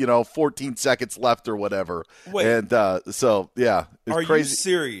with, 14 seconds left or whatever. Wait. And so, yeah, it's Are crazy. you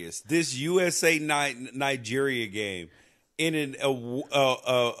serious? This USA-Nigeria game in an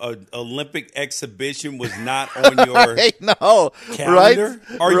Olympic exhibition was not on your calendar?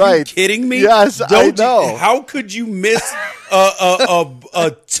 Right? Are you kidding me? Yes, I know. How could you miss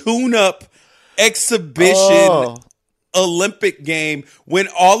a tune-up exhibition Olympic game when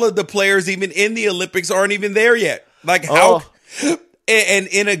all of the players, even in the Olympics, aren't even there yet? Like how? And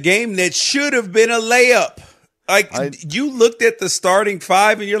in a game that should have been a layup. You looked at the starting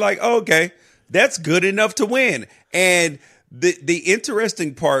 5 and you're like, okay, that's good enough to win. And the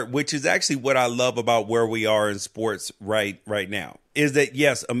interesting part, which is actually what I love about where we are in sports right now, is that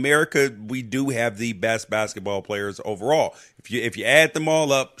yes, America, we do have the best basketball players overall. If you add them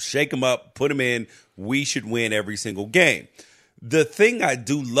all up, shake them up, put them in, we should win every single game. The thing I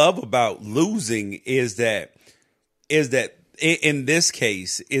do love about losing is that in this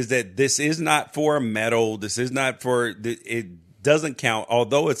case is that this is not for a medal. This is not for it doesn't count,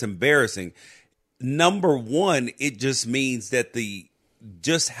 although it's embarrassing. Number one, it just means that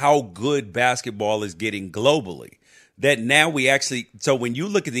just how good basketball is getting globally. That now we actually, so when you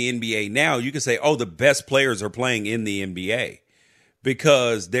look at the NBA now, you can say, oh, the best players are playing in the NBA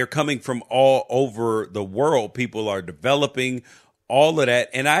because they're coming from all over the world. People are developing all of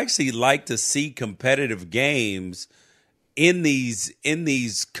that. And I actually like to see competitive games in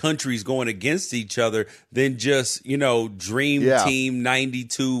these countries going against each other than just, dream team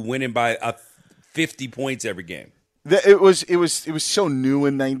 92 winning by 50 points every game. It was so new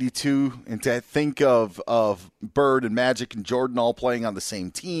in '92, and to think of Bird and Magic and Jordan all playing on the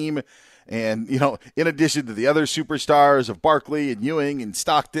same team, and in addition to the other superstars of Barkley and Ewing and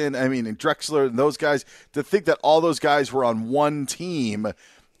Stockton, and Drexler and those guys, to think that all those guys were on one team,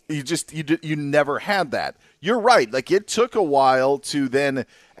 you never had that. You're right. Like, it took a while to then,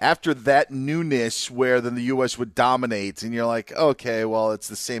 after that newness where then the U.S. would dominate, and you're like, okay, well, it's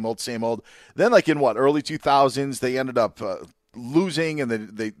the same old, same old. Then, early 2000s, they ended up losing, and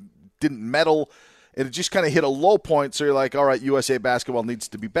they didn't medal. and it just kind of hit a low point. So you're like, all right, USA basketball needs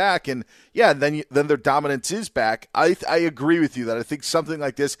to be back, and then their dominance is back. I agree with you that I think something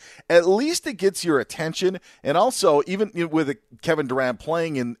like this, at least it gets your attention, and also even with Kevin Durant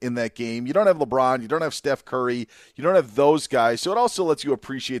playing in that game, you don't have LeBron, you don't have Steph Curry, you don't have those guys, so it also lets you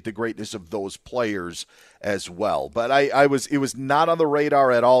appreciate the greatness of those players as well. But it was not on the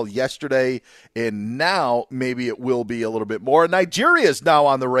radar at all yesterday, and now maybe it will be a little bit more. Nigeria is now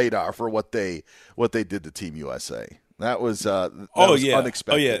on the radar for what they did to Team USA. That was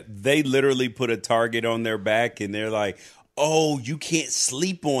unexpected. Oh yeah, they literally put a target on their back, and they're like, "Oh, you can't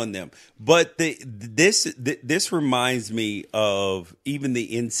sleep on them." But this reminds me of even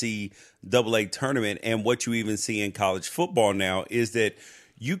the NCAA tournament, and what you even see in college football now is that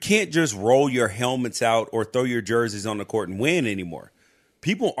you can't just roll your helmets out or throw your jerseys on the court and win anymore.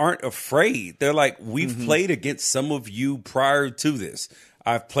 People aren't afraid. They're like, we've played against some of you prior to this.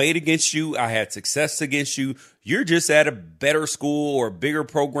 I've played against you. I had success against you. You're just at a better school or a bigger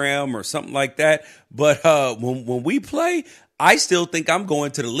program or something like that. But when we play, I still think I'm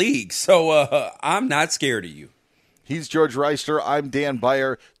going to the league. So I'm not scared of you. He's George Reister. I'm Dan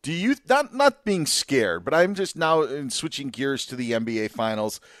Beyer. Do you not being scared, but I'm just now switching gears to the NBA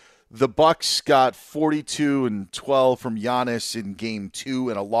Finals. The Bucks got 42-12 from Giannis in Game 2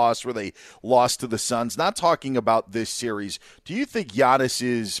 in a loss where they lost to the Suns. Not talking about this series. Do you think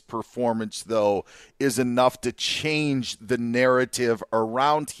Giannis's performance, though, is enough to change the narrative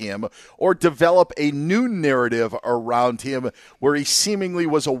around him or develop a new narrative around him where he seemingly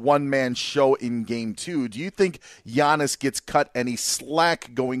was a one-man show in Game 2? Do you think Giannis gets cut any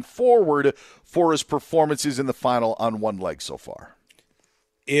slack going forward for his performances in the final on one leg so far?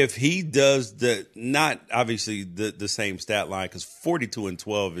 If he does not obviously the same stat line, because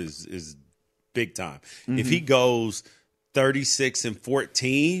 42-12 is big time. Mm-hmm. If he goes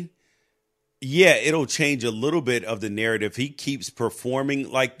 36-14, yeah, it'll change a little bit of the narrative. He keeps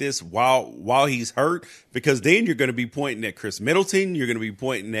performing like this while he's hurt, because then you're going to be pointing at Chris Middleton, you're going to be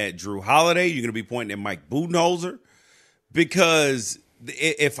pointing at Drew Holiday, you're going to be pointing at Mike Budenholzer. Because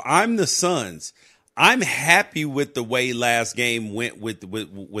if I'm the Suns, I'm happy with the way last game went with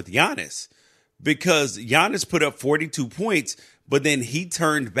Giannis, because Giannis put up 42 points, but then he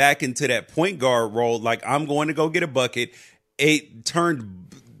turned back into that point guard role. Like, I'm going to go get a bucket. It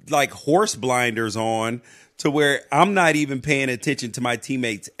turned like horse blinders on to where I'm not even paying attention to my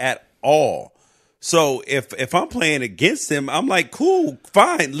teammates at all. So if I'm playing against him, I'm like, cool,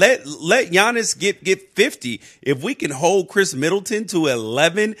 fine. Let Giannis get 50. If we can hold Chris Middleton to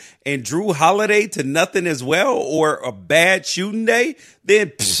 11 and Drew Holiday to nothing as well, or a bad shooting day,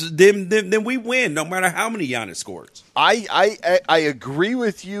 then we win, no matter how many Giannis scores. I agree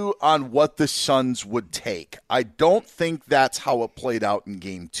with you on what the Suns would take. I don't think that's how it played out in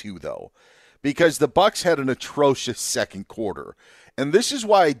Game 2, though, because the Bucks had an atrocious second quarter. And this is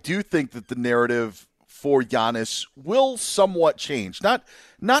why I do think that the narrative for Giannis will somewhat change.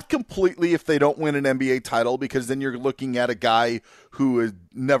 Not completely if they don't win an NBA title, because then you're looking at a guy who has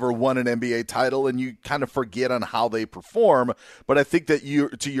never won an NBA title and you kind of forget on how they perform. But I think that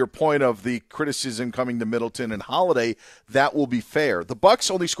to your point of the criticism coming to Middleton and Holiday, that will be fair. The Bucks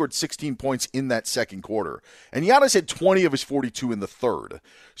only scored 16 points in that second quarter, and Giannis had 20 of his 42 in the third.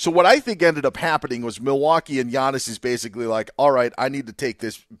 So what I think ended up happening was Milwaukee and Giannis is basically like, all right, I need to take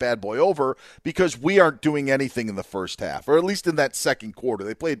this bad boy over because we aren't doing anything in the first half, or at least in that second quarter.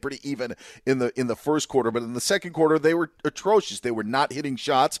 They played pretty even in the first quarter, but in the second quarter they were atrocious. They were not hitting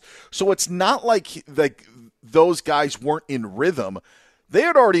shots. So it's not like those guys weren't in rhythm. They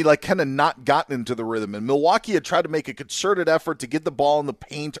had already kind of not gotten into the rhythm, and Milwaukee had tried to make a concerted effort to get the ball in the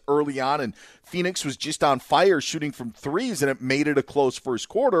paint early on, and Phoenix was just on fire shooting from threes, and it made it a close first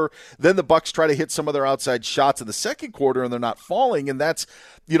quarter. Then the Bucks try to hit some of their outside shots in the second quarter, and they're not falling, and that's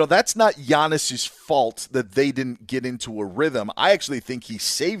not Giannis's fault that they didn't get into a rhythm. I actually think he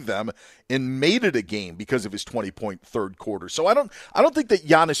saved them and made it a game because of his 20-point third quarter. So I don't think that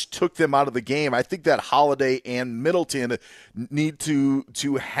Giannis took them out of the game. I think that Holiday and Middleton need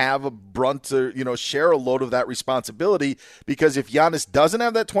to have a brunt, to share a load of that responsibility, because if Giannis doesn't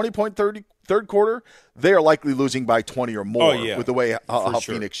have that 20-point third quarter, they are likely losing by 20 or more with the way how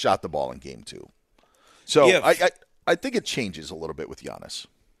sure. Phoenix shot the ball in Game 2. So yeah. I think it changes a little bit with Giannis.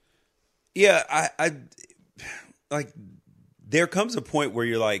 Yeah, I like. There comes a point where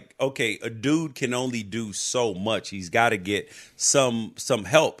you're like, okay, a dude can only do so much. He's got to get some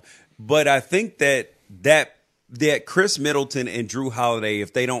help. But I think that Chris Middleton and Drew Holiday,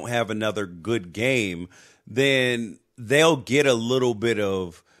 if they don't have another good game, then they'll get a little bit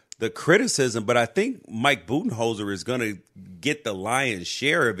of criticism, but I think Mike Budenholzer is going to get the lion's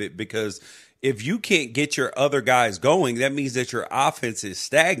share of it, because if you can't get your other guys going, that means that your offense is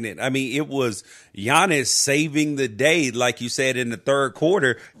stagnant. I mean, it was Giannis saving the day, like you said, in the third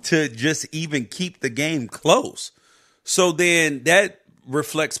quarter to just even keep the game close. So then that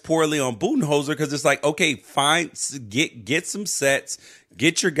reflects poorly on Budenholzer, because it's like, okay, fine, get some sets,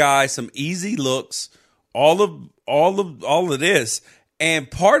 get your guys some easy looks, all of this. And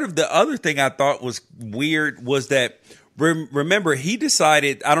part of the other thing I thought was weird was that, remember, he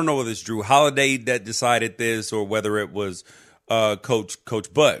decided, I don't know whether it's Drew Holiday that decided this or whether it was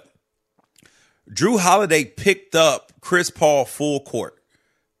Coach Bud. Drew Holiday picked up Chris Paul full court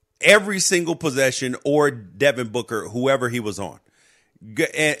every single possession, or Devin Booker, whoever he was on,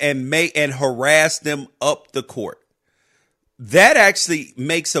 and harassed them up the court. That actually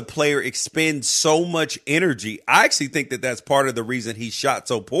makes a player expend so much energy. I actually think that that's part of the reason he shot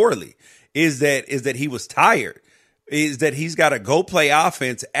so poorly, is that he was tired. Is that he's got to go play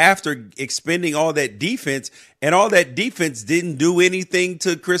offense after expending all that defense, and all that defense didn't do anything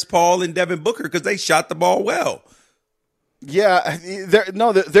to Chris Paul and Devin Booker because they shot the ball well. Yeah,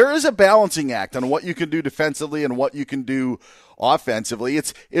 there is a balancing act on what you can do defensively and what you can do offensively.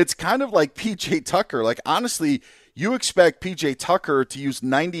 It's kind of like PJ Tucker. Like, honestly, you expect PJ Tucker to use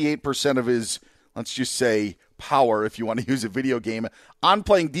 98% of his, let's just say, power, if you want to use a video game, on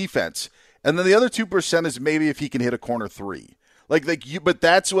playing defense. And then the other 2% is maybe if he can hit a corner three. But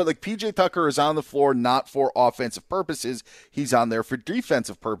that's what, PJ Tucker is on the floor not for offensive purposes. He's on there for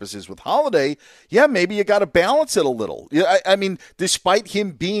defensive purposes. With Holiday, yeah, maybe you got to balance it a little. I mean, despite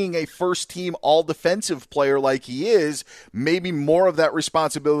him being a first-team all-defensive player like he is, maybe more of that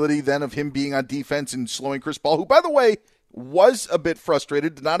responsibility than of him being on defense and slowing Chris Paul, who, by the way, was a bit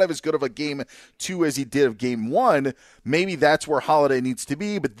frustrated, did not have as good of a game 2 as he did of game 1. Maybe that's where Holiday needs to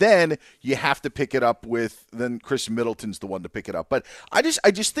be, but then you have to pick it up with, then Chris Middleton's the one to pick it up. But I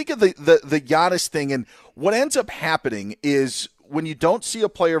just think of the Giannis thing, and what ends up happening is when you don't see a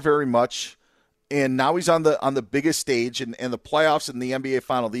player very much, and now he's on the biggest stage, and the playoffs and the NBA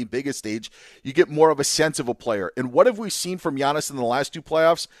Final, the biggest stage, you get more of a sense of a player. And what have we seen from Giannis in the last 2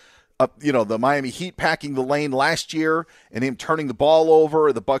 playoffs? The Miami Heat packing the lane last year and him turning the ball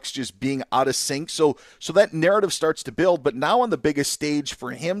over, the Bucks just being out of sync. So that narrative starts to build. But now on the biggest stage, for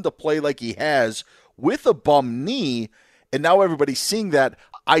him to play like he has with a bum knee, and now everybody's seeing that,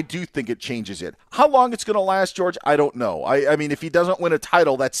 I do think it changes it. How long it's going to last, George, I don't know. I mean, if he doesn't win a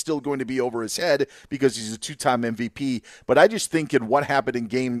title, that's still going to be over his head because he's a 2-time MVP. But I just think in what happened in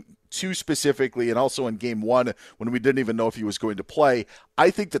Game 2 specifically, and also in Game 1 when we didn't even know if he was going to play, I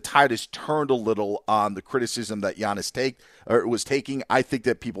think the tide has turned a little on the criticism that Giannis was taking. I think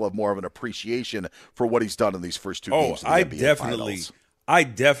that people have more of an appreciation for what he's done in these first 2 games of the NBA Finals. I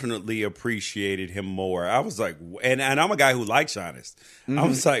definitely appreciated him more. I was like, and I'm a guy who likes Giannis. Mm-hmm. I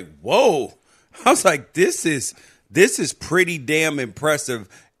was like, whoa. I was like, this is pretty damn impressive.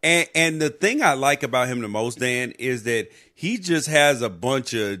 And the thing I like about him the most, Dan, is that he just has a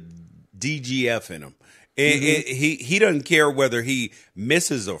bunch of DGF in him. He doesn't care whether he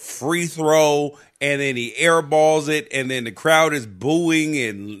misses a free throw and then he airballs it and then the crowd is booing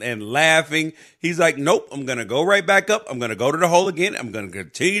and laughing. He's like, nope, I'm going to go right back up. I'm going to go to the hole again. I'm going to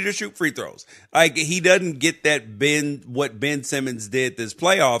continue to shoot free throws. Like, he doesn't get that what Ben Simmons did this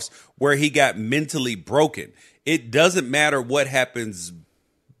playoffs where he got mentally broken. It doesn't matter what happens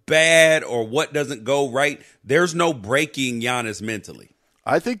bad or what doesn't go right. There's no breaking Giannis mentally.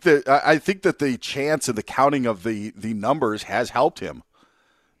 I think that the chance and the counting of the numbers has helped him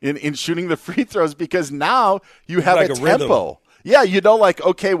in shooting the free throws, because now you have like a tempo. Rhythm. Yeah,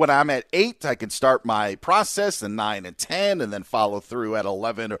 okay, when I'm at 8, I can start my process, and 9 and 10, and then follow through at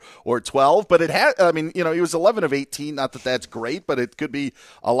 11 or 12. But he was 11 of 18. Not that that's great, but it could be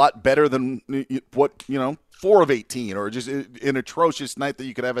a lot better than what, 4 of 18, or just an atrocious night that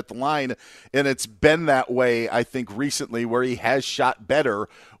you could have at the line. And it's been that way, I think, recently, where he has shot better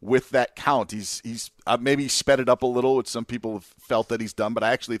with that count. He's maybe sped it up a little, which some people have felt that he's done, but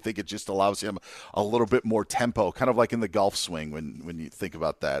I actually think it just allows him a little bit more tempo, kind of like in the golf swing when you think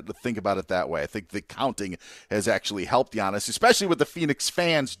about that. Think about it that way. I think the counting has actually helped Giannis, especially with the Phoenix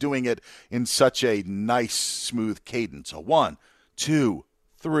fans doing it in such a nice, smooth cadence. So 1, 2,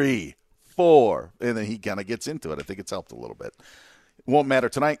 3, 4, and then he kind of gets into it. I think it's helped a little bit. It won't matter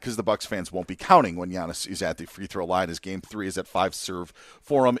tonight because the Bucks fans won't be counting when Giannis is at the free throw line. His Game 3 is at 5-serve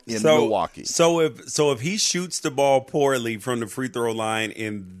for him in Milwaukee. So if he shoots the ball poorly from the free throw line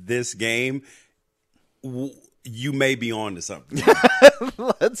in this game, you may be on to something.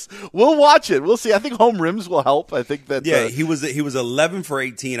 We'll watch it. We'll see. I think home rims will help. I think that. Yeah, he was 11 for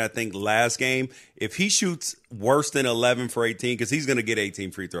 18. I think last game. If he shoots worse than 11 for 18, because he's going to get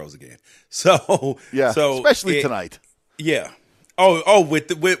 18 free throws again. So yeah, especially tonight. Yeah. Oh, with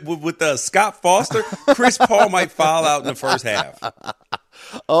the Scott Foster, Chris Paul might foul out in the first half.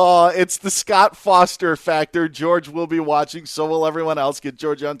 It's the Scott Foster factor. George will be watching. So will everyone else. Get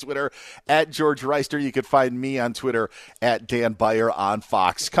George on Twitter at George Reister. You can find me on Twitter at Dan Beyer on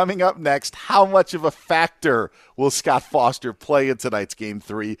Fox. Coming up next, how much of a factor will Scott Foster play in tonight's Game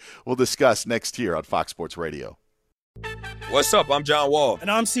 3? We'll discuss next here on Fox Sports Radio. What's up? I'm John Wall. And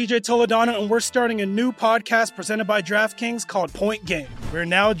I'm CJ Toledano, and we're starting a new podcast presented by DraftKings called Point Game. We're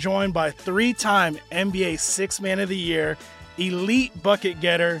now joined by 3-time NBA Sixth Man of the Year, elite bucket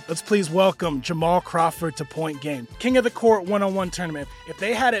getter. Let's please welcome Jamal Crawford to Point Game. King of the Court one-on-one tournament. If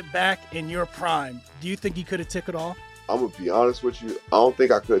they had it back in your prime, do you think you could have took it all? I'm going to be honest with you. I don't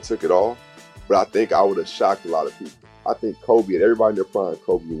think I could have took it all, but I think I would have shocked a lot of people. I think Kobe and everybody in their prime,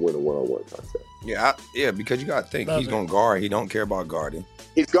 Kobe would win a one-on-one contest. Yeah, because you got to think he's going to guard. He don't care about guarding.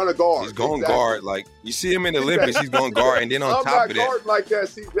 He's going to guard. He's going to guard. Like, you see him in the Olympics, he's going to guard. And then on top of that. I'm not guarding like that,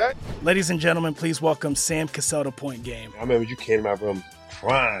 CJ. Ladies and gentlemen, please welcome Sam Cassell to Point Game. I remember you came to my room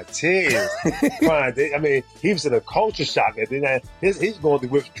crying, tears, crying. I mean, he was in a culture shock. And then he's going through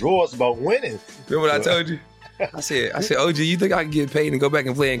withdrawals about winning. Remember what I told you? I said, OG, you think I can get paid and go back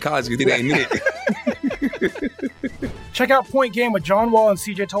and play in college because it ain't it? Check out Point Game with John Wall and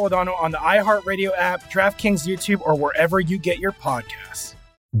CJ Toledano on the iHeartRadio app, DraftKings YouTube, or wherever you get your podcasts.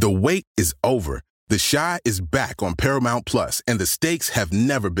 The wait is over. The Chi is back on Paramount Plus, and the stakes have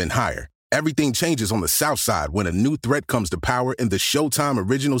never been higher. Everything changes on the South Side when a new threat comes to power in the Showtime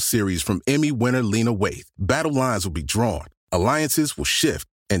original series from Emmy winner Lena Waithe. Battle lines will be drawn, alliances will shift,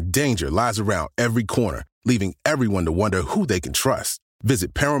 and danger lies around every corner, leaving everyone to wonder who they can trust.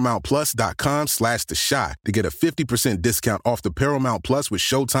 Visit ParamountPlus.com/The Chi to get a 50% discount off the Paramount Plus with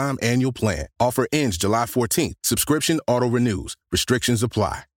Showtime annual plan. Offer ends July 14th. Subscription auto-renews. Restrictions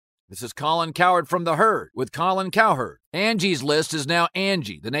apply. This is Colin Cowherd from The Herd with Colin Cowherd. Angie's List is now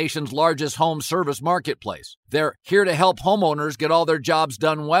Angie, the nation's largest home service marketplace. They're here to help homeowners get all their jobs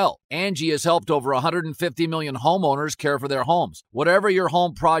done well. Angie has helped over 150 million homeowners care for their homes. Whatever your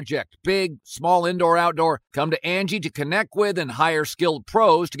home project, big, small, indoor, outdoor, come to Angie to connect with and hire skilled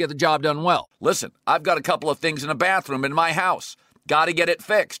pros to get the job done well. Listen, I've got a couple of things in a bathroom in my house. Got to get it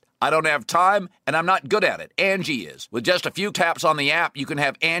fixed. I don't have time, and I'm not good at it. Angie is. With just a few taps on the app, you can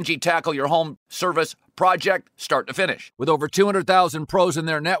have Angie tackle your home service project start to finish. With over 200,000 pros in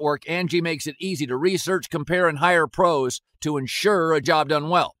their network, Angie makes it easy to research, compare, and hire pros to ensure a job done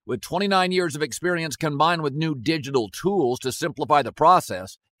well. With 29 years of experience combined with new digital tools to simplify the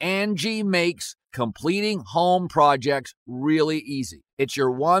process, Angie makes completing home projects really easy. It's your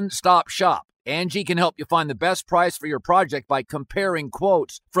one-stop shop. Angie can help you find the best price for your project by comparing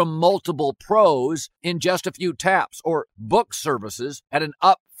quotes from multiple pros in just a few taps, or book services at an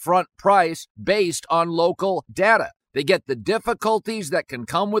upfront price based on local data. They get the difficulties that can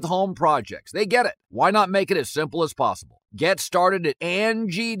come with home projects. They get it. Why not make it as simple as possible? Get started at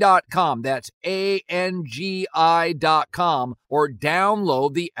Angie.com. That's ANGI.com, or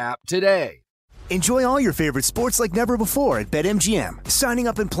download the app today. Enjoy all your favorite sports like never before at BetMGM. Signing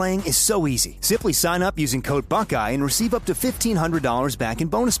up and playing is so easy. Simply sign up using code Buckeye and receive up to $1,500 back in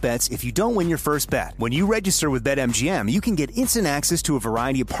bonus bets if you don't win your first bet. When you register with BetMGM, you can get instant access to a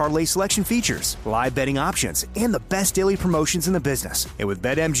variety of parlay selection features, live betting options, and the best daily promotions in the business. And with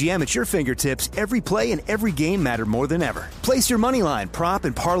BetMGM at your fingertips, every play and every game matter more than ever. Place your moneyline, prop,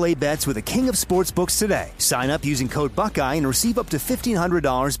 and parlay bets with the king of sportsbooks today. Sign up using code Buckeye and receive up to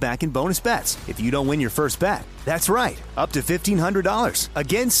 $1,500 back in bonus bets if you don't win your first bet. That's right, up to $1,500.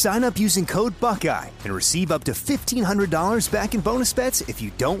 Again, sign up using code Buckeye and receive up to $1,500 back in bonus bets if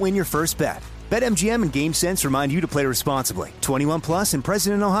you don't win your first bet. BetMGM and GameSense remind you to play responsibly. 21 plus and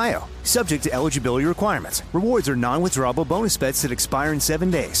present in Ohio. Subject to eligibility requirements. Rewards are non-withdrawable bonus bets that expire in 7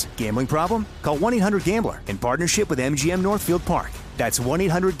 days. Gambling problem? Call 1-800-GAMBLER in partnership with MGM Northfield Park. That's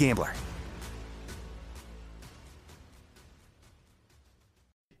 1-800-GAMBLER.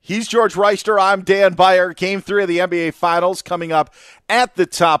 He's George Reister. I'm Dan Beyer. Game 3 of the NBA Finals coming up at the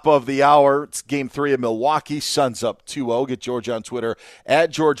top of the hour. It's Game 3 of Milwaukee. Suns up 2-0. Get George on Twitter at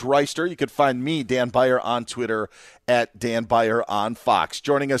George Reister. You can find me, Dan Beyer, on Twitter at Dan Beyer on Fox.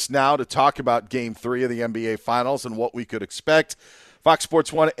 Joining us now to talk about Game 3 of the NBA Finals and what we could expect, Fox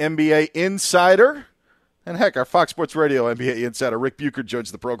Sports 1 NBA insider, and heck, our Fox Sports Radio NBA insider, Rick Bucher,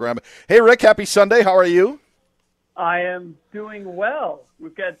 joins the program. Hey, Rick, happy Sunday. How are you? I am doing well.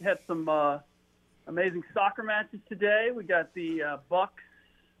 We've had some amazing soccer matches today. We got the Bucks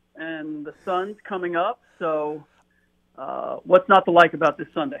and the Suns coming up. So what's not to like about this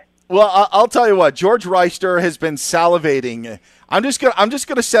Sunday? Well, I'll tell you what. George Reister has been salivating. I'm just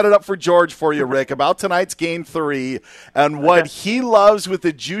gonna set it up for George for you, Rick, about tonight's Game 3 and what he loves with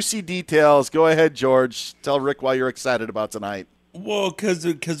the juicy details. Go ahead, George. Tell Rick why you're excited about tonight. Well,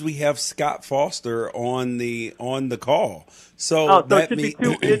 because we have Scott Foster on the call, so that means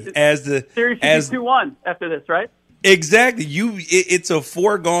as the series should be 2-1 after this, right? Exactly. It's a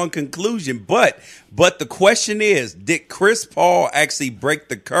foregone conclusion. But the question is, did Chris Paul actually break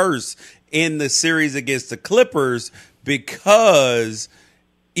the curse in the series against the Clippers? Because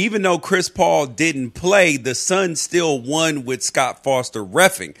even though Chris Paul didn't play, the Suns still won with Scott Foster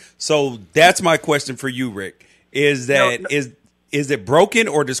reffing. So that's my question for you, Rick. Is it broken,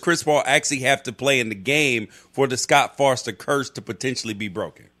 or does Chris Paul actually have to play in the game for the Scott Foster curse to potentially be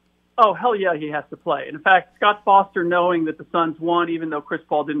broken? Oh, hell yeah, he has to play. And in fact, Scott Foster, knowing that the Suns won, even though Chris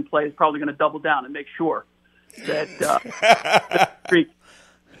Paul didn't play, is probably going to double down and make sure that the streak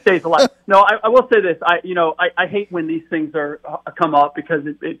stays alive. No, I will say this. I hate when these things come up because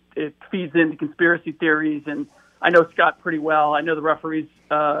it feeds into conspiracy theories. And I know Scott pretty well. I know the referees.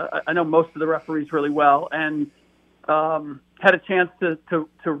 I know most of the referees really well. And had a chance to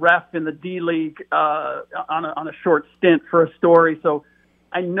ref in the D League on a short stint for a story. So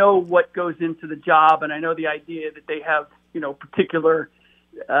I know what goes into the job, and I know the idea that they have, particular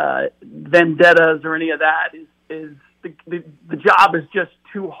vendettas or any of that is the job is just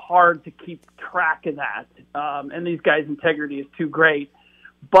too hard to keep track of that. And these guys' integrity is too great.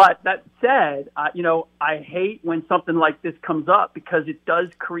 But that said, I hate when something like this comes up because it does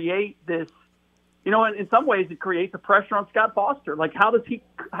create this, and in some ways it creates a pressure on Scott Foster. Like, how does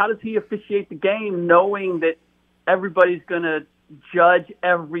he officiate the game knowing that everybody's going to judge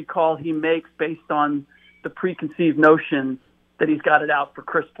every call he makes based on the preconceived notions that he's got it out for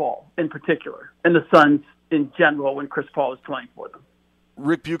Chris Paul in particular and the Suns in general when Chris Paul is playing for them.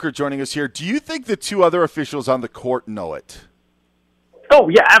 Rick Bucher joining us here. Do you think the two other officials on the court know it? Oh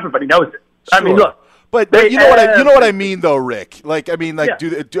yeah, everybody knows it. Sure. I mean, look, but you know what I mean, though, Rick. Like, I mean, like,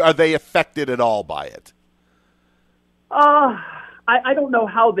 yeah. Are they affected at all by it? I don't know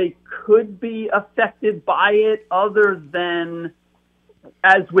how they could be affected by it, other than,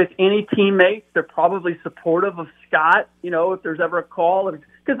 as with any teammates, they're probably supportive of Scott. If there's ever a call,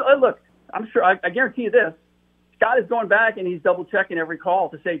 because look, I'm sure I guarantee you this: Scott is going back and he's double checking every call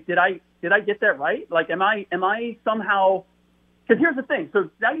to say, did I get that right? Like, am I somehow? Because here's the thing. So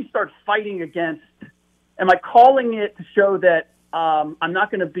now you start fighting against. Am I calling it to show that I'm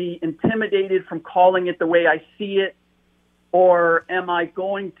not going to be intimidated from calling it the way I see it, or am I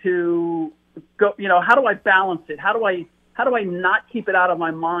going to go? How do I balance it? How do I not keep it out of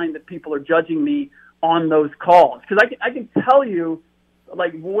my mind that people are judging me on those calls? Because I can tell you,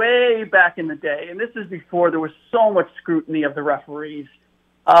 like, way back in the day, and this is before there was so much scrutiny of the referees.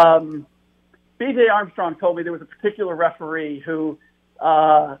 B.J. Armstrong told me there was a particular referee who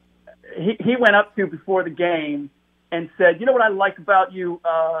he went up to before the game and said, "You know what I like about you?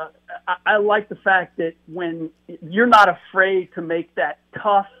 I like the fact that when you're not afraid to make that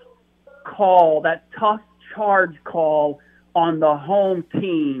tough call, that tough charge call on the home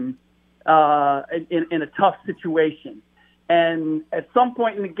team in a tough situation." And at some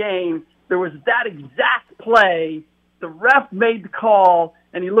point in the game, there was that exact play. The ref made the call,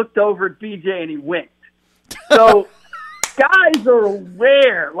 and he looked over at BJ and he winked. So guys are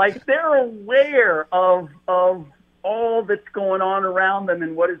aware, like, they're aware of all that's going on around them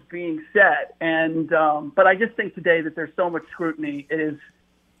and what is being said. And but I just think today that there's so much scrutiny. We're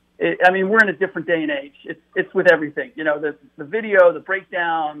in a different day and age. It's with everything. The video, the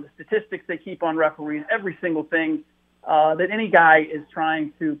breakdown, the statistics they keep on referees, every single thing that any guy is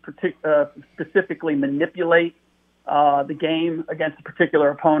trying to specifically manipulate the game against a particular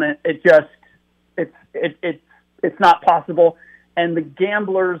opponent. It's not possible. And the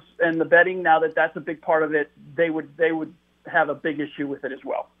gamblers and the betting, now that that's a big part of it, they would have a big issue with it as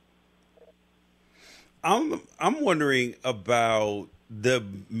well. I'm wondering about the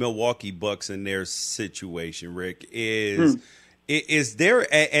Milwaukee Bucks and their situation, Rick. Is there,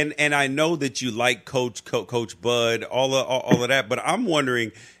 and I know that you like Coach Bud, all of that, but I'm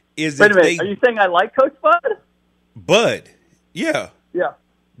wondering, wait a minute, are you saying I like Coach Bud? Bud, yeah.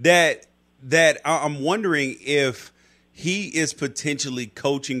 That I'm wondering if he is potentially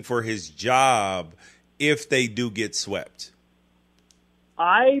coaching for his job if they do get swept.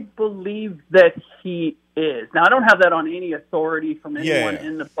 I believe that he is. Now, I don't have that on any authority from anyone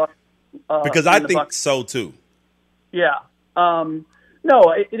in the Bucks. Because I think so too. Yeah.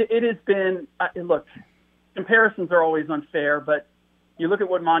 No, it has been. Look, comparisons are always unfair, but you look at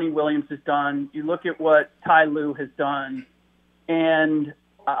what Monty Williams has done. You look at what Ty Lue has done, and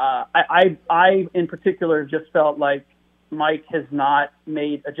I in particular just felt like Mike has not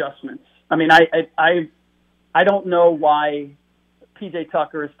made adjustments. I mean, I don't know why PJ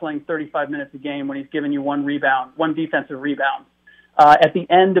Tucker is playing 35 minutes a game when he's giving you one defensive rebound. At the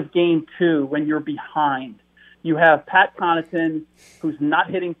end of game 2, when you're behind, you have Pat Connaughton, who's not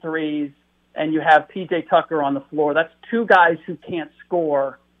hitting threes, and you have PJ Tucker on the floor. That's two guys who can't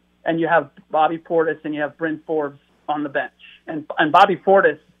score, and you have Bobby Portis and you have Bryn Forbes on the bench. And Bobby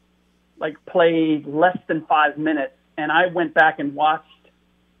Portis played less than 5 minutes, and I went back and watched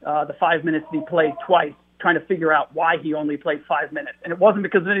the 5 minutes that he played twice, trying to figure out why he only played 5 minutes. And it wasn't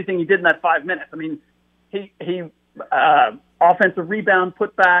because of anything he did in that 5 minutes. I mean, he offensive rebound,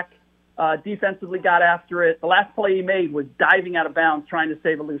 put back, defensively got after it. The last play he made was diving out of bounds trying to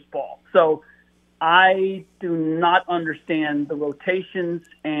save a loose ball. So I do not understand the rotations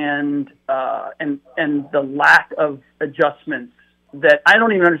and the lack of adjustments. That I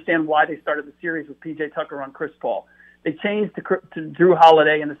don't even understand why they started the series with PJ Tucker on Chris Paul. They changed to Drew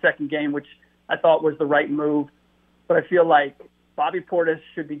Holiday in the second game, which I thought was the right move. But I feel like Bobby Portis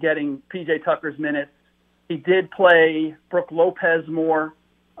should be getting PJ Tucker's minutes. He did play Brook Lopez more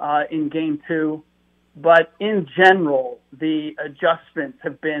in game 2. But in general, the adjustments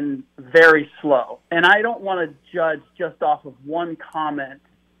have been very slow. And I don't want to judge just off of one comment,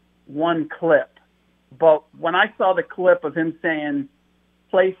 one clip. But when I saw the clip of him saying,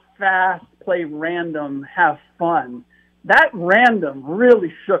 play fast, play random, have fun, that random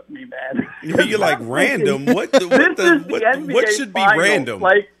really shook me, man. You're like, random? What should be random?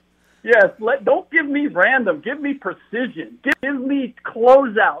 Yes, don't give me random. Give me precision. Give me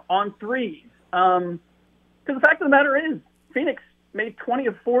closeout on threes. Because the fact of the matter is, Phoenix made 20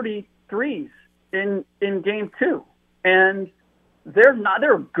 of 40 threes in game 2. And they're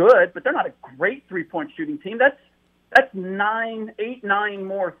good, but they're not a great three-point shooting team. That's 8, 9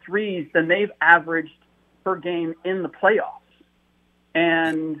 more threes than they've averaged per game in the playoffs.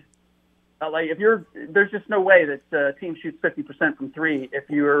 And there's just no way that a team shoots 50% from 3 if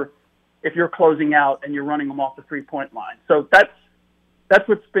you're closing out and you're running them off the 3-point line. So that's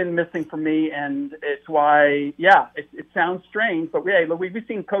what's been missing for me, and it's why, it sounds strange, but we've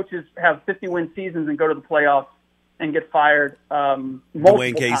seen coaches have 50-win seasons and go to the playoffs and get fired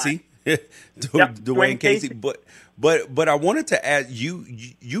Dwayne Casey. Dwayne Casey. But I wanted to ask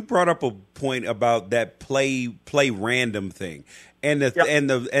you brought up a point about that play random thing. And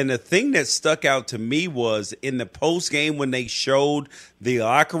the thing that stuck out to me was in the post game when they showed the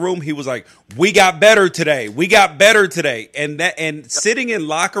locker room, he was like, "We got better today. We got better today." And sitting in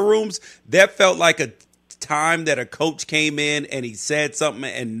locker rooms, that felt like a time that a coach came in and he said something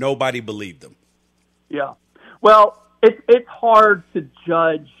and nobody believed him. Yeah. Well, it's hard to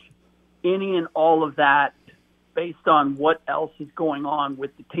judge any and all of that based on what else is going on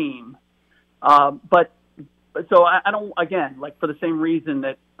with the team. So I don't, again, for the same reason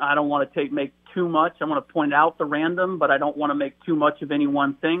that I don't want to make too much. I want to point out the random, but I don't want to make too much of any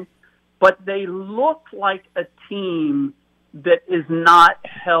one thing. But they look like a team that is not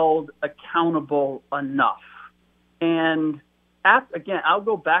held accountable enough. And again, I'll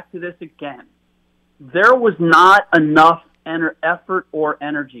go back to this again. There was not enough effort or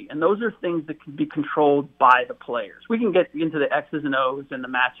energy, and those are things that can be controlled by the players. We can get into the X's and O's and the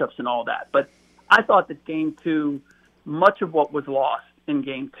matchups and all that, but I thought that game 2, much of what was lost in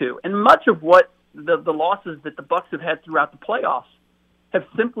game 2, and much of what the losses that the Bucks have had throughout the playoffs have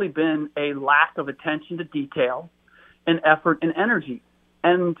simply been a lack of attention to detail and effort and energy.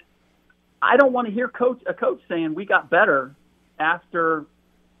 And I don't want to hear a coach saying we got better after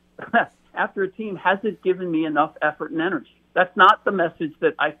a team hasn't given me enough effort and energy. That's not the message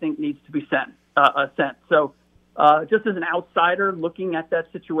that I think needs to be sent. So just as an outsider looking at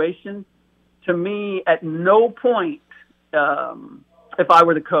that situation, to me, at no point, if I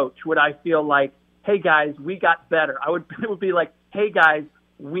were the coach, would I feel like, hey, guys, we got better. It would be like, hey, guys,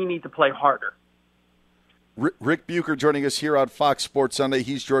 we need to play harder. Rick Bucher joining us here on Fox Sports Sunday.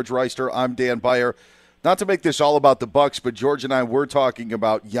 He's George Reister. I'm Dan Beyer. Not to make this all about the Bucks, but George and I were talking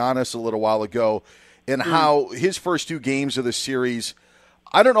about Giannis a little while ago and how his first 2 games of the series,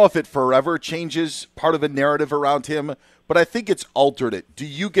 I don't know if it forever changes part of a narrative around him, but I think it's altered it. Do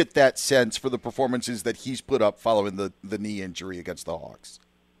you get that sense for the performances that he's put up following the knee injury against the Hawks?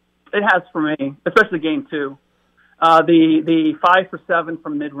 It has for me, especially game 2. The 5 for 7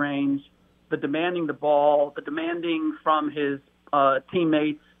 from mid-range, the demanding the ball, the demanding from his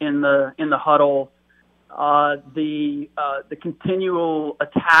teammates in the huddle. the continual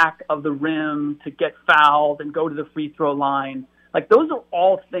attack of the rim to get fouled and go to the free throw line. Like, those are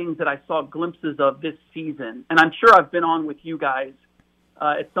all things that I saw glimpses of this season. And I'm sure I've been on with you guys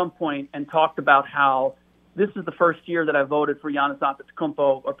at some point and talked about how this is the first year that I voted for Giannis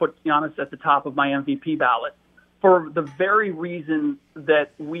Antetokounmpo or put Giannis at the top of my MVP ballot for the very reason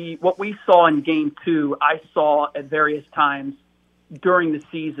that what we saw in Game 2, I saw at various times during the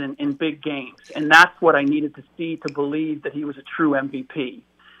season in big games. And that's what I needed to see to believe that he was a true MVP.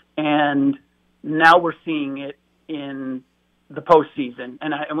 And now we're seeing it in the postseason.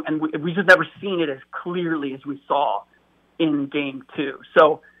 And we just never seen it as clearly as we saw in Game 2.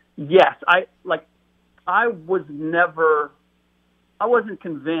 So, yes, I wasn't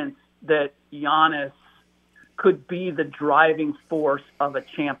convinced that Giannis could be the driving force of a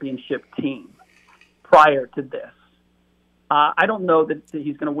championship team prior to this. I don't know that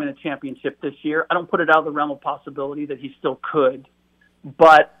he's going to win a championship this year. I don't put it out of the realm of possibility that he still could.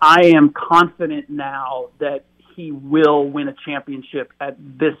 But I am confident now that he will win a championship at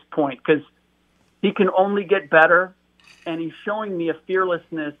this point because he can only get better, and he's showing me a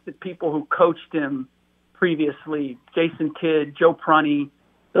fearlessness that people who coached him previously, Jason Kidd, Joe Prunty,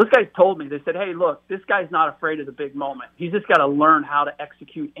 those guys told me, they said, hey, look, this guy's not afraid of the big moment. He's just got to learn how to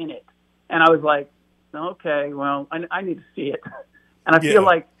execute in it. And I was like, okay, well, I need to see it. And I feel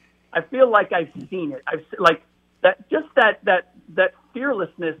like I've seen it. I've like that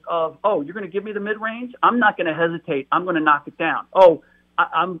fearlessness of, oh, you're going to give me the mid-range? I'm not going to hesitate. I'm going to knock it down. Oh,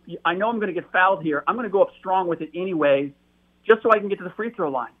 I know I'm going to get fouled here. I'm going to go up strong with it anyway, just so I can get to the free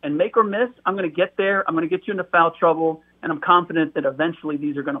throw line. And make or miss, I'm going to get there. I'm going to get you into foul trouble, and I'm confident that eventually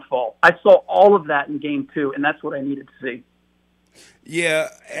these are going to fall. I saw all of that in Game 2, and that's what I needed to see. Yeah,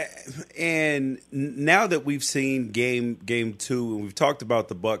 and now that we've seen game 2 and we've talked about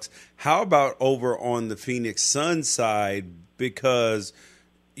the Bucks, how about over on the Phoenix Suns side? Because,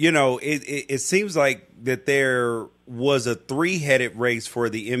 you know, it seems like that there was a 3-headed race for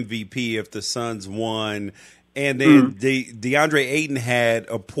the MVP if the Suns won. And then DeAndre Ayton had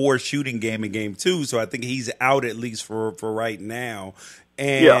a poor shooting game in Game 2, so I think he's out at least for right now.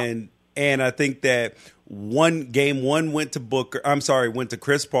 And I think that Game 1 went to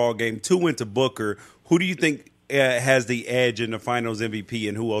Chris Paul. Game 2 went to Booker. Who do you think has the edge in the Finals MVP,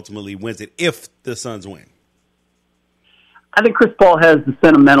 and who ultimately wins it if the Suns win? I think Chris Paul has the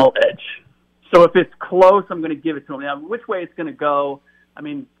sentimental edge. So if it's close, I'm going to give it to him. Now, which way it's going to go, I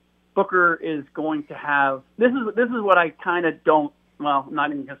mean, Booker is going to have – this is what I kind of don't – well, I'm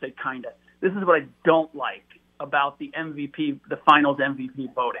not even going to say kind of. This is what I don't like about the MVP, the Finals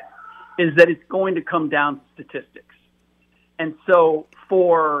MVP voting, is that it's going to come down to statistics. And so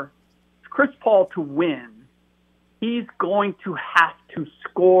for Chris Paul to win, he's going to have to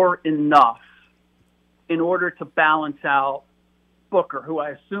score enough in order to balance out Booker, who I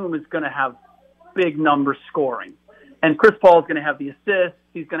assume is going to have big numbers scoring. And Chris Paul is going to have the assists.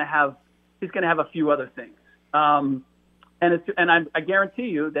 He's going to have a few other things. I guarantee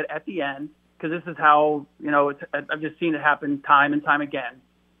you that at the end, because this is how, you know, I've just seen it happen time and time again,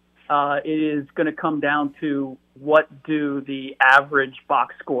 it is going to come down to what do the average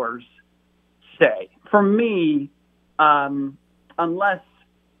box scores say. For me, unless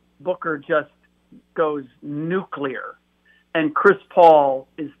Booker just goes nuclear and Chris Paul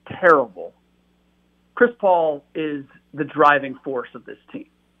is terrible, Chris Paul is the driving force of this team.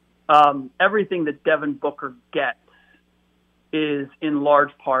 Everything that Devin Booker gets is in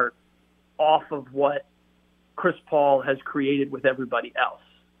large part off of what Chris Paul has created with everybody else.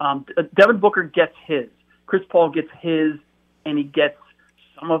 Devin Booker gets his. Chris Paul gets his, and he gets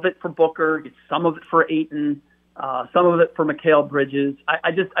some of it for Booker, gets some of it for Ayton, some of it for Mikal Bridges.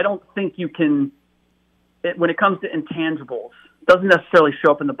 I don't think you can, when it comes to intangibles, it doesn't necessarily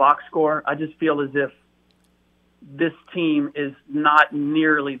show up in the box score. I just feel as if this team is not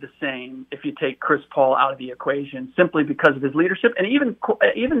nearly the same if you take Chris Paul out of the equation, simply because of his leadership. And even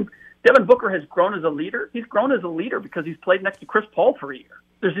Devin Booker has grown as a leader. He's grown as a leader because he's played next to Chris Paul for a year.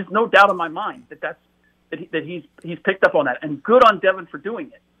 There's just no doubt in my mind that he's picked up on that, and good on Devin for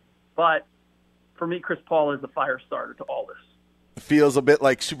doing it. But for me, Chris Paul is the fire starter to all this. Feels a bit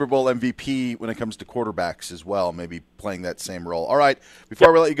like Super Bowl MVP when it comes to quarterbacks as well, maybe playing that same role. All right,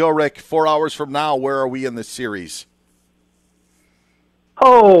 before we let you go, Rick, 4 hours from now, where are we in this series?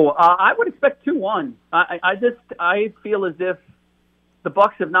 I would expect 2-1. I feel as if the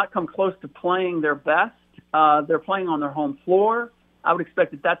Bucks have not come close to playing their best. They're playing on their home floor. I would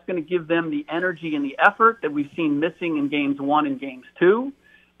expect that that's going to give them the energy and the effort that we've seen missing in Games 1 and Games 2.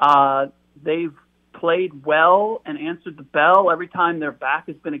 They've played well and answered the bell every time their back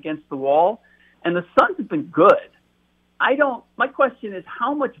has been against the wall. And the Suns have been good. My question is,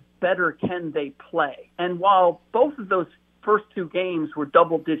 how much better can they play? And while both of those first two games were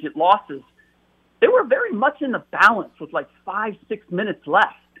double-digit losses, they were very much in the balance with like 5-6 minutes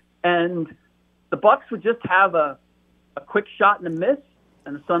left. And the Bucks would just have a quick shot and a miss,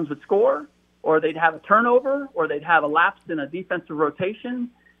 and the Suns would score, or they'd have a turnover, or they'd have a lapse in a defensive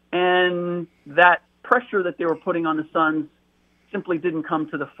rotation. And that pressure that they were putting on the Suns simply didn't come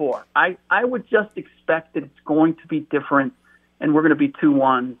to the fore. I would just expect that it's going to be different, and we're going to be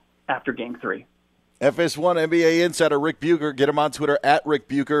 2-1 after Game 3. FS1 NBA insider Rick Bucher. Get him on Twitter at Rick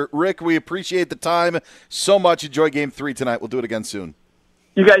Bucher. Rick, we appreciate the time so much. Enjoy Game 3 tonight. We'll do it again soon.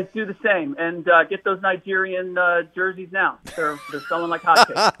 You guys do the same, and get those Nigerian jerseys now. They're selling like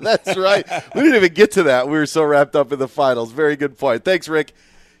hotcakes. That's right. We didn't even get to that. We were so wrapped up in the finals. Very good point. Thanks, Rick.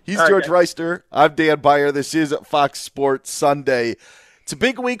 He's George Reister. I'm Dan Beyer. This is Fox Sports Sunday. It's a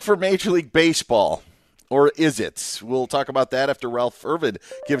big week for Major League Baseball. Or is it? We'll talk about that after Ralph Irvin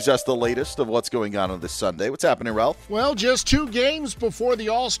gives us the latest of what's going on this Sunday. What's happening, Ralph? Well, just 2 games before the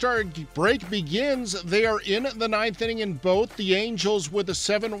All-Star break begins. They are in the 9th inning in both. The Angels with a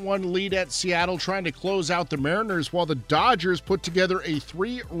 7-1 lead at Seattle trying to close out the Mariners, while the Dodgers put together a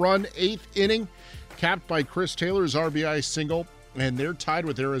 3-run 8th inning, capped by Chris Taylor's RBI single, and they're tied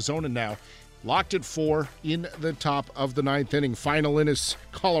with Arizona now. Locked at 4 in the top of the 9th inning. Final innings,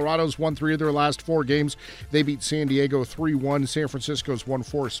 Colorado's won 3 of their last 4 games. They beat San Diego 3-1. San Francisco's won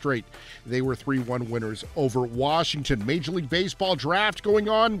 4 straight. They were 3-1 winners over Washington. Major League Baseball draft going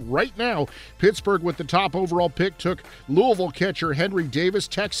on right now. Pittsburgh with the top overall pick took Louisville catcher Henry Davis.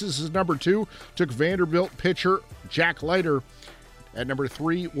 Texas is number 2, took Vanderbilt pitcher Jack Leiter. At number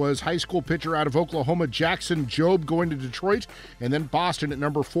 3 was high school pitcher out of Oklahoma, Jackson Jobe, going to Detroit. And then Boston at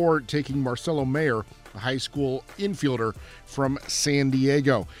number 4, taking Marcelo Mayer, a high school infielder from San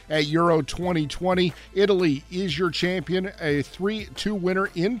Diego. At Euro 2020, Italy is your champion, a 3-2 winner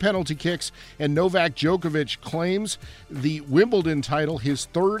in penalty kicks. And Novak Djokovic claims the Wimbledon title, his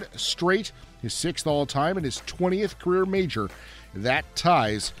 3rd straight, his 6th all-time, and his 20th career major. That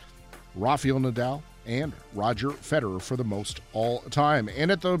ties Rafael Nadal and Roger Federer for the most all-time.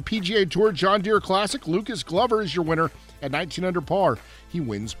 And at the PGA Tour John Deere Classic, Lucas Glover is your winner at 19 under par. He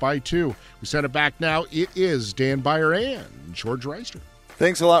wins by 2. We send it back now. It is Dan Beyer and George Reister.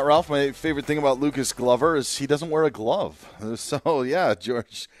 Thanks a lot, Ralph. My favorite thing about Lucas Glover is he doesn't wear a glove. So, yeah,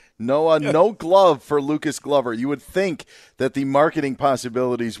 George, no glove for Lucas Glover. You would think that the marketing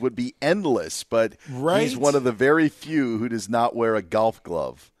possibilities would be endless, but he's one of the very few who does not wear a golf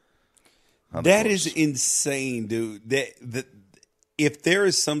glove. That is insane, dude. If there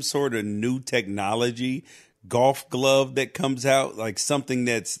is some sort of new technology golf glove that comes out, like something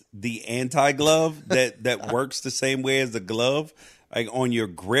that's the anti-glove that works the same way as the glove, like on your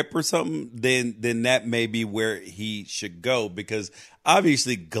grip or something, then that may be where he should go, because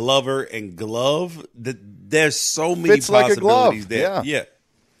obviously Glover and glove, there's so many fits possibilities like a glove. there. Yeah.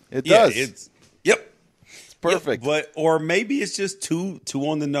 It does. It's perfect. Or maybe it's just too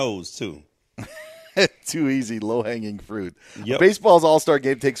on the nose too. Too easy, low-hanging fruit. Yep. Baseball's All-Star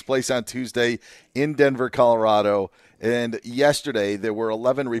Game takes place on Tuesday in Denver, Colorado. And yesterday there were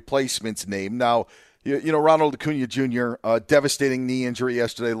 11 replacements named. Now, you know, Ronald Acuna Jr., devastating knee injury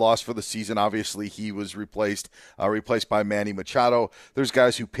yesterday, lost for the season. Obviously, he was replaced by Manny Machado. There's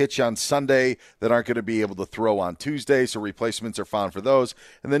guys who pitch on Sunday that aren't going to be able to throw on Tuesday, so replacements are found for those.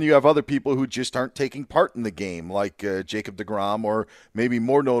 And then you have other people who just aren't taking part in the game, like Jacob deGrom, or maybe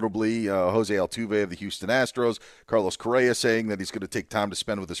more notably Jose Altuve of the Houston Astros. Carlos Correa saying that he's going to take time to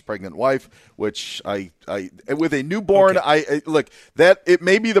spend with his pregnant wife, which I with a newborn, okay. Look, that it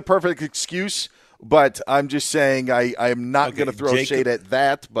may be the perfect excuse. But I'm just saying I am not going to throw shade at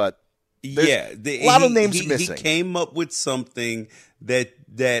that. But a lot of names missing. He came up with something that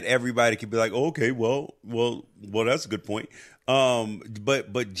everybody could be like, oh, okay, well, that's a good point.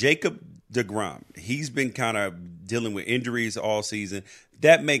 But Jacob deGrom, he's been kind of dealing with injuries all season.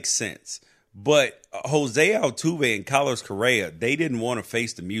 That makes sense. But Jose Altuve and Carlos Correa, they didn't want to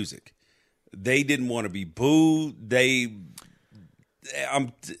face the music. They didn't want to be booed.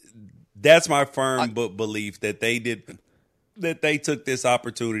 That's my firm belief that they took this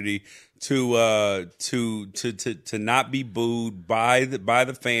opportunity to not be booed by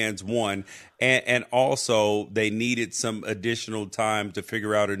the fans, one, and also they needed some additional time to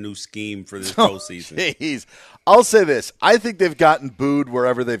figure out a new scheme for this postseason. Jeez. I'll say this. I think they've gotten booed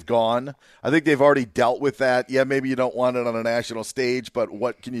wherever they've gone. I think they've already dealt with that. Yeah, maybe you don't want it on a national stage, but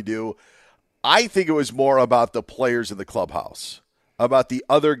what can you do? I think it was more about the players in the clubhouse, about the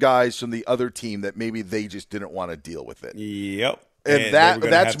other guys from the other team that maybe they just didn't want to deal with it. Yep. And they're going to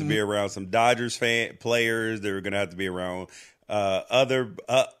that's have to be around some Dodgers players. They're going to have to be around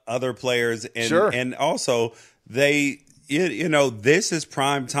other players, and sure. And also this is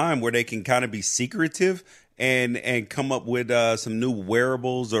prime time where they can kind of be secretive and come up with some new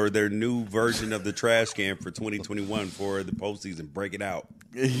wearables or their new version of the trash can for 2021 for the postseason. Break it out.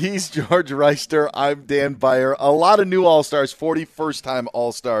 He's George Reister. I'm Dan Beyer. A lot of new All-Stars, 40 first-time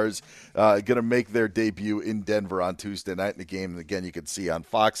All-Stars going to make their debut in Denver on Tuesday night in the game. And again, you can see on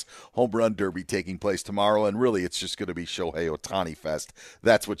Fox, Home Run Derby taking place tomorrow. And really, it's just going to be Shohei Ohtani Fest.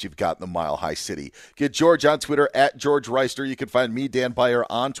 That's what you've got in the Mile High City. Get George on Twitter at George Reister. You can find me, Dan Beyer,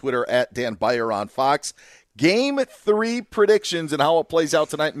 on Twitter at Dan Beyer on Fox. Game 3 predictions and how it plays out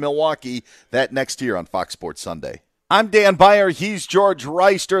tonight in Milwaukee. That next year on Fox Sports Sunday. I'm Dan Beyer. He's George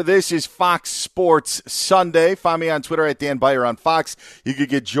Reister. This is Fox Sports Sunday. Find me on Twitter at Dan Beyer on Fox. You could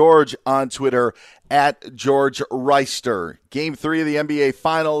get George on Twitter at George Reister. Game 3 of the NBA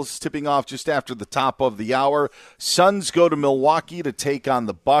Finals tipping off just after the top of the hour. Suns go to Milwaukee to take on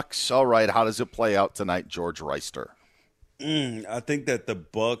the Bucks. All right, how does it play out tonight, George Reister? I think that the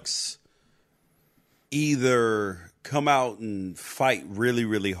Bucks either come out and fight really,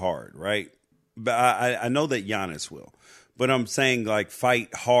 really hard, right? But I know that Giannis will. But I'm saying, like,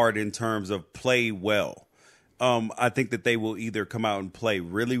 fight hard in terms of play well. I think that they will either come out and play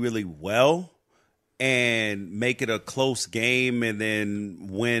really, really well and make it a close game and then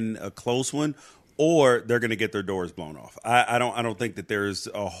win a close one, or they're going to get their doors blown off. I don't think that there's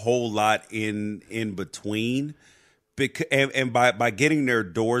a whole lot in between. And by getting their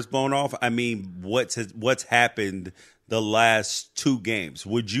doors blown off, I mean what's happened the last 2 games.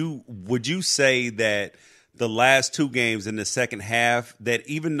 Would you say that the last 2 games in the second half, that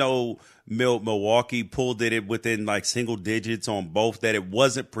even though Milwaukee pulled it within like single digits on both, that it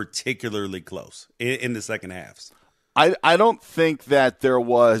wasn't particularly close in the second halves? I don't think that there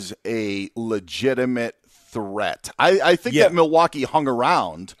was a legitimate threat. I think that Milwaukee hung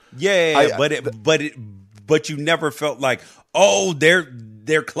around. But you never felt like, oh,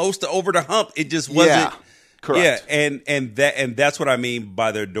 they're close to over the hump. It just wasn't. Yeah, correct. Yeah, and that's what I mean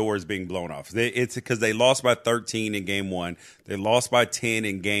by their doors being blown off. It's because they lost by 13 in game 1. They lost by 10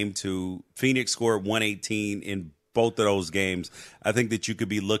 in game 2. Phoenix scored 118 in both of those games. I think that you could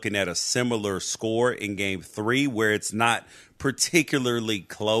be looking at a similar score in game 3 where it's not particularly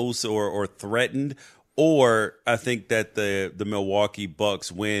close or threatened. Or I think that the Milwaukee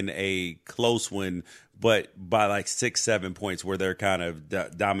Bucks win a close one, but by like 6-7 points, where they're kind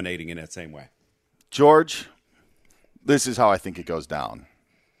of dominating in that same way. George, this is how I think it goes down.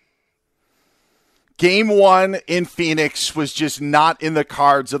 Game 1 in Phoenix was just not in the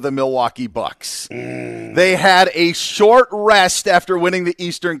cards of the Milwaukee Bucks. They had a short rest after winning the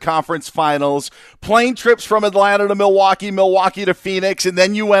Eastern Conference Finals, plane trips from Atlanta to Milwaukee, Milwaukee to Phoenix, and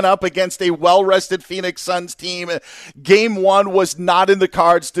then you went up against a well-rested Phoenix Suns team. Game 1 was not in the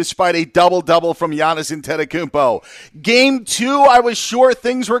cards despite a double-double from Giannis Antetokounmpo. Game 2, I was sure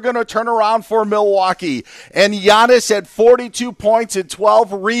things were going to turn around for Milwaukee, and Giannis had 42 points and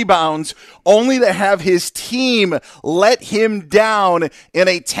 12 rebounds, only to have his team let him down in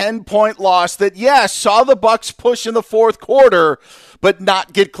a 10-point loss that, yes, saw the Bucks push in the fourth quarter, but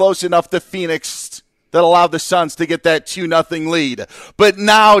not get close enough to Phoenix that allowed the Suns to get that 2-0 lead. But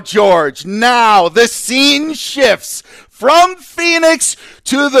now, George, the scene shifts from Phoenix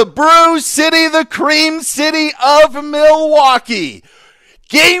to the Brew City, the Cream City of Milwaukee.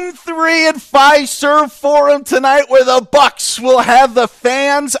 Game 3 at Fiserv Forum tonight, where the Bucks will have the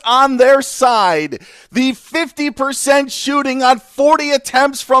fans on their side. The 50% shooting on 40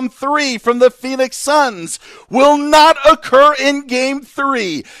 attempts from 3 from the Phoenix Suns will not occur in Game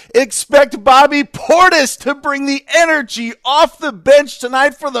 3. Expect Bobby Portis to bring the energy off the bench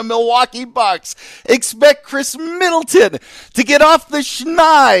tonight for the Milwaukee Bucks. Expect Chris Middleton to get off the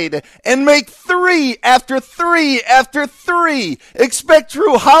schneid and make 3 after 3 after 3. Expect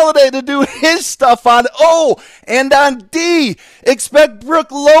Drew Holiday to do his stuff on O and on D. Expect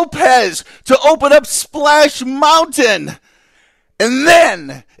Brooke Lopez to open up Splash Mountain. And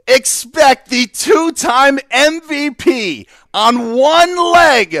then expect the 2-time MVP on one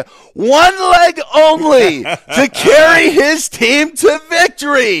leg only, to carry his team to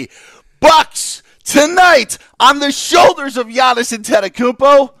victory. Bucks tonight on the shoulders of Giannis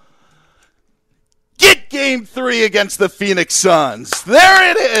Antetokounmpo. Get Game 3 against the Phoenix Suns.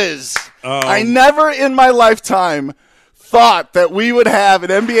 There it is. I never in my lifetime thought that we would have an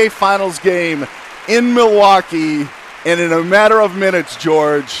NBA Finals game in Milwaukee, and in a matter of minutes,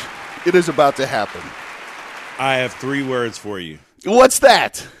 George, it is about to happen. I have 3 words for you. What's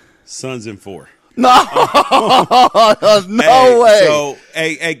that? Suns in 4. No, no way. So,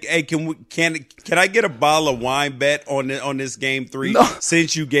 hey, can I get a bottle of wine bet on this game 3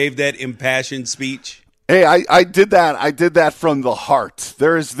 since you gave that impassioned speech? Hey, I did that. I did that from the heart.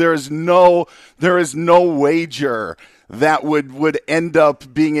 There is no wager that would end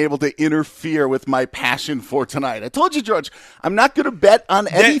up being able to interfere with my passion for tonight. I told you, George, I'm not going to bet on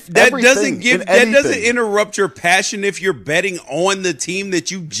everything. That doesn't interrupt your passion if you're betting on the team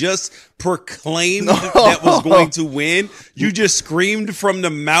that you just proclaimed that was going to win. You just screamed from the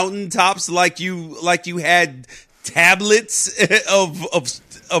mountaintops like you had tablets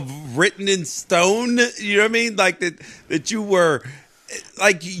of written in stone. You know what I mean? Like that you were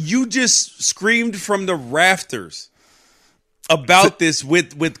like you just screamed from the rafters about this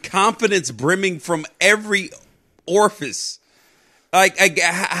with confidence brimming from every orifice. Like,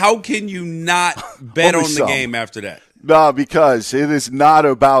 how can you not bet on the game after that? No, because it is not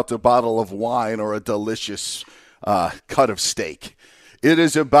about a bottle of wine or a delicious cut of steak. It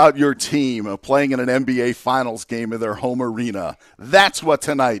is about your team playing in an NBA Finals game in their home arena. That's what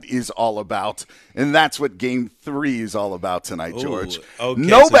tonight is all about, and that's what Game 3 is all about tonight, George. Okay,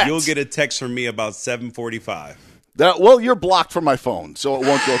 no so bets. You'll get a text from me about 7:45. Well, you're blocked from my phone, so it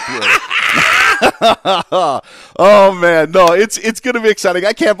won't go through. Oh, man. No, it's going to be exciting.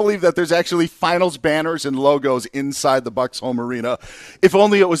 I can't believe that there's actually finals banners and logos inside the Bucks home arena. If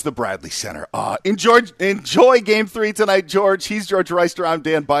only it was the Bradley Center. Enjoy Game 3 tonight, George. He's George Reister. I'm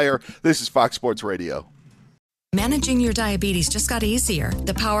Dan Beyer. This is Fox Sports Radio. Managing your diabetes just got easier.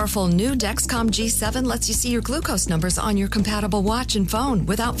 The powerful new Dexcom G7 lets you see your glucose numbers on your compatible watch and phone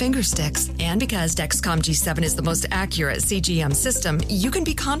without finger sticks. And because Dexcom G7 is the most accurate CGM system, you can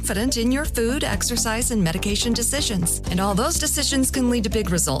be confident in your food, exercise, and medication decisions. And all those decisions can lead to big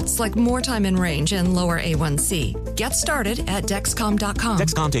results like more time in range and lower A1C. Get started at Dexcom.com.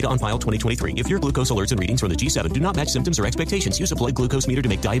 Dexcom data on file 2023. If your glucose alerts and readings from the G7 do not match symptoms or expectations, use a blood glucose meter to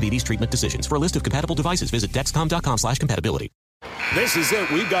make diabetes treatment decisions. For a list of compatible devices, visit Dexcom.com/compatibility. This is it.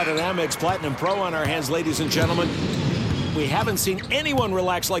 We've got an Amex Platinum Pro on our hands, ladies and gentlemen. We haven't seen anyone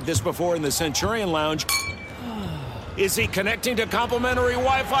relax like this before in the Centurion Lounge. Is he connecting to complimentary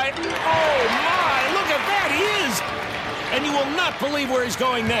Wi-Fi? Oh, my! Look at that! He is! And you will not believe where he's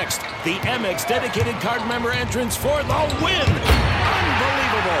going next. The Amex dedicated card member entrance for the win!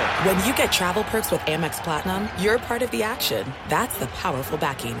 Unbelievable! When you get travel perks with Amex Platinum, you're part of the action. That's the powerful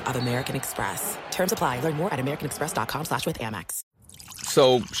backing of American Express. Terms apply. Learn more at americanexpress.com/withAmex.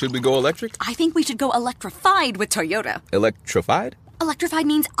 So, should we go electric? I think we should go electrified with Toyota. Electrified? Electrified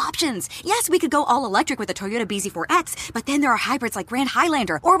means options. Yes, we could go all electric with the Toyota BZ4X, but then there are hybrids like Grand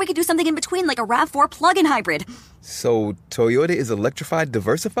Highlander, or we could do something in between like a RAV4 plug-in hybrid. So, Toyota is electrified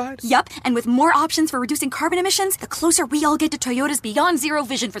diversified? Yup, and with more options for reducing carbon emissions, the closer we all get to Toyota's Beyond Zero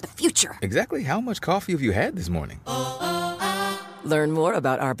vision for the future. Exactly how much coffee have you had this morning? Learn more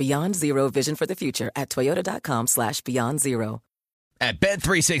about our Beyond Zero vision for the future at toyota.com/Beyond Zero. At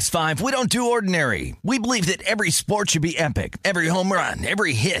Bet365, we don't do ordinary. We believe that every sport should be epic. Every home run,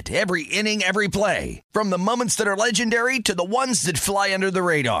 every hit, every inning, every play. From the moments that are legendary to the ones that fly under the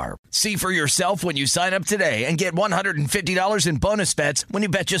radar. See for yourself when you sign up today and get $150 in bonus bets when you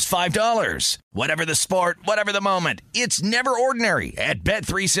bet just $5. Whatever the sport, whatever the moment, it's never ordinary at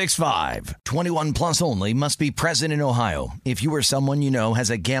Bet365. 21 plus only. Must be present in Ohio. If you or someone you know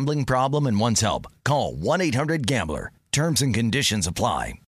has a gambling problem and wants help, call 1-800-GAMBLER. Terms and conditions apply.